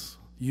ones?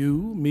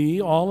 You,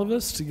 me, all of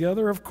us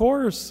together, of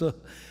course.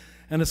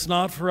 And it's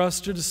not for us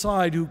to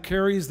decide who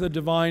carries the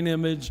divine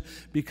image,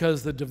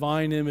 because the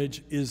divine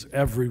image is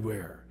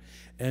everywhere.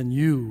 And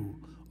you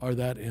are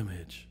that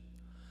image.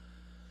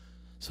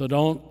 So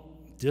don't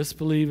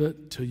disbelieve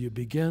it till you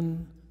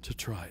begin to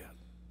try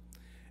it.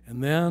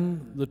 And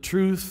then the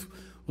truth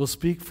will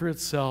speak for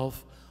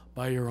itself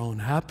by your own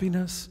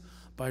happiness,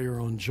 by your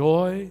own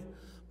joy,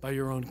 by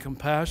your own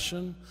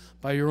compassion,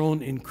 by your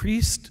own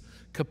increased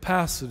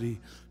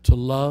capacity to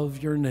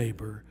love your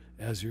neighbor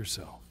as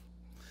yourself.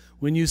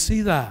 When you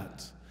see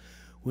that,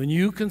 when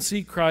you can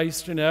see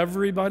Christ in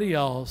everybody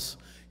else,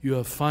 you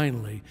have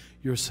finally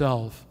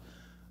yourself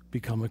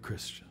become a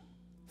Christian.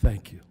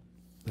 Thank you.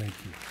 Thank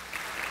you.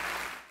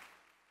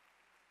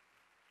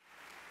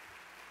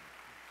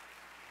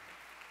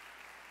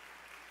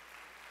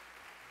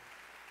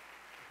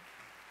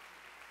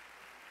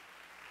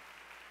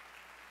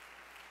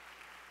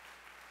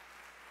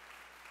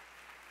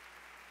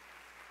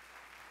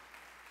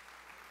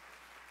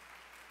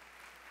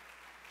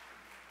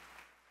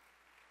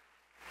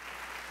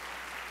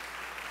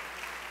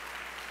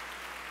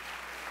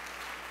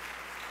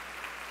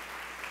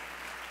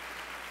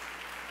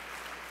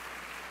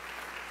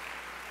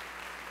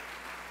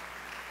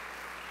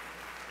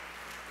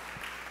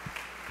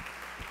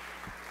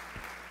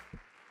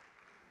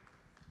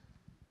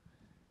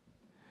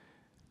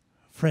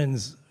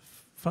 Friends,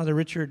 Father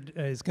Richard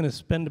is going to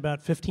spend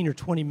about 15 or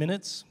 20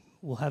 minutes.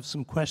 We'll have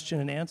some question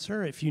and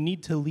answer. If you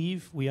need to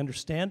leave, we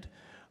understand.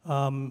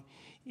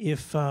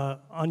 If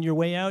on your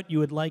way out you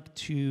would like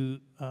to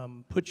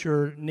put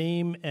your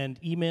name and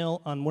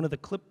email on one of the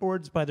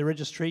clipboards by the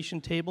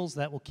registration tables,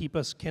 that will keep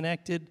us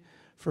connected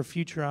for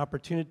future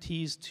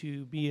opportunities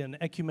to be an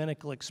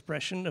ecumenical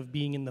expression of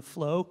being in the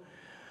flow.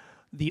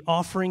 The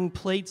offering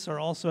plates are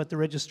also at the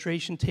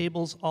registration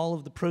tables. All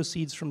of the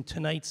proceeds from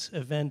tonight's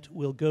event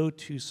will go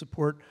to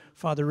support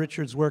Father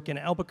Richard's work in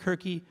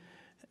Albuquerque,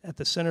 at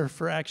the Center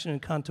for Action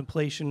and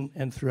Contemplation,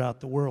 and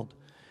throughout the world.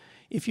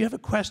 If you have a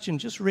question,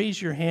 just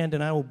raise your hand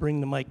and I will bring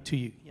the mic to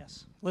you.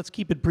 Yes. Let's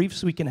keep it brief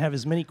so we can have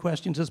as many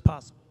questions as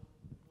possible.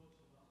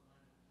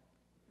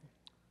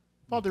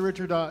 Father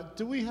Richard,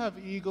 do we have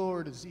ego,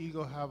 or does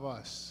ego have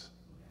us?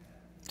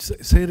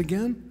 Say it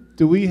again?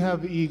 Do we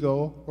have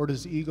ego, or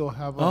does ego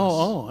have us?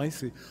 Oh, I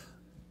see.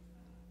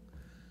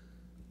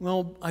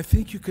 Well, I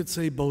think you could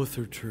say both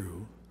are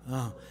true.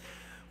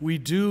 We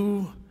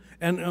do,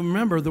 and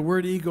remember, the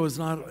word ego is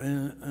not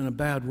a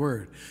bad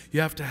word.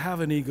 You have to have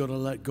an ego to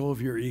let go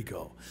of your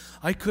ego.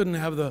 I couldn't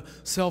have the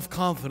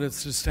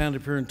self-confidence to stand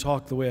up here and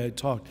talk the way I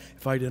talked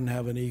if I didn't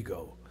have an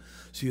ego.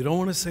 So you don't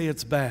want to say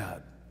it's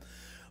bad.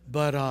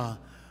 But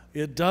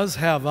it does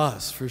have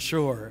us, for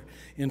sure,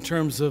 in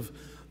terms of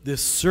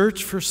this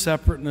search for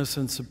separateness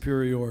and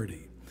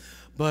superiority.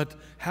 But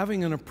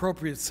having an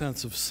appropriate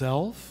sense of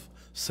self,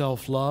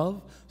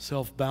 self-love,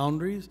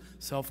 self-boundaries,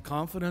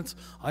 self-confidence,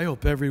 I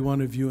hope every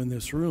one of you in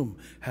this room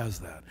has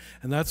that.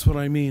 And that's what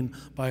I mean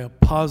by a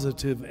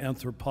positive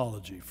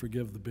anthropology.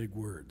 Forgive the big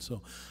word.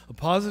 So a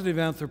positive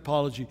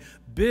anthropology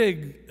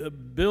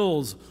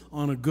builds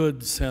on a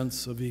good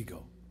sense of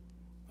ego.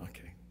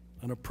 Okay,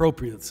 an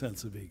appropriate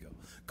sense of ego.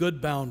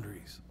 Good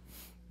boundaries.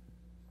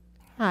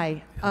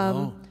 Hi.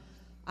 Hello.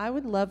 I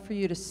would love for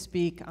you to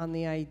speak on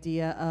the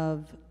idea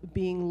of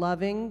being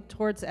loving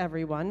towards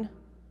everyone,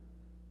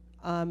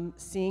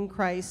 seeing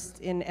Christ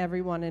in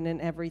everyone and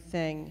in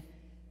everything,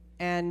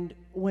 and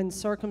when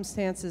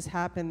circumstances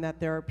happen that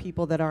there are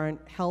people that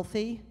aren't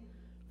healthy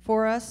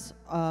for us,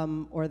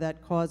 or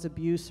that cause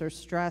abuse or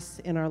stress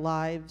in our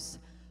lives,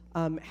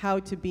 how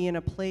to be in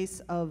a place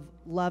of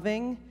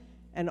loving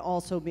and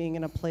also being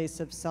in a place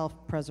of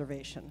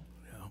self-preservation.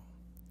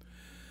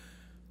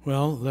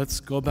 Well,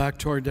 let's go back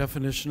to our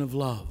definition of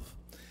love.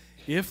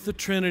 If the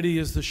Trinity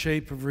is the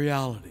shape of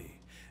reality,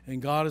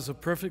 and God is a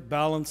perfect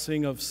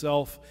balancing of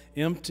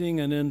self-emptying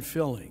and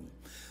infilling,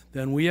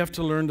 then we have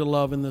to learn to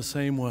love in the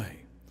same way.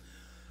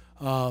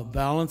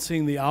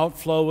 balancing the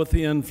outflow with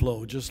the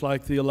inflow, just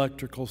like the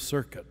electrical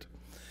circuit.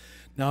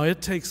 Now,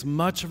 it takes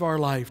much of our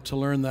life to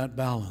learn that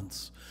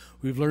balance.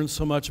 We've learned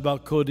so much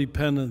about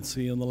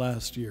codependency in the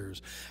last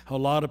years, how a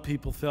lot of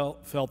people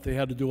felt they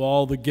had to do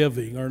all the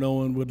giving or no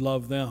one would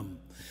love them.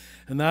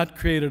 And that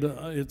created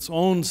its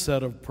own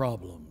set of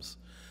problems.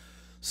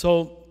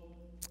 So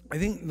I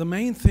think the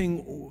main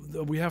thing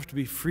that we have to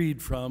be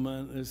freed from,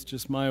 and it's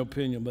just my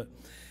opinion, but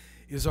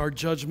is our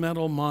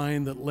judgmental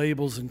mind that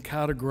labels and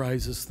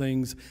categorizes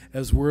things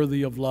as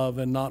worthy of love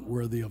and not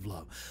worthy of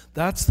love.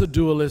 That's the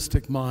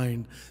dualistic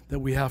mind that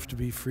we have to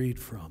be freed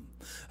from.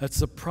 That's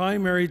the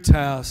primary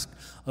task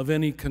of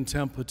any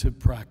contemplative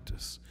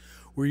practice,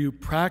 where you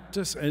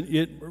practice,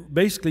 and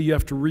basically you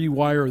have to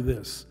rewire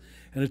this,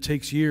 and it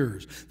takes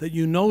years, that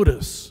you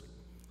notice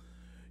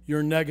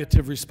your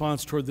negative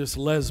response toward this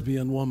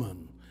lesbian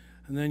woman.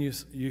 And then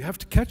you have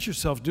to catch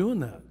yourself doing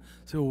that.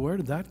 Say, well, where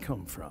did that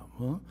come from?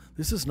 Huh?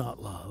 This is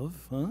not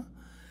love. Huh?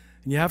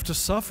 And you have to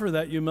suffer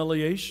that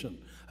humiliation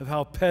of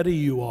how petty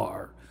you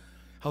are,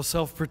 how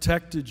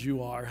self-protected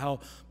you are, how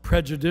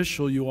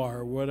prejudicial you are,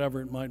 or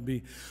whatever it might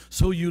be.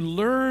 So you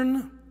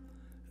learn,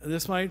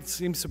 this might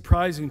seem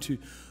surprising to you,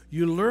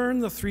 you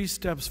learn the 3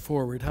 steps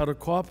forward, how to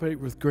cooperate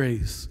with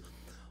grace,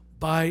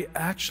 by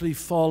actually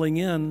falling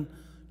in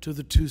to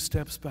the 2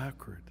 steps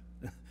backward.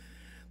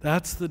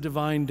 That's the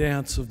divine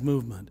dance of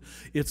movement.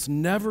 It's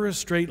never a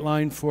straight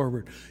line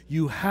forward.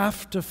 You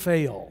have to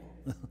fail,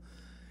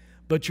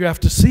 but you have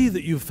to see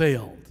that you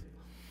failed.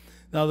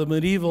 Now, the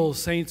medieval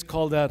saints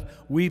called that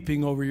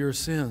weeping over your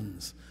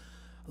sins.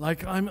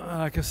 Like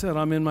I said,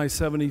 I'm in my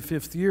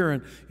 75th year,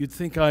 and you'd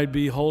think I'd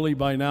be holy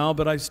by now,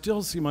 but I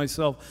still see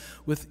myself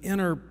with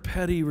inner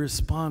petty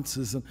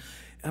responses,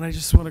 and I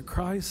just want to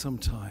cry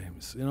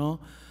sometimes, you know.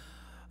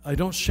 I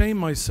don't shame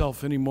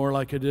myself anymore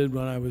like I did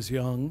when I was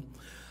young.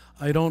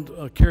 I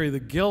don't carry the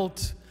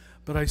guilt,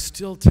 but I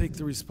still take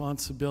the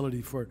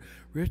responsibility for it.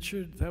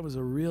 Richard, that was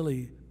a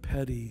really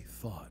petty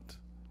thought.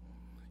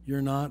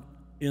 You're not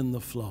in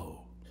the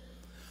flow.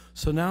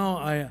 So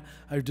now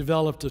I've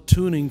developed a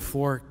tuning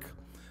fork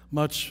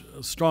much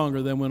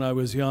stronger than when I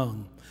was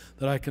young,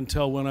 that I can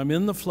tell when I'm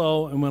in the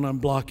flow and when I'm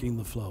blocking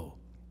the flow.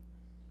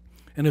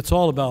 And it's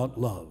all about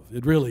love.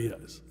 It really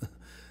is.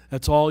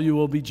 That's all you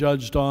will be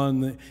judged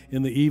on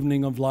in the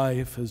evening of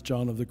life, as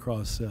John of the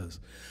Cross says.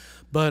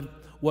 But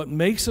what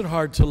makes it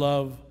hard to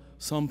love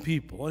some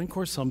people, and of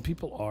course some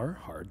people are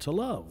hard to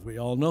love, we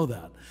all know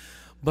that,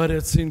 but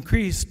it's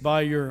increased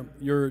by your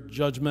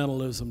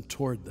judgmentalism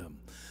toward them,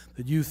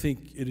 that you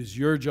think it is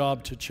your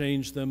job to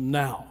change them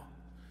now.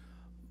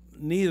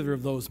 Neither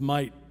of those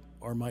might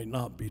or might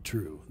not be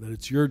true, that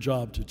it's your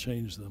job to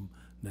change them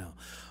now.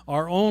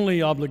 Our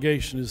only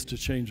obligation is to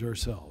change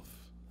ourselves.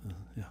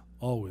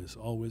 Always,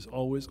 always,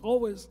 always,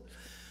 always.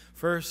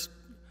 First,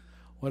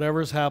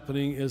 whatever's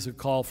happening is a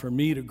call for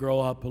me to grow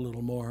up a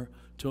little more,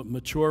 to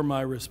mature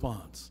my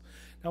response.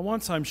 Now,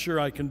 once I'm sure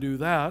I can do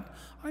that,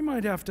 I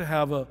might have to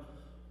have a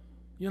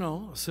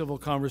civil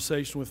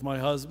conversation with my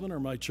husband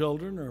or my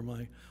children or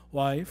my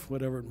wife,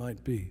 whatever it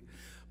might be.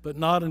 But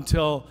not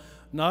until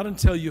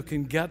you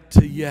can get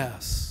to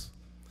yes.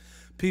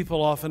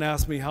 People often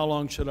ask me, how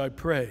long should I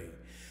pray?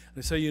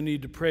 I say you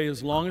need to pray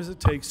as long as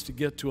it takes to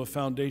get to a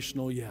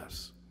foundational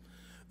yes.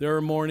 There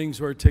are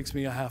mornings where it takes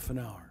me a half an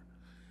hour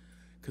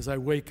because I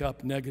wake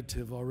up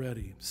negative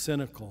already,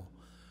 cynical,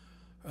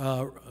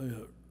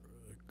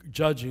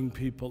 judging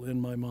people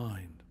in my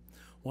mind.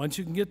 Once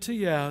you can get to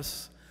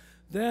yes,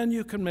 then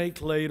you can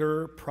make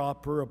later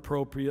proper,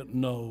 appropriate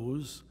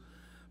no's,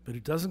 but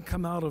it doesn't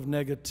come out of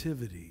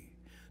negativity,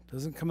 it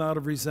doesn't come out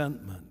of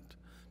resentment,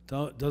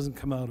 it doesn't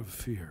come out of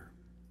fear.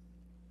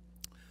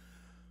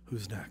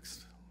 Who's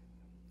next?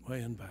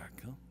 Way in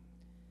back, huh?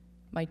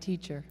 My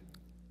teacher.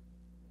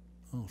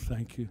 Oh,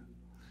 thank you.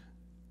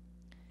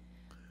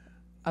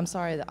 I'm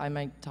sorry that I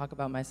might talk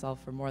about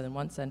myself for more than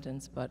one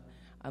sentence, but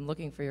I'm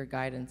looking for your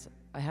guidance.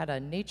 I had a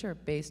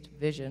nature-based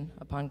vision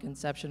upon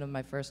conception of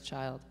my first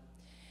child.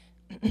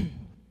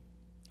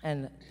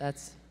 And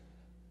that's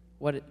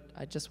what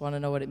I just want to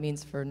know what it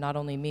means for not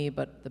only me,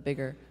 but the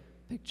bigger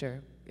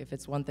picture. If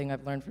it's one thing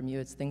I've learned from you,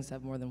 it's things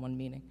have more than one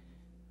meaning.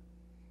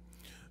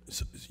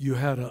 So you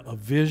had a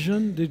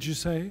vision, did you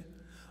say,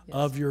 Yes.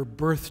 of your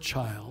birth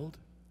child?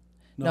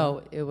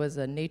 No, it was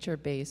a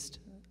nature-based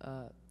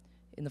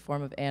in the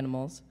form of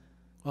animals.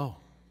 Oh.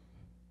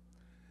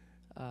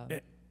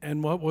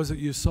 And what was it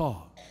you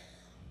saw?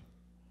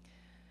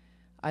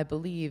 I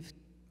believe,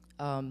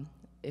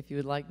 if you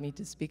would like me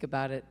to speak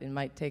about it, it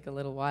might take a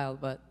little while,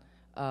 but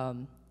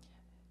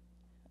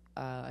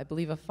I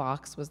believe a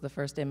fox was the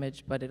first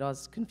image, but it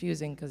was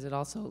confusing because it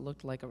also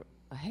looked like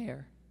a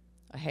hare.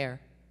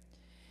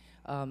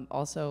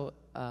 Also,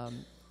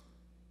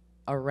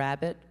 a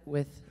rabbit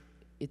with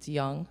its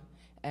young,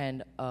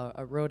 and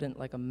a rodent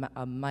like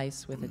a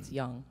mice with its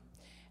young,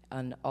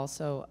 and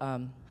also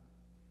I'm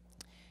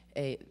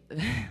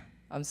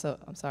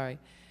sorry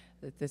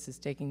that this is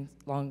taking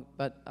long,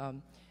 but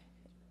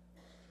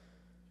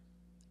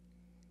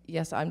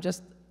yes, I'm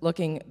just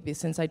looking,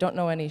 since I don't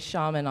know any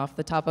shaman off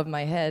the top of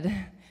my head,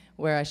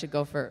 where I should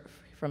go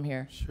from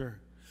here. Sure.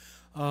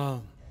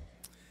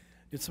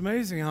 It's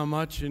amazing how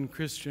much in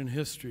Christian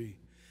history,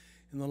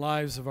 in the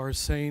lives of our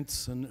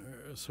saints, and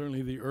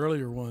certainly the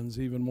earlier ones,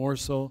 even more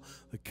so,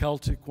 the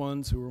Celtic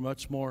ones who were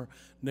much more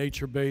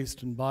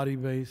nature-based and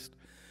body-based,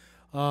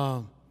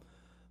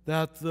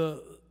 that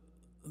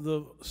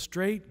the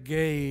straight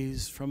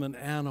gaze from an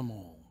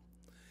animal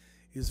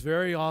is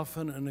very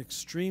often an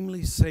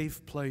extremely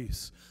safe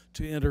place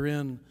to enter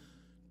in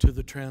to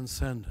the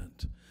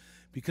transcendent.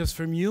 Because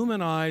from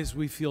human eyes,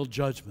 we feel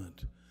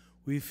judgment.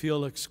 We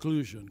feel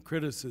exclusion,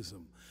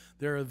 criticism.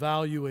 They're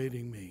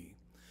evaluating me.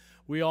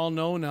 We all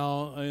know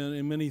now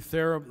in many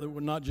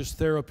not just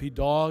therapy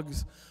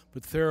dogs,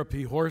 but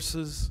therapy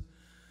horses,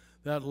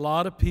 that a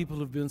lot of people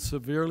who've been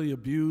severely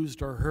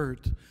abused or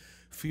hurt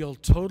feel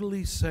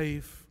totally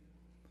safe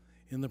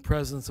in the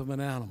presence of an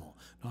animal.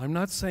 Now, I'm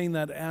not saying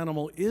that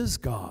animal is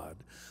God,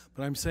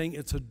 but I'm saying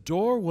it's a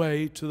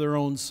doorway to their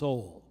own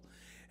soul.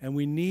 And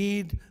we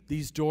need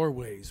these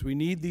doorways. We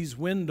need these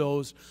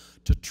windows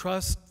to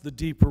trust the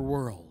deeper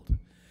world.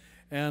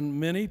 And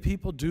many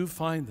people do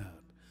find that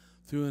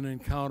through an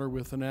encounter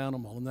with an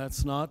animal. And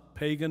that's not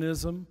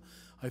paganism.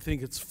 I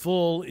think it's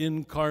full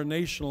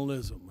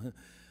incarnationalism,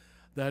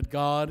 that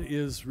God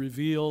is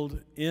revealed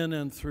in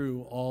and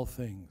through all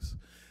things,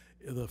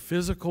 the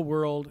physical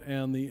world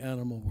and the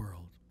animal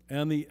world,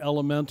 and the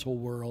elemental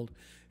world,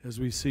 as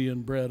we see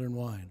in bread and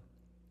wine.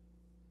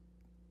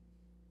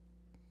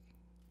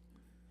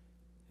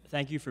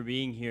 Thank you for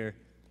being here.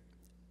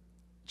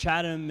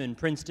 Chatham and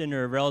Princeton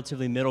are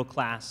relatively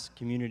middle-class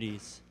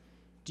communities.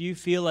 Do you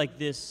feel like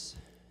this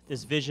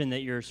vision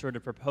that you're sort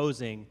of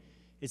proposing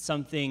is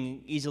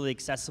something easily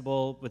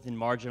accessible within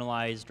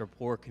marginalized or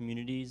poor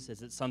communities?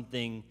 Is it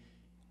something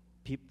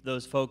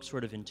those folks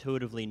sort of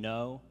intuitively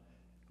know?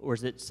 Or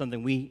is it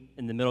something we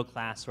in the middle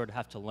class sort of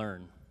have to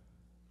learn?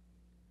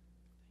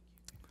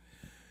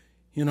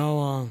 You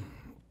know,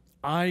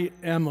 I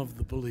am of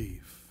the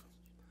belief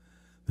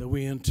that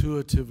we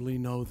intuitively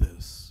know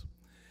this.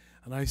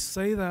 And I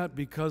say that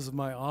because of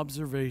my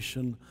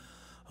observation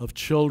of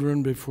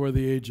children before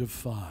the age of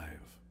 5.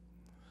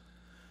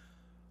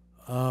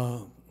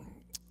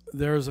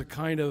 There's a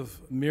kind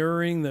of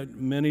mirroring that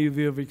many of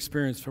you have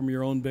experienced from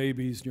your own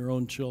babies and your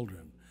own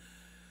children.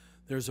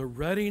 There's a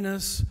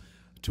readiness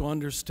to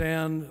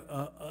understand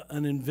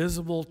an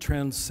invisible,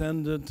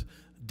 transcendent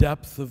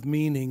depth of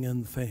meaning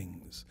in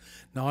things.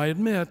 Now, I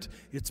admit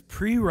it's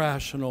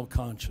pre-rational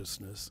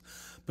consciousness,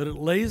 but it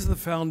lays the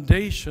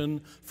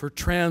foundation for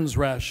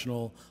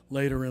trans-rational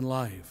later in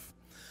life.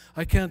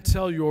 I can't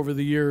tell you over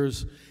the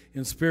years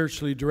in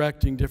spiritually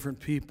directing different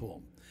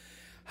people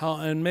how,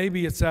 and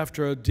maybe it's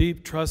after a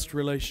deep trust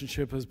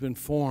relationship has been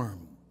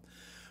formed,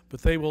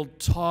 but they will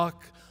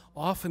talk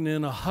often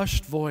in a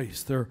hushed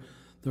voice. Their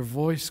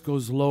voice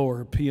goes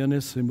lower,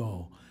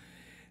 pianissimo,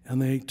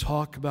 and they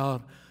talk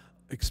about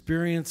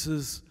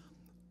experiences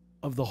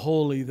of the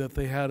holy that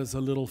they had as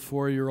a little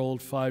 4-year-old,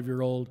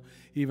 5-year-old,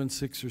 even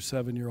 6 or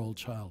 7-year-old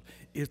child.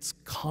 It's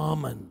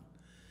common.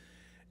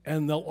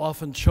 And they'll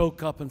often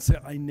choke up and say,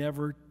 I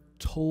never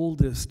told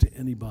this to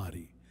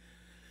anybody.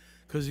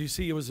 Because you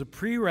see, it was a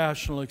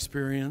pre-rational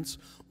experience.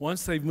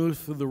 Once they've moved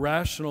through the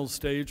rational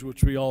stage,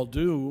 which we all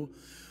do,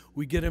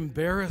 we get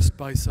embarrassed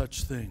by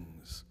such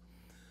things.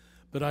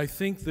 But I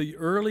think the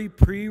early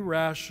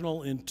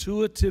pre-rational,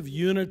 intuitive,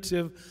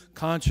 unitive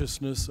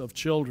consciousness of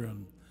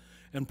children,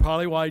 and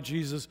probably why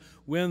Jesus,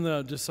 when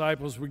the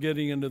disciples were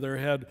getting into their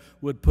head,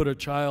 would put a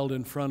child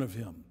in front of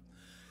him,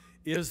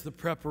 is the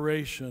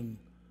preparation.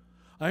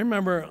 I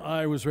remember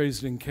I was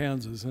raised in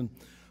Kansas, and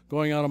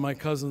going out on my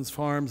cousin's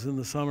farms in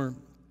the summer,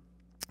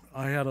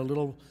 I had a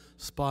little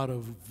spot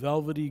of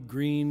velvety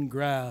green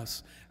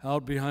grass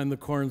out behind the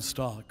corn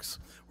stalks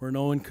where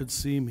no one could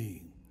see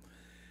me.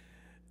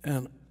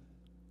 And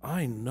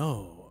I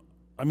know,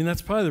 I mean,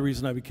 that's probably the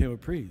reason I became a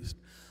priest.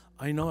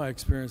 I know I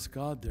experienced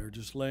God there,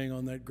 just laying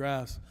on that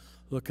grass,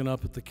 looking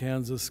up at the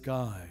Kansas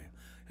sky.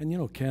 And you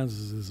know,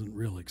 Kansas isn't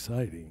real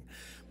exciting.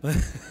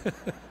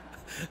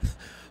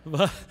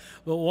 But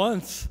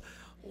once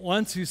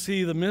you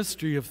see the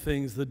mystery of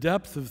things, the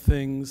depth of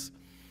things,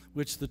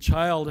 which the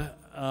child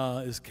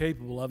is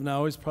capable of. Now,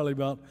 I was probably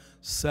about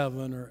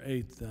 7 or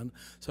 8 then.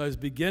 So I was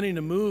beginning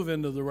to move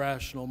into the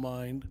rational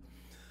mind,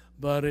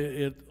 but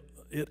it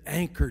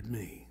anchored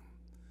me.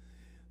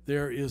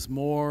 There is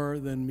more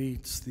than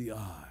meets the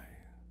eye.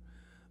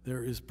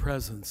 There is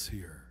presence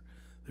here.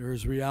 There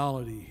is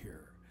reality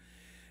here.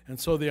 And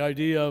so the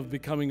idea of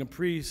becoming a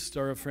priest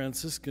or a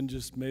Franciscan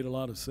just made a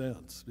lot of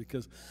sense,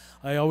 because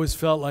I always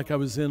felt like I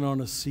was in on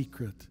a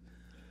secret.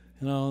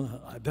 You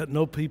know, I bet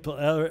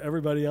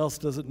everybody else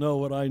doesn't know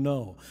what I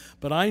know.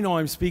 But I know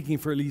I'm speaking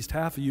for at least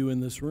half of you in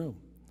this room.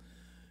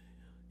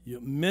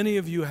 Many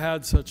of you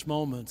had such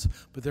moments,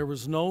 but there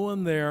was no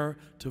one there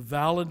to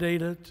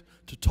validate it,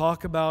 to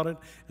talk about it,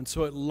 and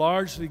so it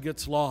largely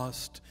gets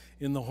lost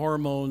in the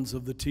hormones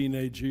of the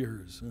teenage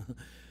years.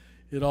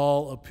 It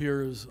all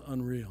appears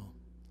unreal.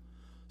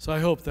 So I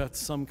hope that's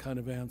some kind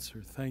of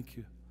answer. Thank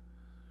you.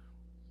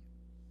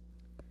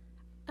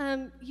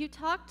 You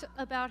talked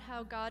about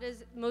how God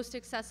is most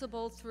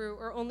accessible through,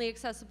 or only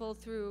accessible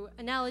through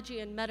analogy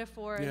and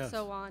metaphor and Yes.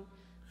 so on.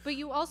 But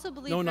you also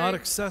believe No, not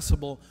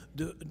accessible.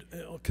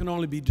 Can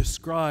only be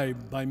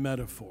described by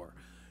metaphor.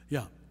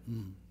 Yeah.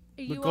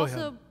 You But go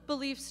also ahead.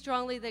 believe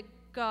strongly that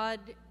God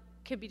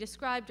can be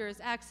described or is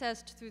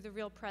accessed through the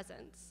real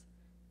presence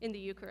in the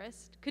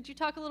Eucharist. Could you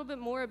talk a little bit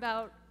more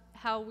about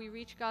how we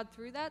reach God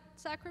through that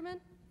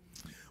sacrament?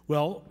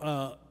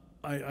 Well,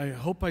 I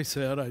hope I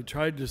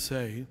tried to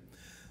say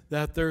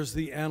that there's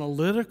the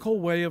analytical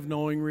way of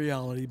knowing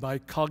reality by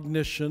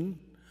cognition,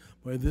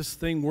 where this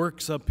thing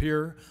works up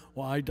here,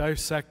 well, I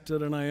dissect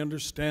it and I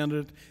understand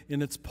it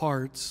in its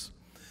parts.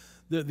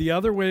 The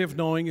other way of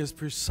knowing is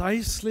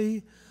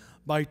precisely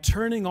by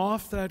turning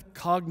off that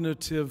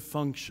cognitive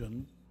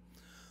function.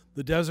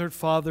 The Desert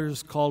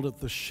Fathers called it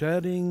the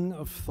shedding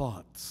of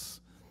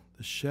thoughts,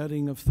 the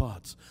shedding of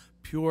thoughts,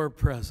 pure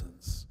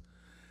presence.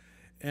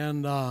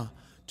 And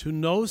to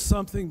know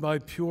something by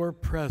pure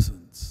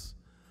presence,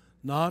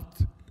 not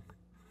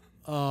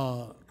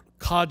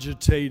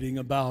cogitating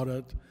about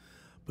it,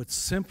 but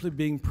simply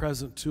being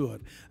present to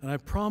it. And I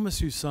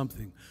promise you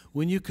something,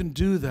 when you can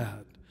do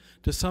that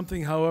to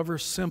something however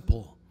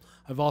simple,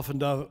 I've often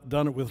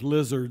done it with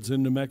lizards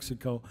in New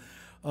Mexico,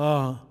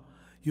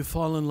 you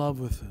fall in love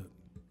with it.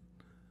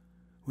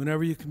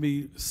 Whenever you can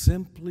be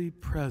simply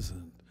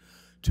present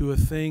to a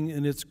thing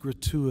in its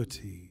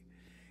gratuity,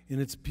 in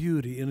its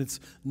beauty, in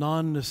its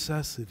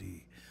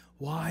non-necessity.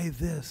 Why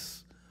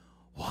this?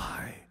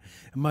 Why?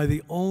 Am I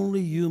the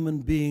only human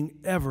being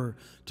ever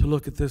to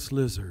look at this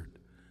lizard?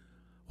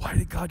 Why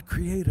did God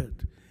create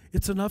it?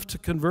 It's enough to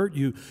convert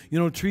you. You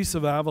know, Teresa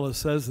of Avila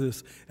says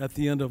this at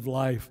the end of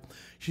life.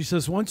 She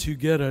says, once you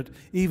get it,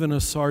 even a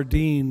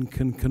sardine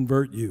can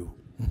convert you.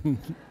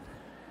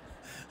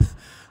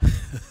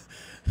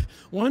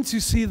 Once you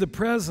see the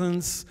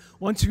presence,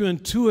 once you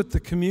intuit the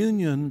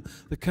communion,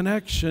 the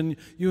connection,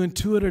 you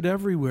intuit it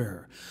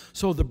everywhere.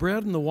 So the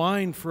bread and the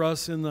wine for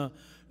us in the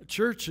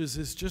churches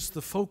is just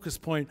the focus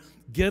point.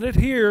 Get it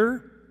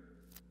here,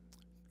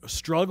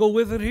 struggle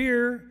with it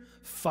here,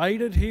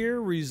 fight it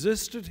here,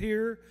 resist it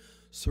here,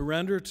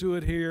 surrender to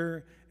it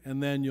here,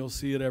 and then you'll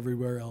see it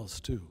everywhere else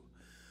too.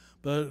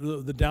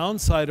 But the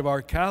downside of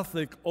our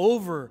Catholic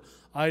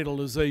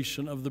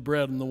over-idolization of the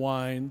bread and the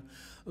wine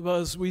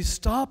was we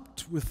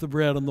stopped with the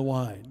bread and the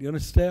wine. You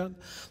understand?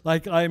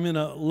 Like I'm in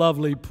a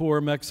lovely, poor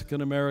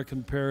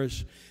Mexican-American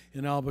parish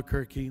in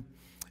Albuquerque,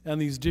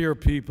 and these dear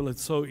people,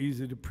 it's so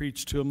easy to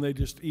preach to them. They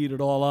just eat it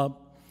all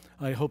up.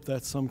 I hope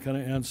that's some kind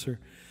of answer.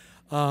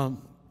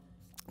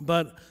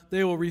 But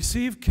they will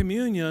receive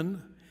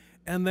communion,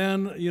 and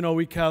then, you know,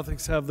 we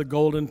Catholics have the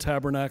golden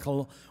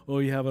tabernacle. Well,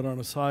 we have it on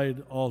a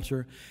side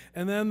altar.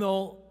 And then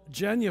they'll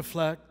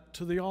genuflect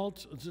to the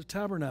altar, the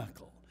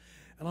tabernacle.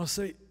 And I'll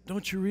say,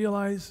 don't you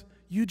realize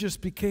you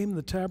just became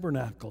the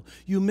tabernacle?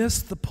 You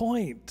missed the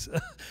point.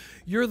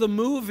 You're the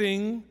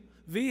moving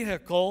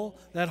vehicle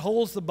that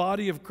holds the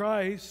body of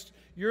Christ.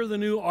 You're the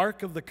new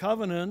Ark of the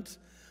Covenant,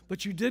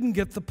 but you didn't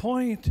get the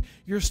point.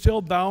 You're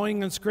still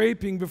bowing and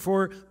scraping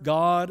before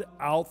God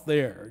out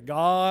there,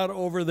 God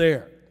over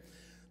there.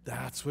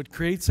 That's what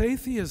creates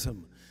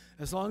atheism.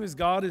 As long as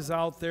God is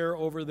out there,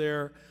 over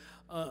there,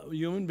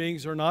 human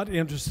beings are not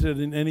interested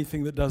in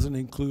anything that doesn't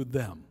include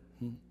them.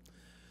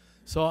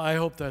 So I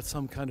hope that's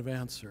some kind of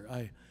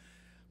answer.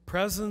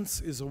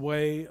 Presence is a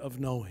way of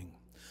knowing.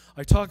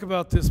 I talk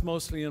about this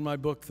mostly in my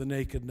book, The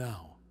Naked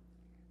Now.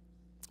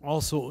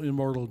 Also,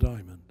 Immortal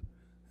Diamond.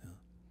 Yeah.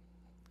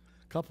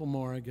 A couple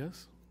more, I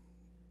guess.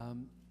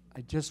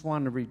 I just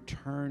want to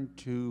return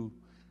to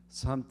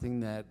something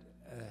that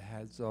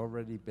has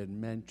already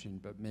been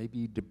mentioned, but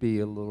maybe to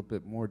be a little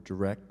bit more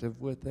directive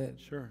with it.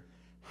 Sure.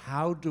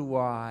 How do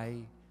I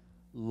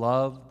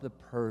love the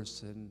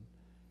person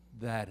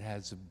that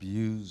has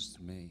abused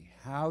me?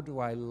 How do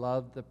I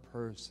love the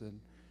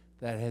person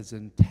that has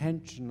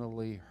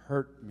intentionally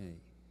hurt me?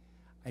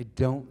 I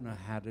don't know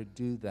how to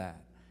do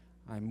that.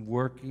 I'm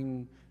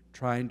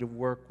trying to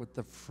work with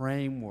the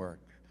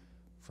framework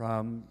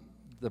from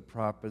the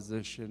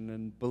proposition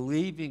and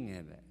believing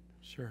in it.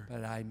 Sure.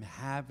 But I'm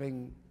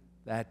having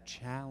that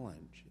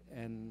challenge,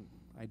 and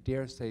I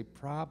dare say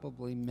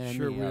probably many of us.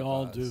 Sure, we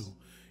all do.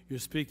 You're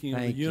speaking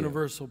of a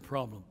universal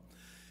problem.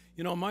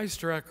 You know,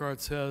 Meister Eckhart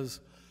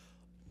says,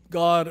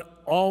 God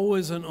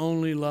always and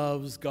only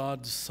loves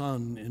God's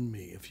Son in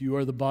me. If you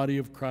are the body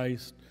of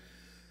Christ,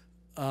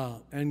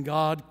 and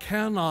God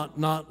cannot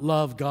not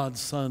love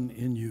God's Son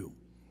in you.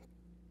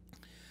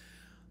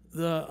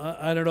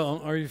 I don't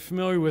know, are you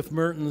familiar with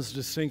Merton's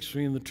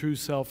distinction between the true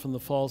self and the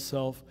false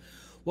self?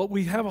 What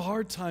we have a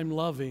hard time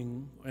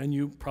loving, and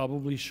you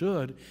probably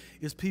should,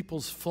 is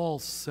people's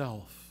false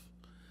self.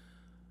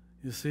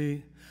 You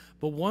see?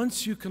 But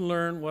once you can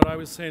learn what I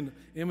was saying,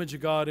 image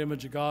of God,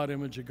 image of God,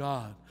 image of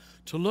God,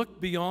 to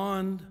look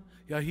beyond,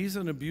 yeah, he's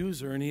an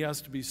abuser and he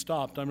has to be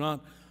stopped. I'm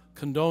not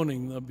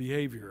condoning the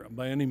behavior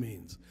by any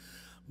means.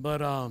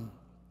 But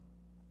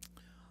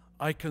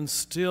I can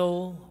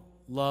still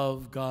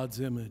love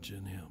God's image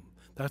in him.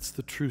 That's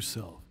the true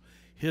self,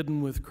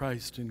 hidden with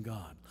Christ in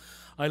God.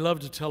 I love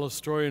to tell a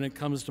story, and it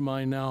comes to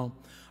mind now.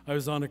 I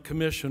was on a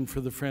commission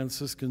for the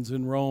Franciscans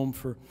in Rome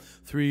for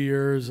 3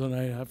 years, and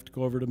I have to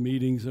go over to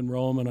meetings in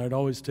Rome, and I'd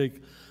always take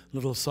a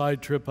little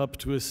side trip up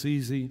to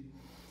Assisi.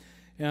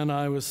 And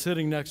I was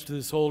sitting next to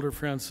this older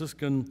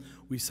Franciscan.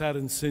 We sat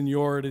in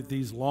seniority at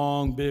these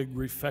long, big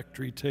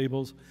refectory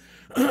tables,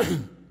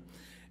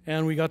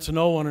 and we got to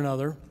know one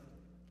another,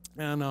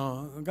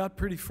 and got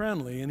pretty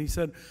friendly. And he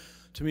said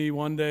to me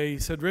one day, he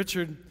said,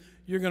 "Richard,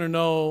 you're going to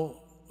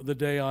know the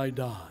day I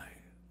die."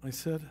 I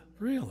said,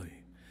 "Really?"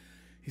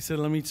 He said,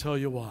 "Let me tell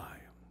you why."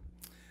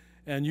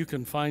 And you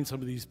can find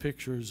some of these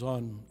pictures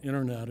on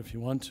internet if you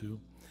want to.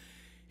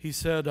 He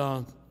said,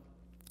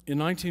 in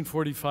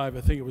 1945,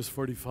 I think it was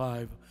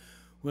 45,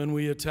 when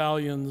we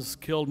Italians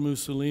killed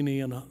Mussolini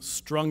and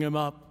strung him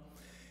up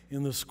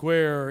in the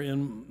square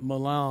in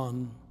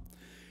Milan,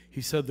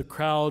 he said the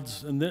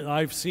crowds, and then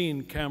I've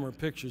seen camera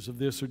pictures of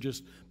this, are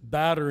just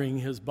battering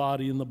his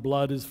body, and the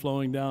blood is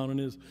flowing down, and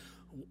his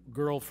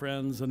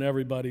girlfriends and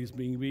everybody's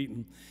being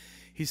beaten.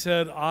 He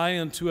said, I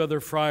and 2 other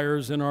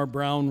friars in our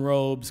brown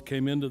robes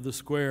came into the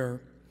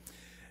square,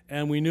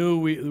 and we knew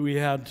we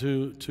had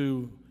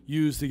to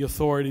use the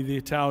authority. The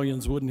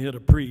Italians wouldn't hit a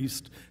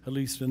priest, at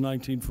least in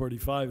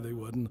 1945 they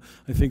wouldn't.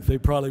 I think they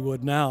probably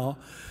would now.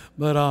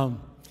 But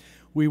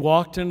we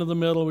walked into the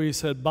middle, we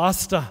said,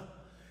 "Basta.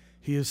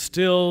 He is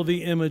still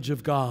the image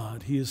of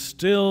God. He is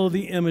still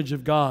the image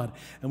of God."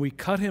 And we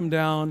cut him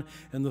down,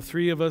 and the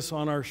 3 of us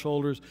on our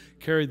shoulders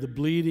carried the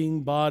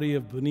bleeding body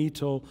of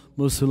Benito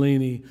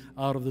Mussolini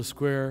out of the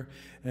square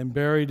and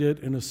buried it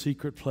in a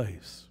secret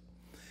place.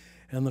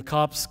 And the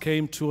cops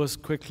came to us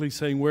quickly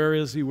saying, "Where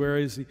is he? Where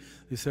is he?"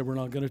 They said, "We're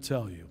not going to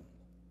tell you."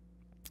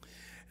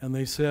 And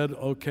they said,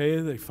 okay,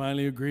 they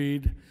finally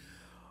agreed.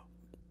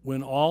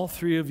 "When all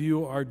 3 of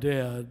you are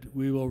dead,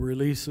 we will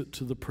release it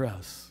to the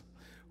press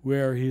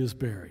where he is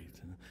buried,"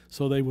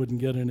 so they wouldn't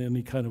get in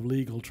any kind of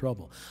legal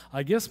trouble.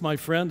 I guess my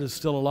friend is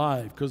still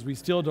alive, because we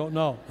still don't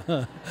know.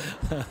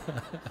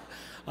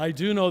 I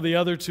do know the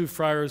other 2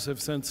 friars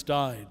have since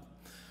died.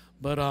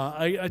 But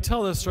I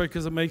tell this story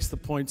because it makes the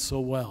point so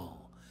well.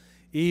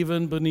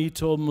 Even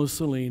Benito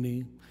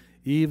Mussolini,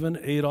 even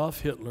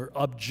Adolf Hitler,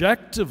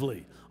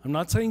 objectively, I'm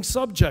not saying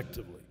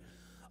subjectively,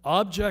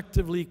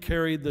 objectively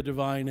carried the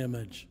divine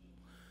image.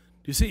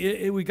 You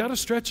see, we got to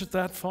stretch it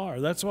that far.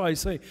 That's why I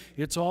say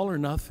it's all or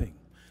nothing.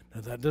 Now,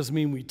 that doesn't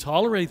mean we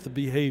tolerate the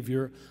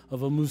behavior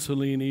of a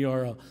Mussolini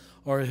or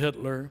a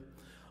Hitler,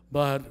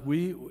 but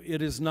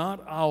it is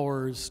not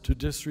ours to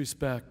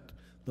disrespect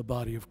the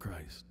body of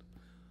Christ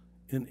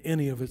in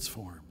any of its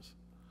forms.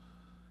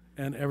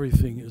 And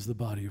everything is the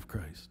body of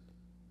Christ.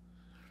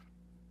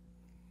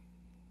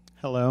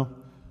 Hello.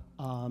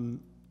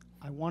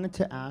 I wanted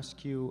to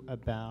ask you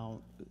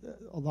about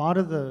a lot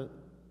of the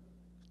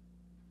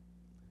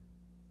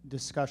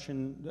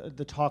discussion,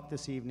 the talk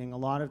this evening. A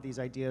lot of these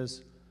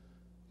ideas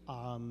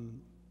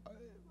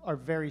are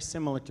very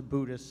similar to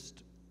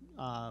Buddhist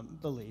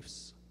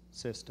beliefs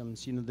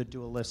systems, you know, the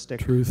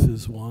dualistic. Truth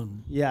is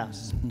one.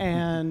 Yes.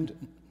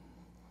 And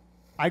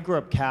I grew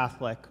up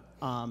Catholic,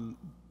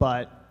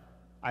 but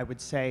I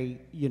would say,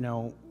 you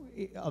know,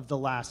 of the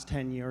last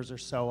 10 years or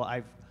so,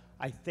 I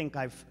think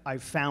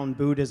I've found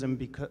Buddhism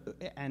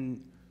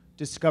and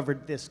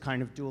discovered this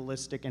kind of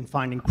dualistic and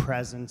finding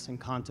presence and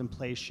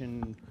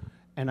contemplation.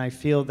 And I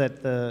feel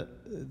that the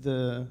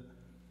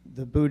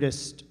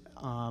Buddhist,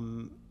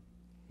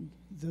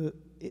 the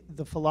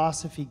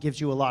philosophy gives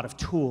you a lot of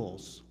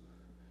tools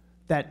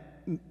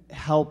that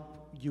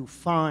help you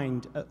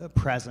find a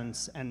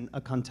presence and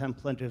a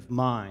contemplative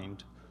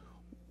mind.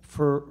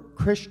 For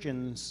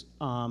Christians,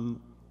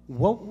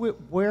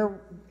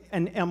 where,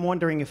 and I'm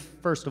wondering if,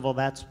 first of all,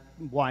 that's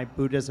why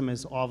Buddhism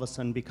is all of a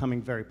sudden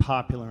becoming very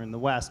popular in the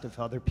West, if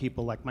other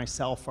people like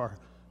myself are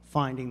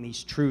finding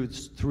these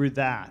truths through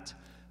that.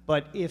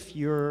 But if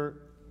you're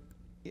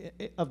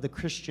of the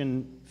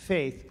Christian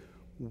faith,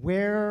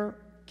 where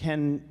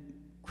can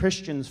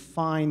Christians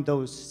find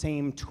those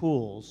same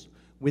tools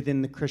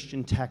within the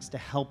Christian text to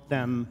help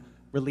them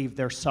relieve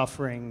their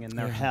suffering and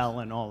their hell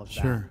and all of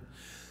that? Sure.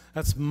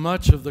 That's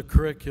much of the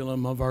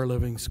curriculum of our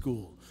living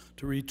school,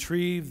 to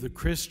retrieve the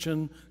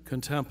Christian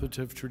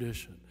contemplative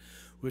tradition,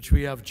 which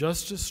we have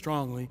just as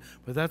strongly,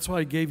 but that's why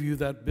I gave you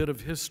that bit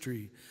of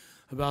history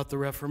about the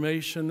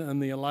Reformation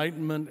and the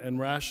Enlightenment and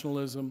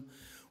rationalism.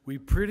 We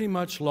pretty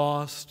much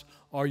lost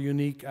our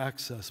unique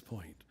access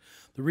point.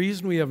 The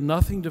reason we have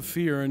nothing to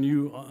fear, and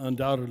you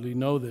undoubtedly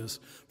know this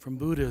from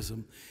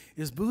Buddhism,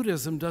 is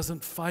Buddhism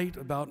doesn't fight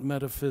about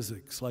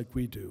metaphysics like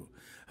we do,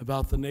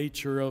 about the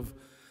nature of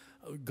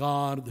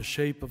God, the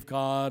shape of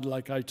God,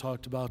 like I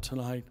talked about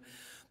tonight.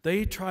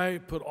 They try to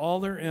put all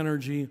their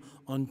energy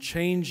on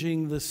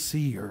changing the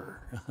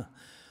seer,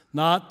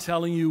 not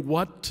telling you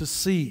what to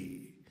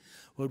see.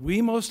 What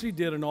we mostly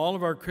did in all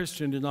of our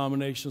Christian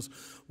denominations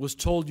was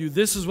told you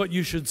this is what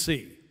you should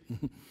see.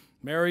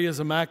 Mary is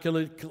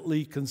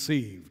immaculately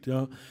conceived. You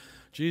know?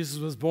 Jesus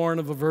was born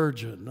of a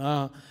virgin.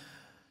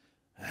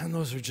 And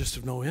those are just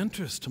of no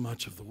interest to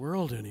much of the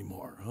world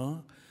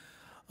anymore.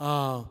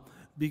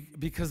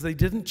 because they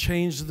didn't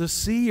change the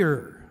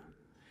seer.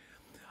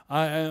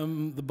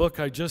 The book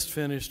I just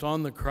finished,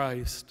 On the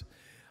Christ,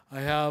 I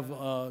have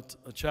a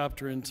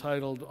chapter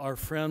entitled Our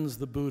Friends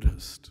the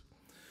Buddhist.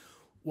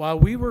 While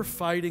we were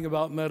fighting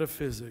about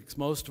metaphysics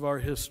most of our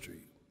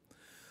history,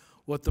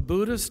 what the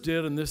Buddhists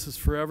did, and this is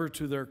forever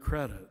to their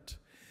credit,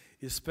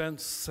 is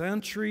spent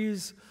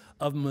centuries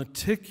of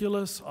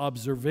meticulous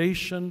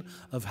observation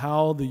of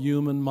how the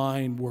human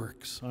mind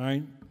works, all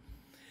right?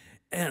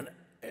 And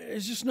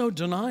there's just no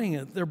denying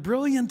it. They're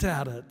brilliant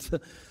at it.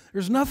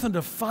 There's nothing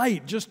to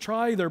fight. Just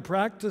try their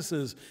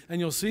practices, and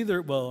you'll see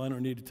well, I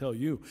don't need to tell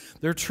you.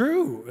 They're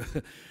true.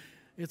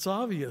 It's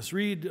obvious.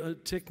 Read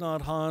Thich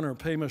Nhat Hanh or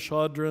Pema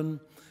Chodron,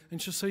 and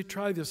just say,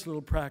 try this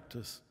little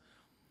practice.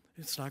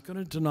 It's not going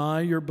to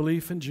deny your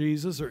belief in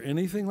Jesus or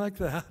anything like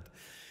that,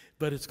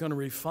 but it's going to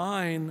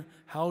refine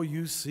how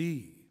you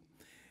see.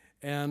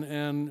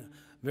 And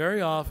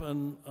very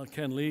often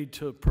can lead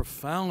to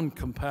profound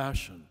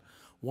compassion.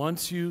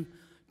 Once you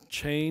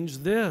change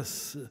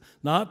this,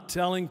 not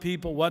telling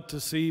people what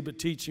to see, but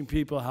teaching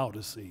people how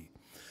to see.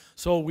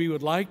 So we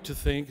would like to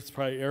think, it's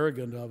probably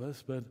arrogant of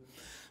us, but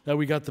that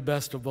we got the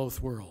best of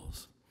both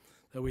worlds.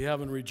 That we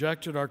haven't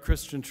rejected our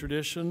Christian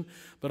tradition,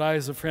 but I,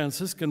 as a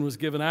Franciscan, was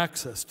given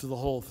access to the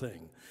whole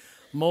thing.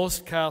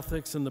 Most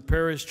Catholics in the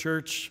parish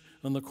church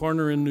on the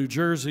corner in New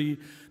Jersey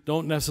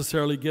don't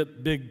necessarily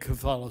get big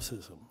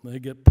Catholicism. They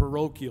get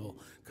parochial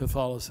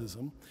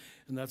Catholicism,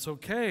 and that's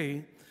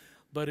okay,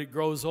 but it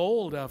grows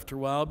old after a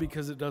while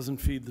because it doesn't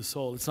feed the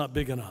soul. It's not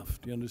big enough,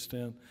 do you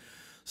understand?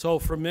 So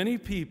for many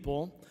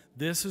people,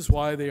 this is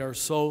why they are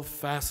so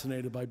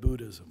fascinated by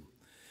Buddhism,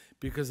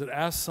 because it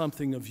asks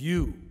something of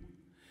you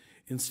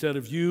instead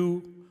of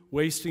you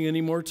wasting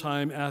any more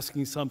time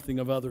asking something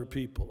of other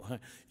people.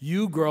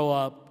 You grow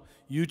up,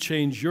 you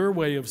change your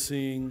way of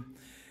seeing,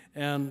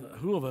 and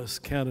who of us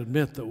can't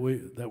admit that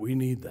we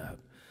need that?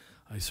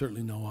 I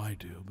certainly know I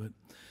do. But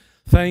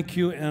thank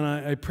you, and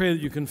I pray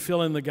that you can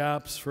fill in the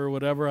gaps for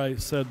whatever I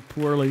said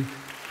poorly.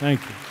 Thank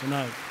you. Good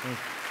night. Thank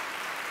you.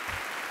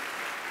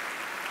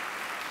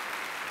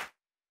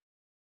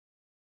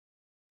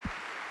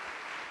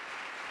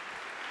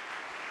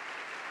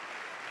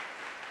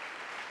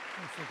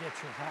 Don't forget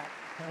your hat.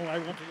 Oh, I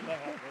won't do that.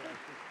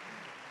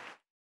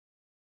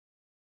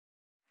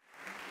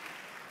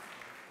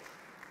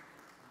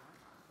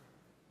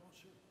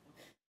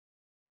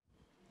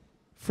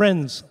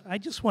 Friends, I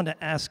just want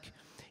to ask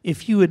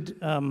if you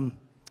would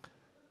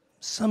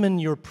summon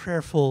your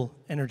prayerful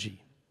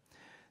energy.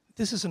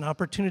 This is an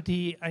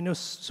opportunity. I know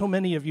so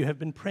many of you have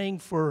been praying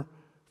for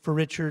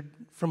Richard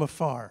from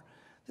afar.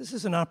 This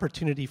is an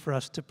opportunity for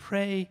us to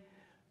pray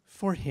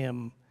for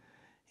him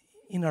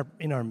in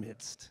our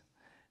midst.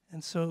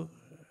 And so,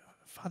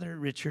 Father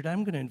Richard,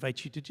 I'm going to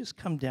invite you to just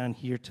come down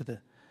here to the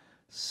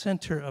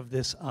center of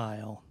this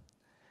aisle.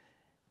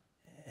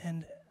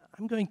 And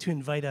I'm going to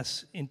invite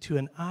us into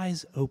an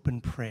eyes open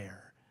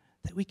prayer,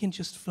 that we can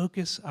just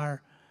focus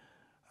our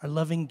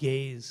loving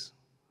gaze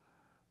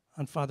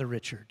on Father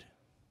Richard.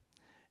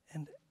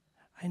 And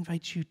I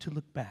invite you to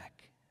look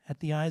back at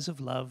the eyes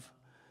of love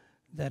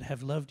that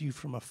have loved you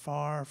from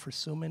afar for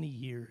so many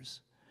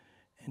years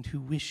and who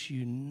wish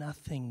you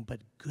nothing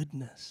but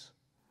goodness.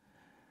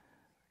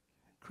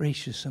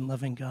 Gracious and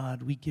loving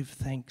God, we give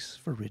thanks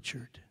for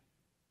Richard.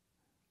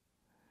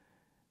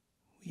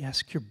 We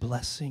ask your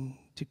blessing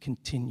to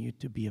continue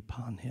to be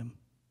upon him.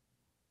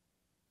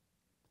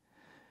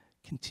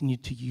 Continue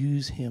to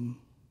use him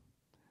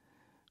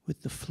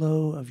with the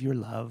flow of your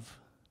love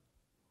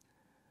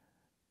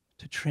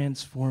to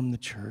transform the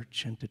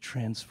church and to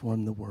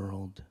transform the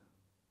world.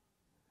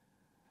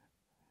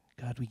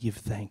 God, we give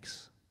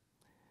thanks.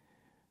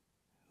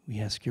 We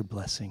ask your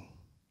blessing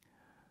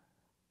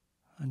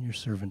on your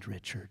servant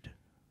Richard.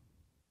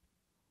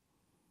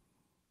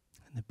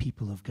 And the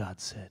people of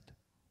God said,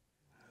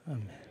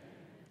 Amen.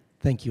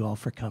 Thank you all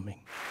for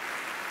coming.